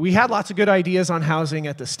 We had lots of good ideas on housing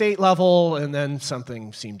at the state level, and then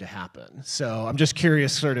something seemed to happen. So I'm just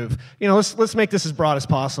curious, sort of, let's make this as broad as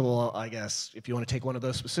possible, I guess, if you want to take one of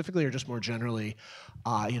those specifically, or just more generally.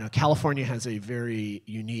 California has a very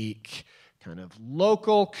unique kind of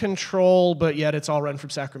local control, but yet it's all run from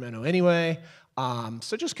Sacramento anyway.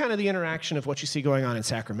 So just kind of the interaction of what you see going on in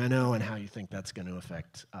Sacramento and how you think that's going to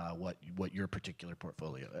affect what your particular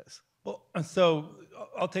portfolio is. Well, so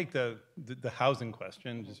I'll take the housing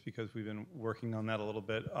question, just because we've been working on that a little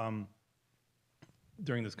bit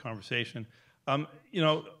during this conversation. A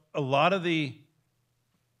lot of the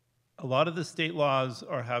state laws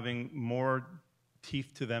are having more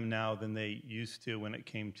teeth to them now than they used to when it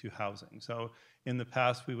came to housing. So in the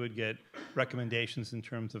past, we would get recommendations in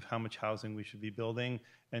terms of how much housing we should be building,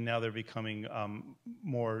 and now they're becoming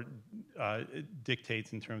more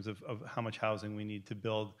dictates in terms of how much housing we need to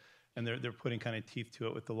build. And they're putting kind of teeth to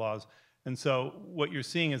it with the laws. And so what you're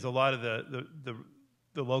seeing is a lot of the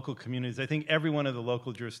local communities. I think every one of the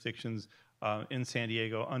local jurisdictions in San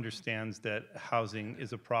Diego understands that housing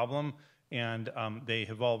is a problem, and they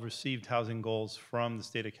have all received housing goals from the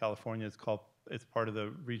state of California. It's part of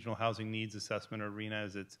the Regional Housing Needs Assessment, or RHNA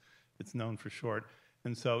as it's known for short.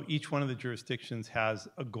 And so each one of the jurisdictions has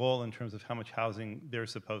a goal in terms of how much housing they're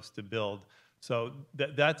supposed to build. So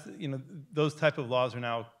that's those type of laws are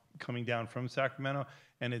now coming down from Sacramento,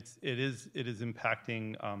 and it is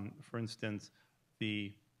impacting, for instance,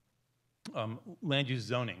 the land use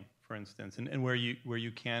zoning, for instance, and where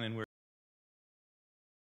you can and where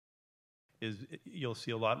you'll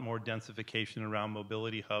see a lot more densification around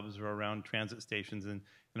mobility hubs or around transit stations and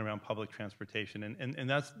around public transportation, and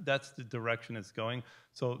that's the direction it's going.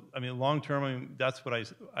 So I mean, long term, that's what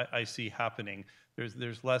I see happening.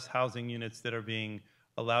 There's less housing units that are being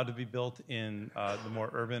allowed to be built in the more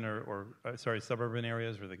urban or suburban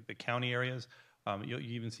areas or the county areas. You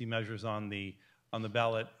even see measures on the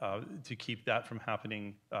ballot to keep that from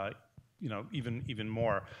happening, even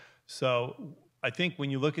more. So I think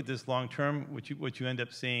when you look at this long term, what you end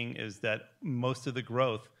up seeing is that most of the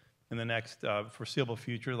growth in the next foreseeable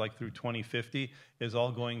future, like through 2050, is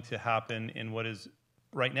all going to happen in what is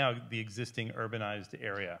right now the existing urbanized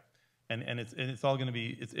area. And it's all going to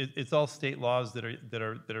be it's all state laws that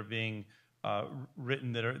are being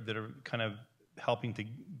written that are kind of helping to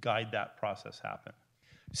guide that process happen.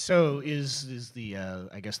 So is the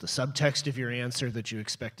I guess the subtext of your answer that you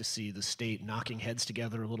expect to see the state knocking heads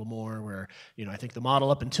together a little more, where I think the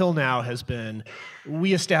model up until now has been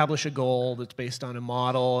we establish a goal that's based on a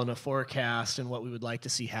model and a forecast and what we would like to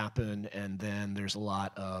see happen, and then there's a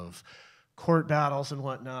lot of court battles and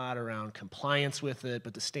whatnot around compliance with it,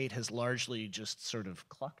 but the state has largely just sort of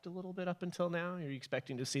clucked a little bit up until now. Are you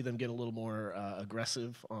expecting to see them get a little more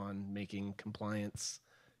aggressive on making compliance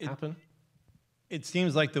happen? It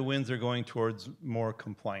seems like the winds are going towards more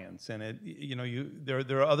compliance, and there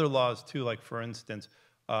are other laws too, like for instance,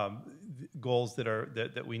 goals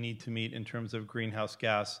that we need to meet in terms of greenhouse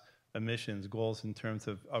gas emissions, goals in terms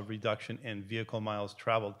of reduction in vehicle miles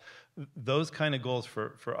traveled. Those kind of goals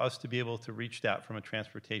for us to be able to reach that from a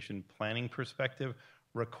transportation planning perspective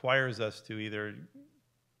requires us to either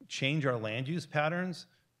change our land use patterns,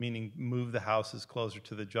 meaning move the houses closer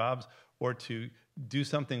to the jobs, or to do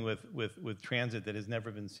something with transit that has never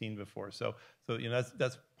been seen before. So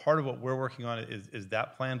that's part of what we're working on is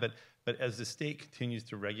that plan. But as the state continues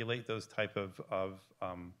to regulate those type of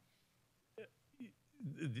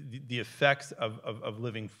the effects of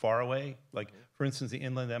living far away, like for instance, the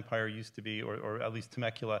Inland Empire used to be, or at least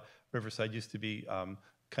Temecula, Riverside used to be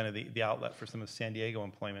kind of the outlet for some of San Diego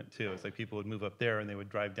employment too. It's like people would move up there and they would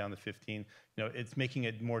drive down the 15. It's making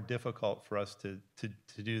it more difficult for us to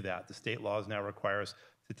do that. The state laws now require us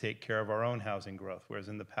to take care of our own housing growth, whereas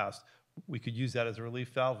in the past we could use that as a relief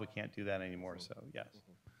valve. We can't do that anymore. So yes,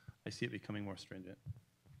 I see it becoming more stringent.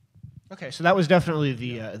 Okay, so that was definitely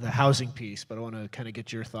the housing piece, but I want to kind of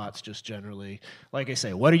get your thoughts just generally. Like I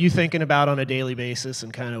say, what are you thinking about on a daily basis,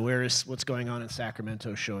 and kind of what's going on in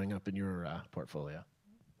Sacramento showing up in your portfolio?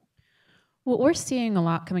 Well, we're seeing a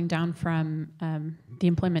lot coming down from the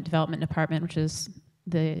Employment Development Department, which is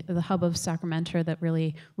the hub of Sacramento that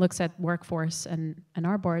really looks at workforce and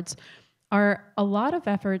our boards, are a lot of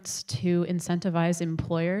efforts to incentivize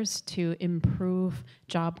employers to improve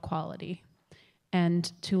job quality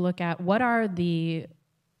and to look at what are the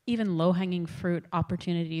even low-hanging fruit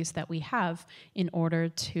opportunities that we have in order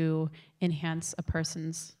to enhance a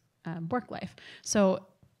person's work life. So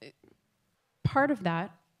part of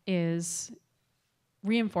that is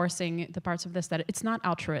reinforcing the parts of this that it's not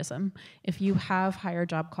altruism. If you have higher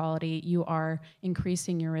job quality, you are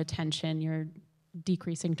increasing your retention, you're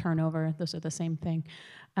decreasing turnover. Those are the same thing.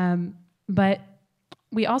 But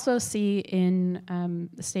we also see in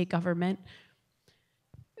the state government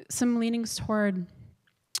some leanings toward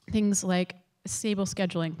things like stable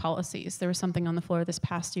scheduling policies. There was something on the floor this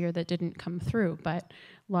past year that didn't come through, but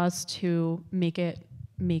laws to make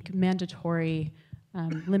mandatory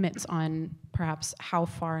limits on perhaps how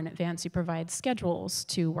far in advance you provide schedules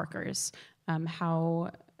to workers,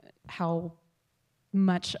 how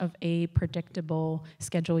much of a predictable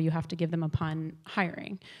schedule you have to give them upon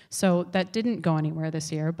hiring. So that didn't go anywhere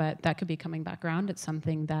this year, but that could be coming back around. It's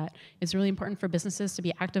something that is really important for businesses to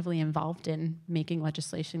be actively involved in making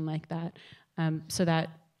legislation like that, so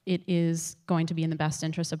that it is going to be in the best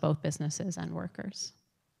interest of both businesses and workers.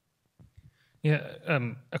 Yeah,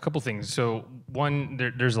 a couple things. So one,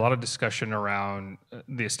 there's a lot of discussion around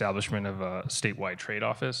the establishment of a statewide trade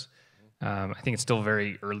office. I think it's still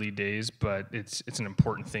very early days, but it's an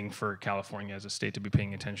important thing for California as a state to be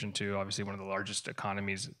paying attention to. Obviously, one of the largest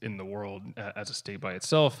economies in the world as a state by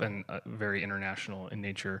itself, and very international in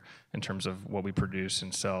nature in terms of what we produce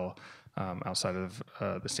and sell outside of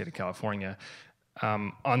the state of California.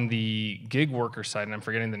 On the gig worker side, and I'm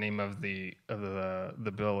forgetting the name of the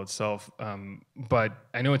bill itself, but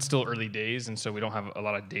I know it's still early days, and so we don't have a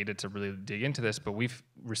lot of data to really dig into this, but we've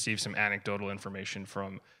received some anecdotal information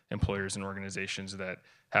from employers and organizations that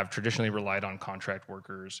have traditionally relied on contract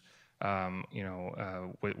workers,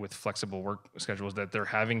 with flexible work schedules, that they're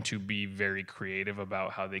having to be very creative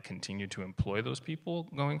about how they continue to employ those people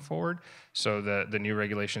going forward. So the new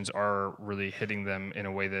regulations are really hitting them in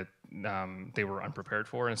a way that they were unprepared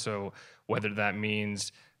for. And so whether that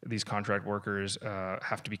means these contract workers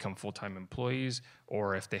have to become full-time employees,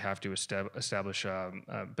 or if they have to establish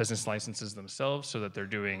business licenses themselves so that they're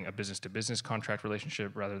doing a business-to-business contract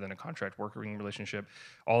relationship rather than a contract working relationship,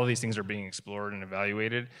 all of these things are being explored and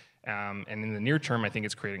evaluated. And in the near term, I think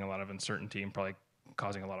it's creating a lot of uncertainty and probably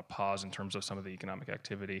causing a lot of pause in terms of some of the economic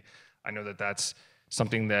activity. I know that that's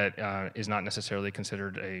something that is not necessarily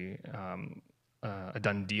considered a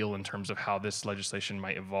done deal in terms of how this legislation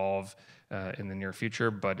might evolve in the near future,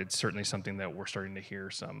 but it's certainly something that we're starting to hear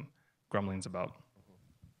some grumblings about.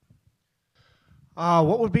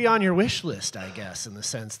 What would be on your wish list, I guess, in the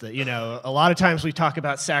sense that, a lot of times we talk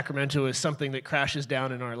about Sacramento as something that crashes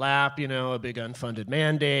down in our lap, a big unfunded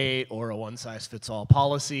mandate or a one-size-fits-all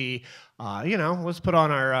policy. Let's put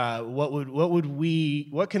on our,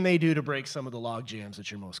 what can they do to break some of the log jams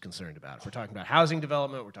that you're most concerned about? If we're talking about housing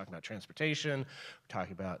development, we're talking about transportation, we're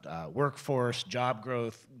talking about workforce, job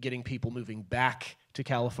growth, getting people moving back to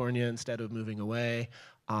California instead of moving away.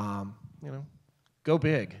 Go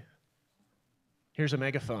big. Here's a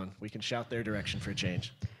megaphone. We can shout their direction for a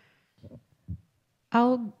change.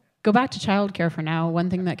 I'll go back to childcare for now. One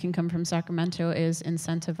thing that can come from Sacramento is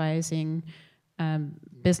incentivizing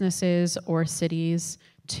businesses or cities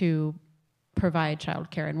to provide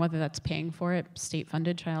childcare, and whether that's paying for it,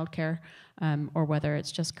 state-funded childcare, or whether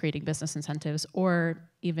it's just creating business incentives or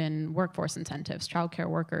even workforce incentives. Childcare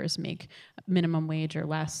workers make minimum wage or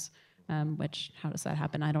less, which, how does that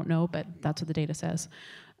happen? I don't know, but that's what the data says.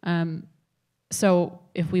 So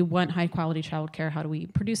if we want high-quality childcare, how do we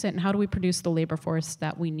produce it, and how do we produce the labor force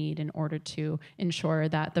that we need in order to ensure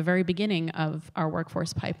that the very beginning of our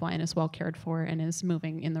workforce pipeline is well cared for and is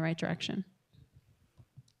moving in the right direction?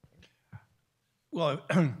 Well,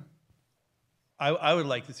 I would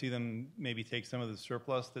like to see them maybe take some of the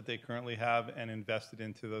surplus that they currently have and invest it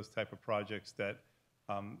into those type of projects that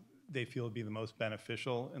they feel would be the most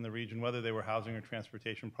beneficial in the region, whether they were housing or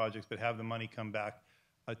transportation projects, but have the money come back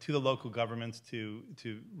to the local governments to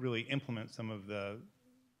really implement some of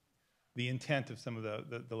the intent of some of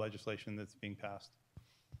the legislation that's being passed.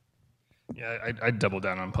 Yeah, I'd double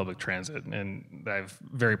down on public transit, and I have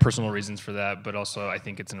very personal reasons for that, but also I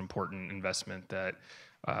think it's an important investment that,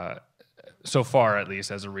 so far at least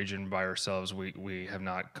as a region by ourselves, we have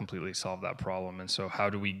not completely solved that problem. And so how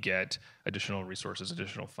do we get additional resources,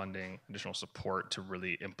 additional funding, additional support to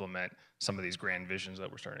really implement some of these grand visions that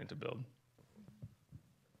we're starting to build?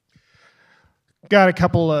 Got a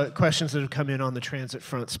couple of questions that have come in on the transit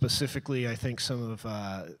front specifically. I think some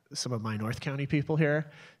of my North County people here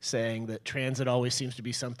saying that transit always seems to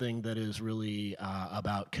be something that is really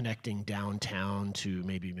about connecting downtown to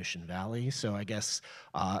maybe Mission Valley. So I guess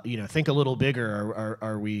think a little bigger.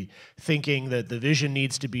 Are we thinking that the vision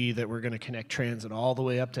needs to be that we're going to connect transit all the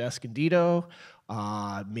way up to Escondido?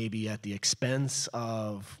 Maybe at the expense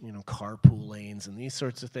of carpool lanes and these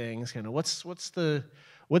sorts of things. Kind of what's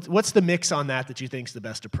the mix on that you think is the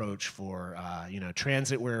best approach for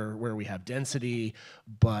transit where we have density,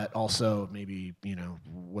 but also maybe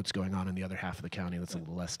what's going on in the other half of the county that's a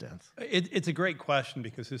little less dense? It's a great question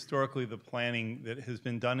because historically the planning that has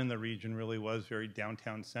been done in the region really was very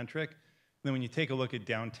downtown centric. And then when you take a look at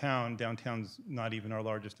downtown's not even our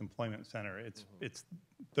largest employment center. It's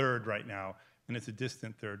third right now, and it's a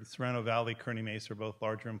distant third. Serrano Valley, Kearny Mesa are both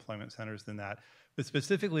larger employment centers than that. But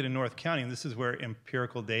specifically to North County, and this is where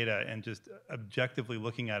empirical data and just objectively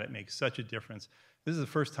looking at it makes such a difference. This is the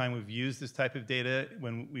first time we've used this type of data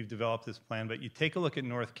when we've developed this plan, but you take a look at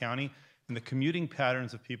North County, and the commuting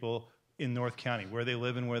patterns of people in North County, where they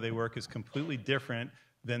live and where they work, is completely different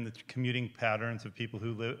than the commuting patterns of people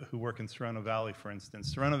who work in Serrano Valley, for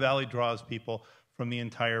instance. Serrano Valley draws people from the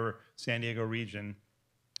entire San Diego region.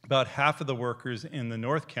 About half of the workers in the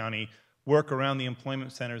North County work around the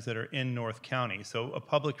employment centers that are in North County. So a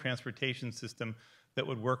public transportation system that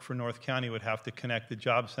would work for North County would have to connect the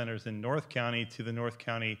job centers in North County to the North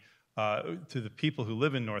County, to the people who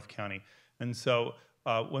live in North County. And so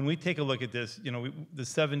when we take a look at this, the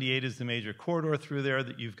 78 is the major corridor through there.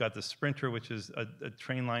 That you've got the Sprinter, which is a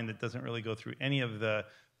train line that doesn't really go through any of the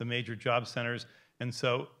major job centers. And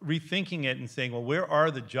so rethinking it and saying, well, where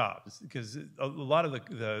are the jobs? Because a lot of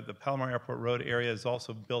the Palomar Airport Road area is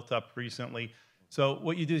also built up recently. So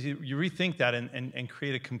what you do is you rethink that and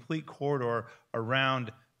create a complete corridor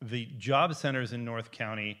around the job centers in North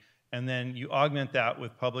County, and then you augment that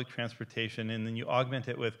with public transportation, and then you augment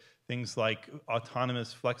it with things like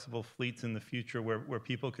autonomous, flexible fleets in the future where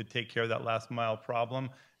people could take care of that last mile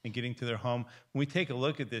problem and getting to their home. When we take a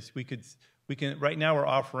look at this, we can right now we're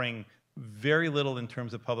offering very little in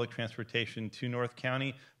terms of public transportation to North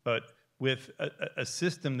County, but with a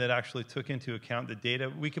system that actually took into account the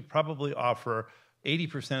data, we could probably offer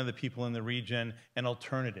 80% of the people in the region an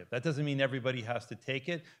alternative. That doesn't mean everybody has to take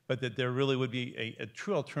it, but that there really would be a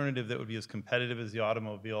true alternative that would be as competitive as the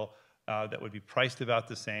automobile, that would be priced about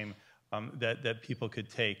the same, that people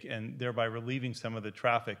could take, and thereby relieving some of the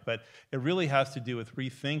traffic. But it really has to do with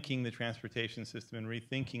rethinking the transportation system and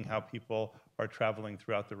rethinking how people are traveling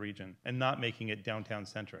throughout the region and not making it downtown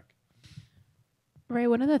centric. Ray,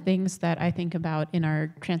 one of the things that I think about in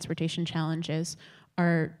our transportation challenges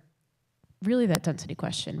are really that density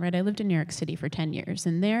question, right? I lived in New York City for 10 years,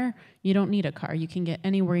 and there you don't need a car. You can get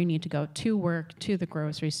anywhere you need to go, to work, to the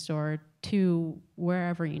grocery store, to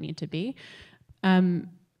wherever you need to be.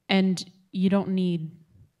 And you don't need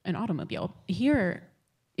an automobile. Here,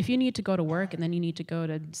 if you need to go to work and then you need to go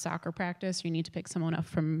to soccer practice, you need to pick someone up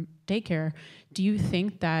from daycare, do you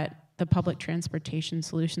think that the public transportation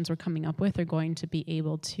solutions we're coming up with are going to be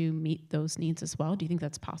able to meet those needs as well? Do you think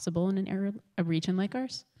that's possible in a region like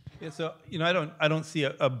ours? Yeah, so I don't see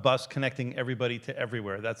a bus connecting everybody to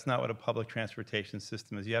everywhere. That's not what a public transportation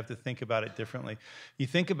system is. You have to think about it differently. You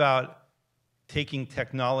think about taking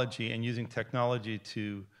technology and using technology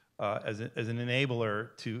to as an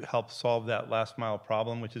enabler to help solve that last mile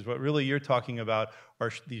problem, which is what really you're talking about,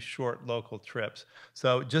 are these short local trips.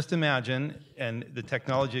 So just imagine, and the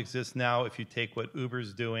technology exists now if you take what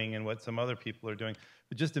Uber's doing and what some other people are doing,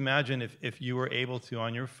 but just imagine if you were able to,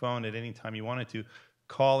 on your phone at any time you wanted to,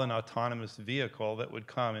 call an autonomous vehicle that would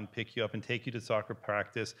come and pick you up and take you to soccer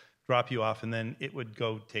practice, drop you off, and then it would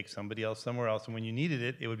go take somebody else somewhere else. And when you needed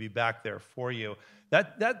it, it would be back there for you.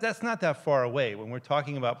 That's not that far away. When we're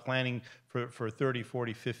talking about planning for 30,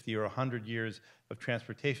 40, 50, or 100 years of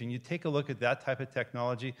transportation, you take a look at that type of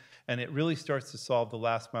technology, and it really starts to solve the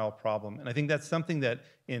last mile problem. And I think that's something that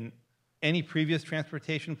in any previous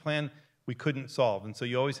transportation plan, we couldn't solve. And so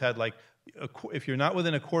you always had, like, if you're not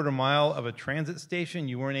within a quarter mile of a transit station,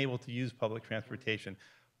 you weren't able to use public transportation.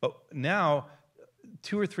 But now,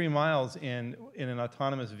 2 or 3 miles in an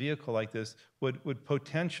autonomous vehicle like this would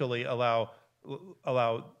potentially allow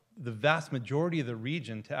the vast majority of the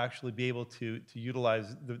region to actually be able to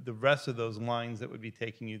utilize the rest of those lines that would be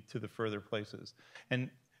taking you to the further places.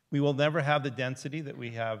 And we will never have the density that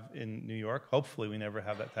we have in New York. Hopefully we never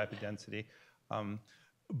have that type of density.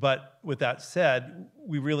 But with that said,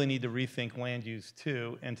 we really need to rethink land use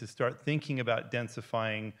too, and to start thinking about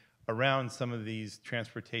densifying around some of these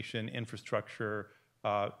transportation infrastructure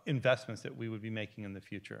investments that we would be making in the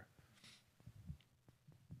future.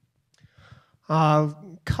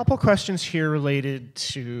 Couple questions here related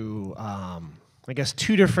to, I guess,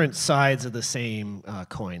 two different sides of the same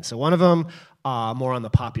coin. So one of them more on the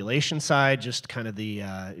population side, just kind of the,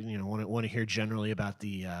 want to hear generally about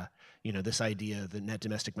the, this idea that net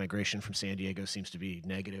domestic migration from San Diego seems to be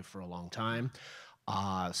negative for a long time.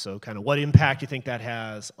 So kind of what impact you think that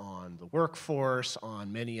has on the workforce,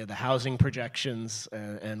 on many of the housing projections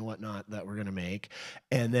and whatnot that we're going to make.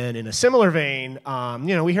 And then in a similar vein,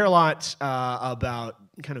 we hear a lot about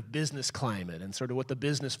kind of business climate and sort of what the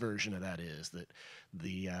business version of that is, that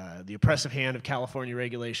the oppressive hand of California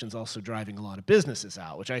regulations also driving a lot of businesses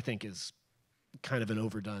out, which I think is kind of an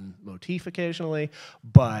overdone motif occasionally,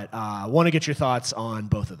 but I want to get your thoughts on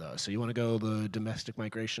both of those. So you want to go the domestic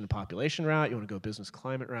migration and population route, you want to go business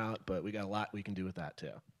climate route, but we got a lot we can do with that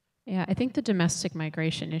too. Yeah, I think the domestic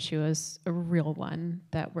migration issue is a real one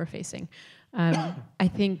that we're facing. I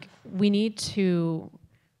think we need to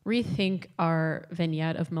rethink our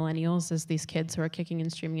vignette of millennials as these kids who are kicking and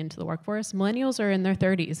streaming into the workforce. Millennials are in their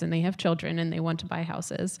 30s and they have children and they want to buy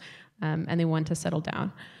houses and they want to settle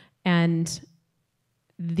down. And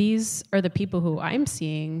these are the people who I'm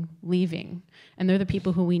seeing leaving, and they're the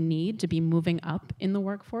people who we need to be moving up in the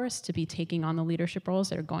workforce, to be taking on the leadership roles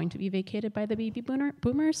that are going to be vacated by the baby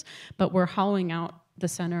boomers, but we're hollowing out the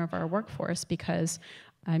center of our workforce because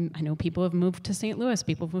I know people have moved to St. Louis,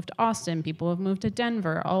 people have moved to Austin, people have moved to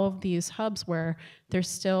Denver, all of these hubs where there's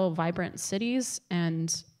still vibrant cities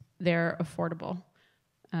and they're affordable.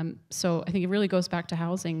 So I think it really goes back to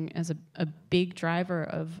housing as a big driver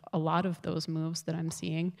of a lot of those moves that I'm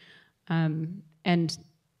seeing. And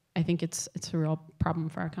I think it's a real problem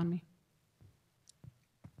for our economy.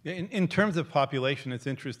 Yeah, in terms of population, it's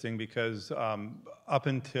interesting because up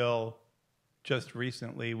until just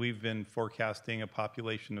recently, we've been forecasting a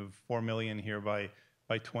population of 4 million here by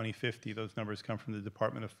 2050. Those numbers come from the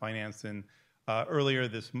Department of Finance, and earlier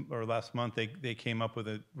last month, they came up with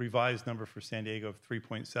a revised number for San Diego of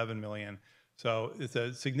 3.7 million. So it's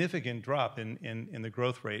a significant drop in the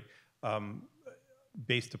growth rate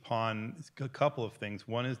based upon a couple of things.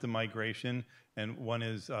 One is the migration, and one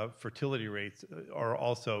is fertility rates are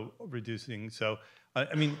also reducing. So,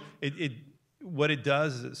 I mean, what it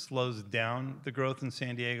does is it slows down the growth in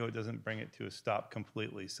San Diego. It doesn't bring it to a stop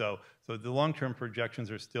completely. So the long-term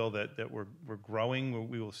projections are still that we're growing.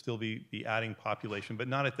 We will still be adding population, but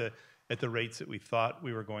not at the rates that we thought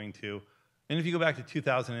we were going to. And if you go back to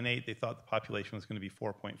 2008, they thought the population was going to be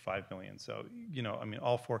 4.5 million. So, I mean,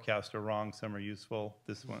 all forecasts are wrong. Some are useful.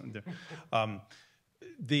 This one,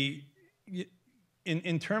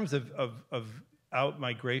 in terms of out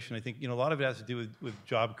migration, I think a lot of it has to do with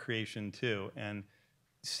job creation too. And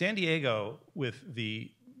San Diego, with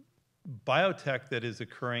the biotech that is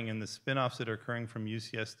occurring and the spinoffs that are occurring from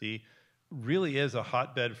UCSD, really is a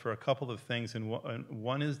hotbed for a couple of things. And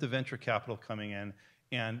one is the venture capital coming in,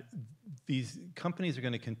 and these companies are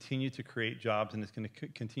going to continue to create jobs, and it's going to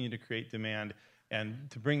continue to create demand, and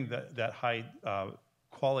to bring that high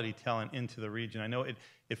quality talent into the region. I know it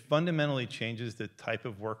fundamentally changes the type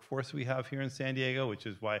of workforce we have here in San Diego, which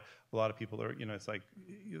is why a lot of people are, it's like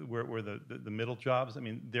we're the middle jobs. I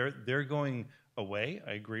mean, they're going away.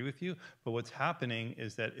 I agree with you. But what's happening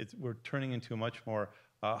is that we're turning into a much more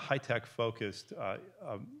high-tech focused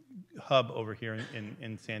hub over here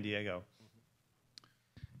in San Diego.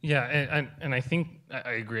 Yeah, and I think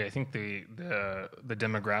I agree. I think the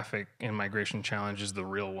demographic and migration challenge is the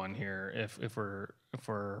real one here. If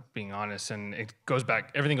we're being honest, and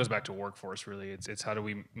everything goes back to workforce. Really, it's how do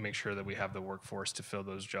we make sure that we have the workforce to fill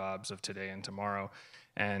those jobs of today and tomorrow.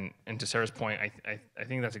 And to Sarah's point, I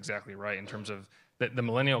think that's exactly right in terms of the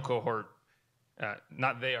millennial cohort.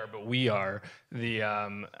 Not they are, but we are the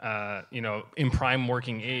in prime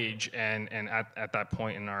working age, and at that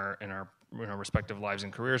point in our respective lives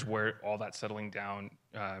and careers where all that settling down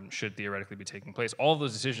should theoretically be taking place. All of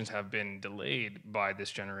those decisions have been delayed by this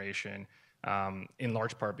generation, in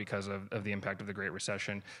large part because of the impact of the Great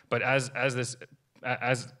Recession. But as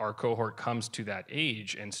our cohort comes to that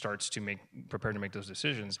age and starts to prepare to make those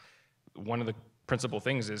decisions, one of the principal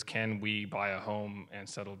things is, can we buy a home and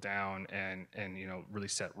settle down and really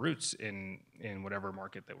set roots in whatever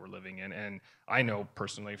market that we're living in? And I know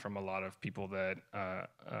personally from a lot of people that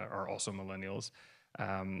are also millennials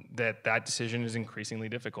that decision is increasingly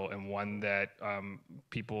difficult, and one that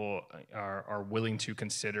people are willing to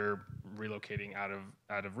consider relocating out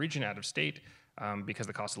of region, out of state, because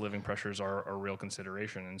the cost of living pressures are a real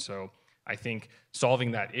consideration. And so I think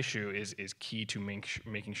solving that issue is key to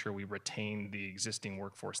making sure we retain the existing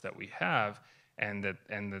workforce that we have, and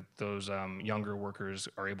that those younger workers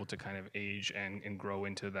are able to kind of age and grow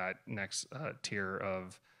into that next tier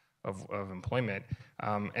of of employment,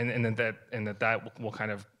 and that will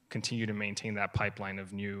kind of continue to maintain that pipeline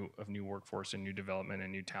of new workforce and new development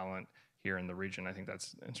and new talent here in the region. I think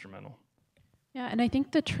that's instrumental. Yeah, and I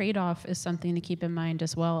think the trade-off is something to keep in mind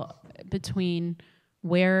as well between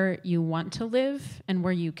where you want to live and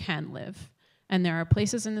where you can live. And there are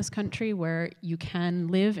places in this country where you can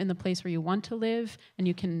live in the place where you want to live and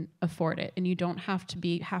you can afford it. And you don't have to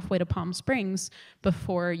be halfway to Palm Springs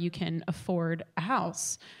before you can afford a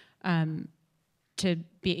house to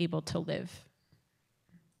be able to live.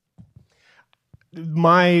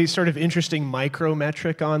 My sort of interesting micro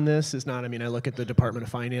metric on this is not, I mean, I look at the Department of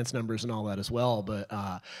Finance numbers and all that as well, but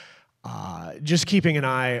just keeping an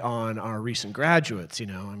eye on our recent graduates, you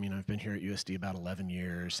know, I mean, I've been here at USD about 11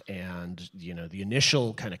 years, and, you know, the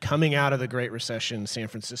initial kind of coming out of the Great Recession, San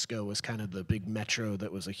Francisco was kind of the big metro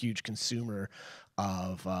that was a huge consumer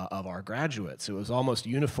of our graduates. It was almost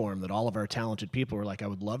uniform that all of our talented people were like, I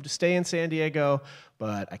would love to stay in San Diego,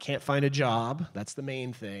 but I can't find a job. That's the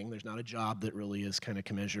main thing. There's not a job that really is kind of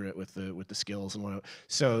commensurate with the skills and whatnot.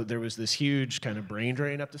 So there was this huge kind of brain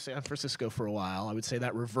drain up to San Francisco for a while. I would say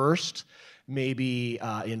that reversed maybe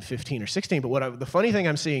in 15 or 16. But the funny thing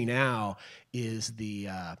I'm seeing now is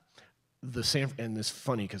and this is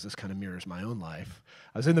funny because this kind of mirrors my own life.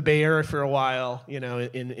 I was in the Bay Area for a while, you know,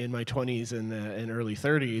 in my 20s and early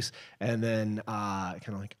 30s, and then kind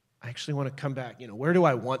of like, I actually want to come back, you know, where do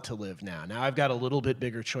I want to live now? Now I've got a little bit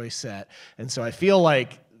bigger choice set, and so I feel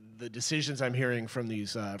like the decisions I'm hearing from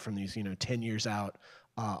these you know, 10 years out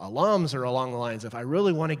alums are along the lines of, I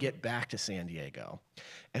really want to get back to San Diego.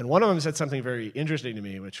 And one of them said something very interesting to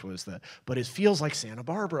me, which was but it feels like Santa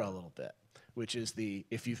Barbara a little bit, which is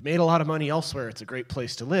if you've made a lot of money elsewhere, it's a great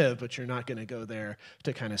place to live, but you're not going to go there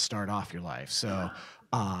to kind of start off your life. So,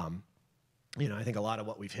 you know, I think a lot of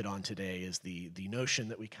what we've hit on today is the notion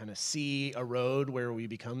that we kind of see a road where we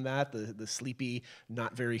become the sleepy,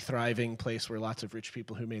 not very thriving place where lots of rich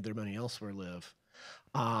people who made their money elsewhere live.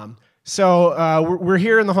 So we're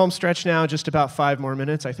here in the home stretch now, just about 5 more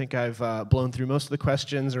minutes. I think I've blown through most of the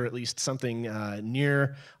questions, or at least something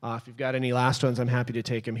near. If you've got any last ones, I'm happy to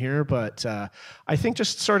take them here. But I think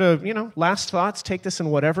just sort of, you know, last thoughts, take this in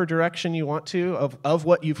whatever direction you want to of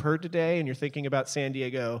what you've heard today, and you're thinking about San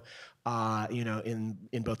Diego, you know,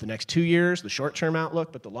 in both the next 2 years, the short-term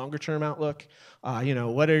outlook, but the longer-term outlook. You know,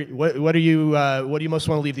 what do you most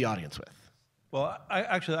want to leave the audience with? Well,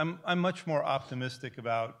 I'm much more optimistic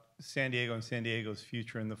about San Diego and San Diego's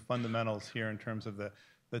future and the fundamentals here in terms of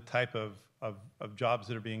the type of jobs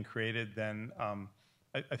that are being created than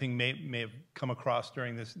I think may have come across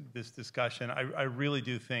during this discussion. I really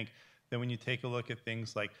do think that when you take a look at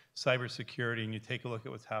things like cybersecurity and you take a look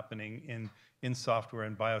at what's happening in software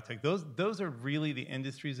and biotech, those are really the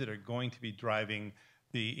industries that are going to be driving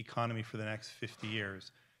the economy for the next 50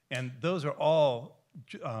 years. And those are all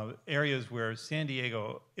areas where San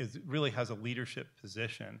Diego really has a leadership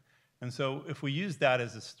position. And so if we use that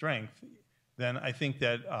as a strength, then I think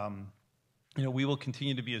that you know, we will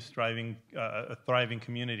continue to be a thriving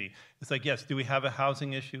community. It's like, yes, do we have a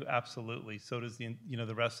housing issue? Absolutely. So does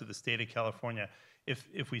the rest of the state of California.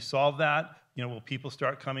 If we solve that, you know, will people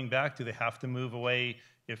start coming back? Do they have to move away?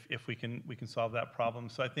 If we can solve that problem.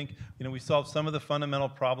 So I think, you know, we solved some of the fundamental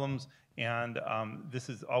problems, and this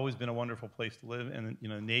has always been a wonderful place to live. And, you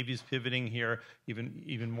know, Navy's pivoting here,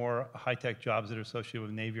 even more high-tech jobs that are associated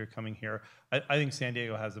with Navy are coming here. I think San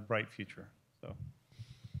Diego has a bright future. So,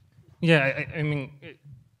 yeah, I mean,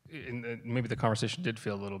 maybe the conversation did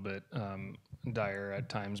feel a little bit dire at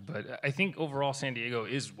times, but I think overall San Diego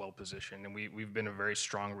is well positioned, and we've been a very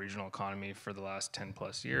strong regional economy for the last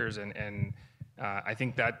 10+ years, and I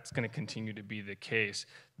think that's going to continue to be the case.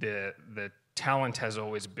 The talent has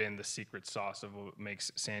always been the secret sauce of what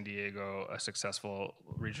makes San Diego a successful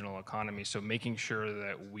regional economy. So making sure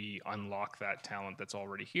that we unlock that talent that's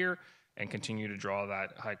already here and continue to draw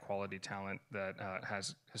that high quality talent that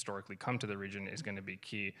has historically come to the region is going to be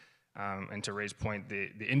key. And to Ray's point,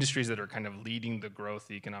 the industries that are kind of leading the growth,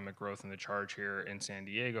 the economic growth and the charge here in San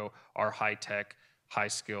Diego are high tech, high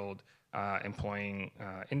skilled, employing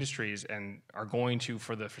industries, and are going to,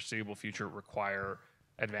 for the foreseeable future, require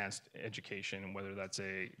advanced education, whether that's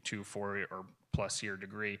a 2, 4, or plus year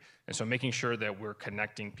degree. And so making sure that we're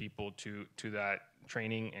connecting people to that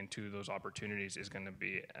training and to those opportunities is going to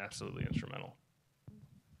be absolutely instrumental.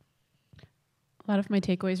 A lot of my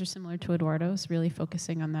takeaways are similar to Eduardo's, really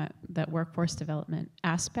focusing on that workforce development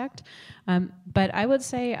aspect. But I would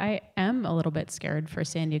say I am a little bit scared for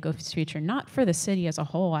San Diego's future, not for the city as a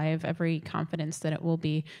whole. I have every confidence that it will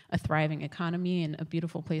be a thriving economy and a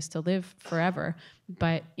beautiful place to live forever.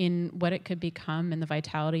 But in what it could become and the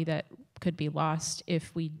vitality that could be lost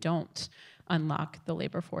if we don't unlock the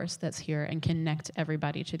labor force that's here and connect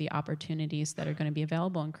everybody to the opportunities that are going to be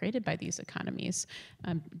available and created by these economies.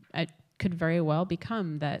 It could very well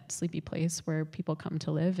become that sleepy place where people come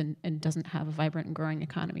to live and doesn't have a vibrant and growing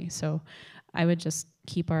economy. So I would just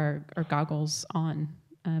keep our goggles on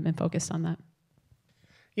and focused on that.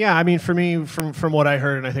 Yeah, I mean, for me, from what I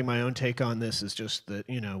heard, and I think my own take on this is just that,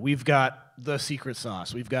 we've got the secret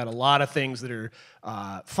sauce. We've got a lot of things that are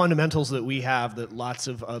fundamentals that we have that lots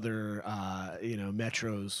of other,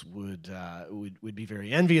 metros would be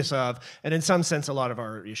very envious of. And in some sense, a lot of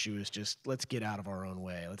our issue is just let's get out of our own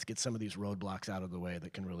way. Let's get some of these roadblocks out of the way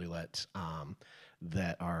that can really let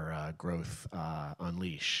our growth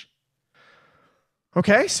unleash.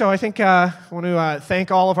 Okay, so I think I want to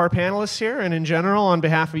thank all of our panelists here, and in general, on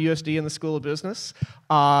behalf of USD and the School of Business.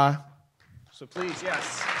 So please,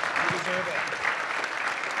 yes, you deserve it.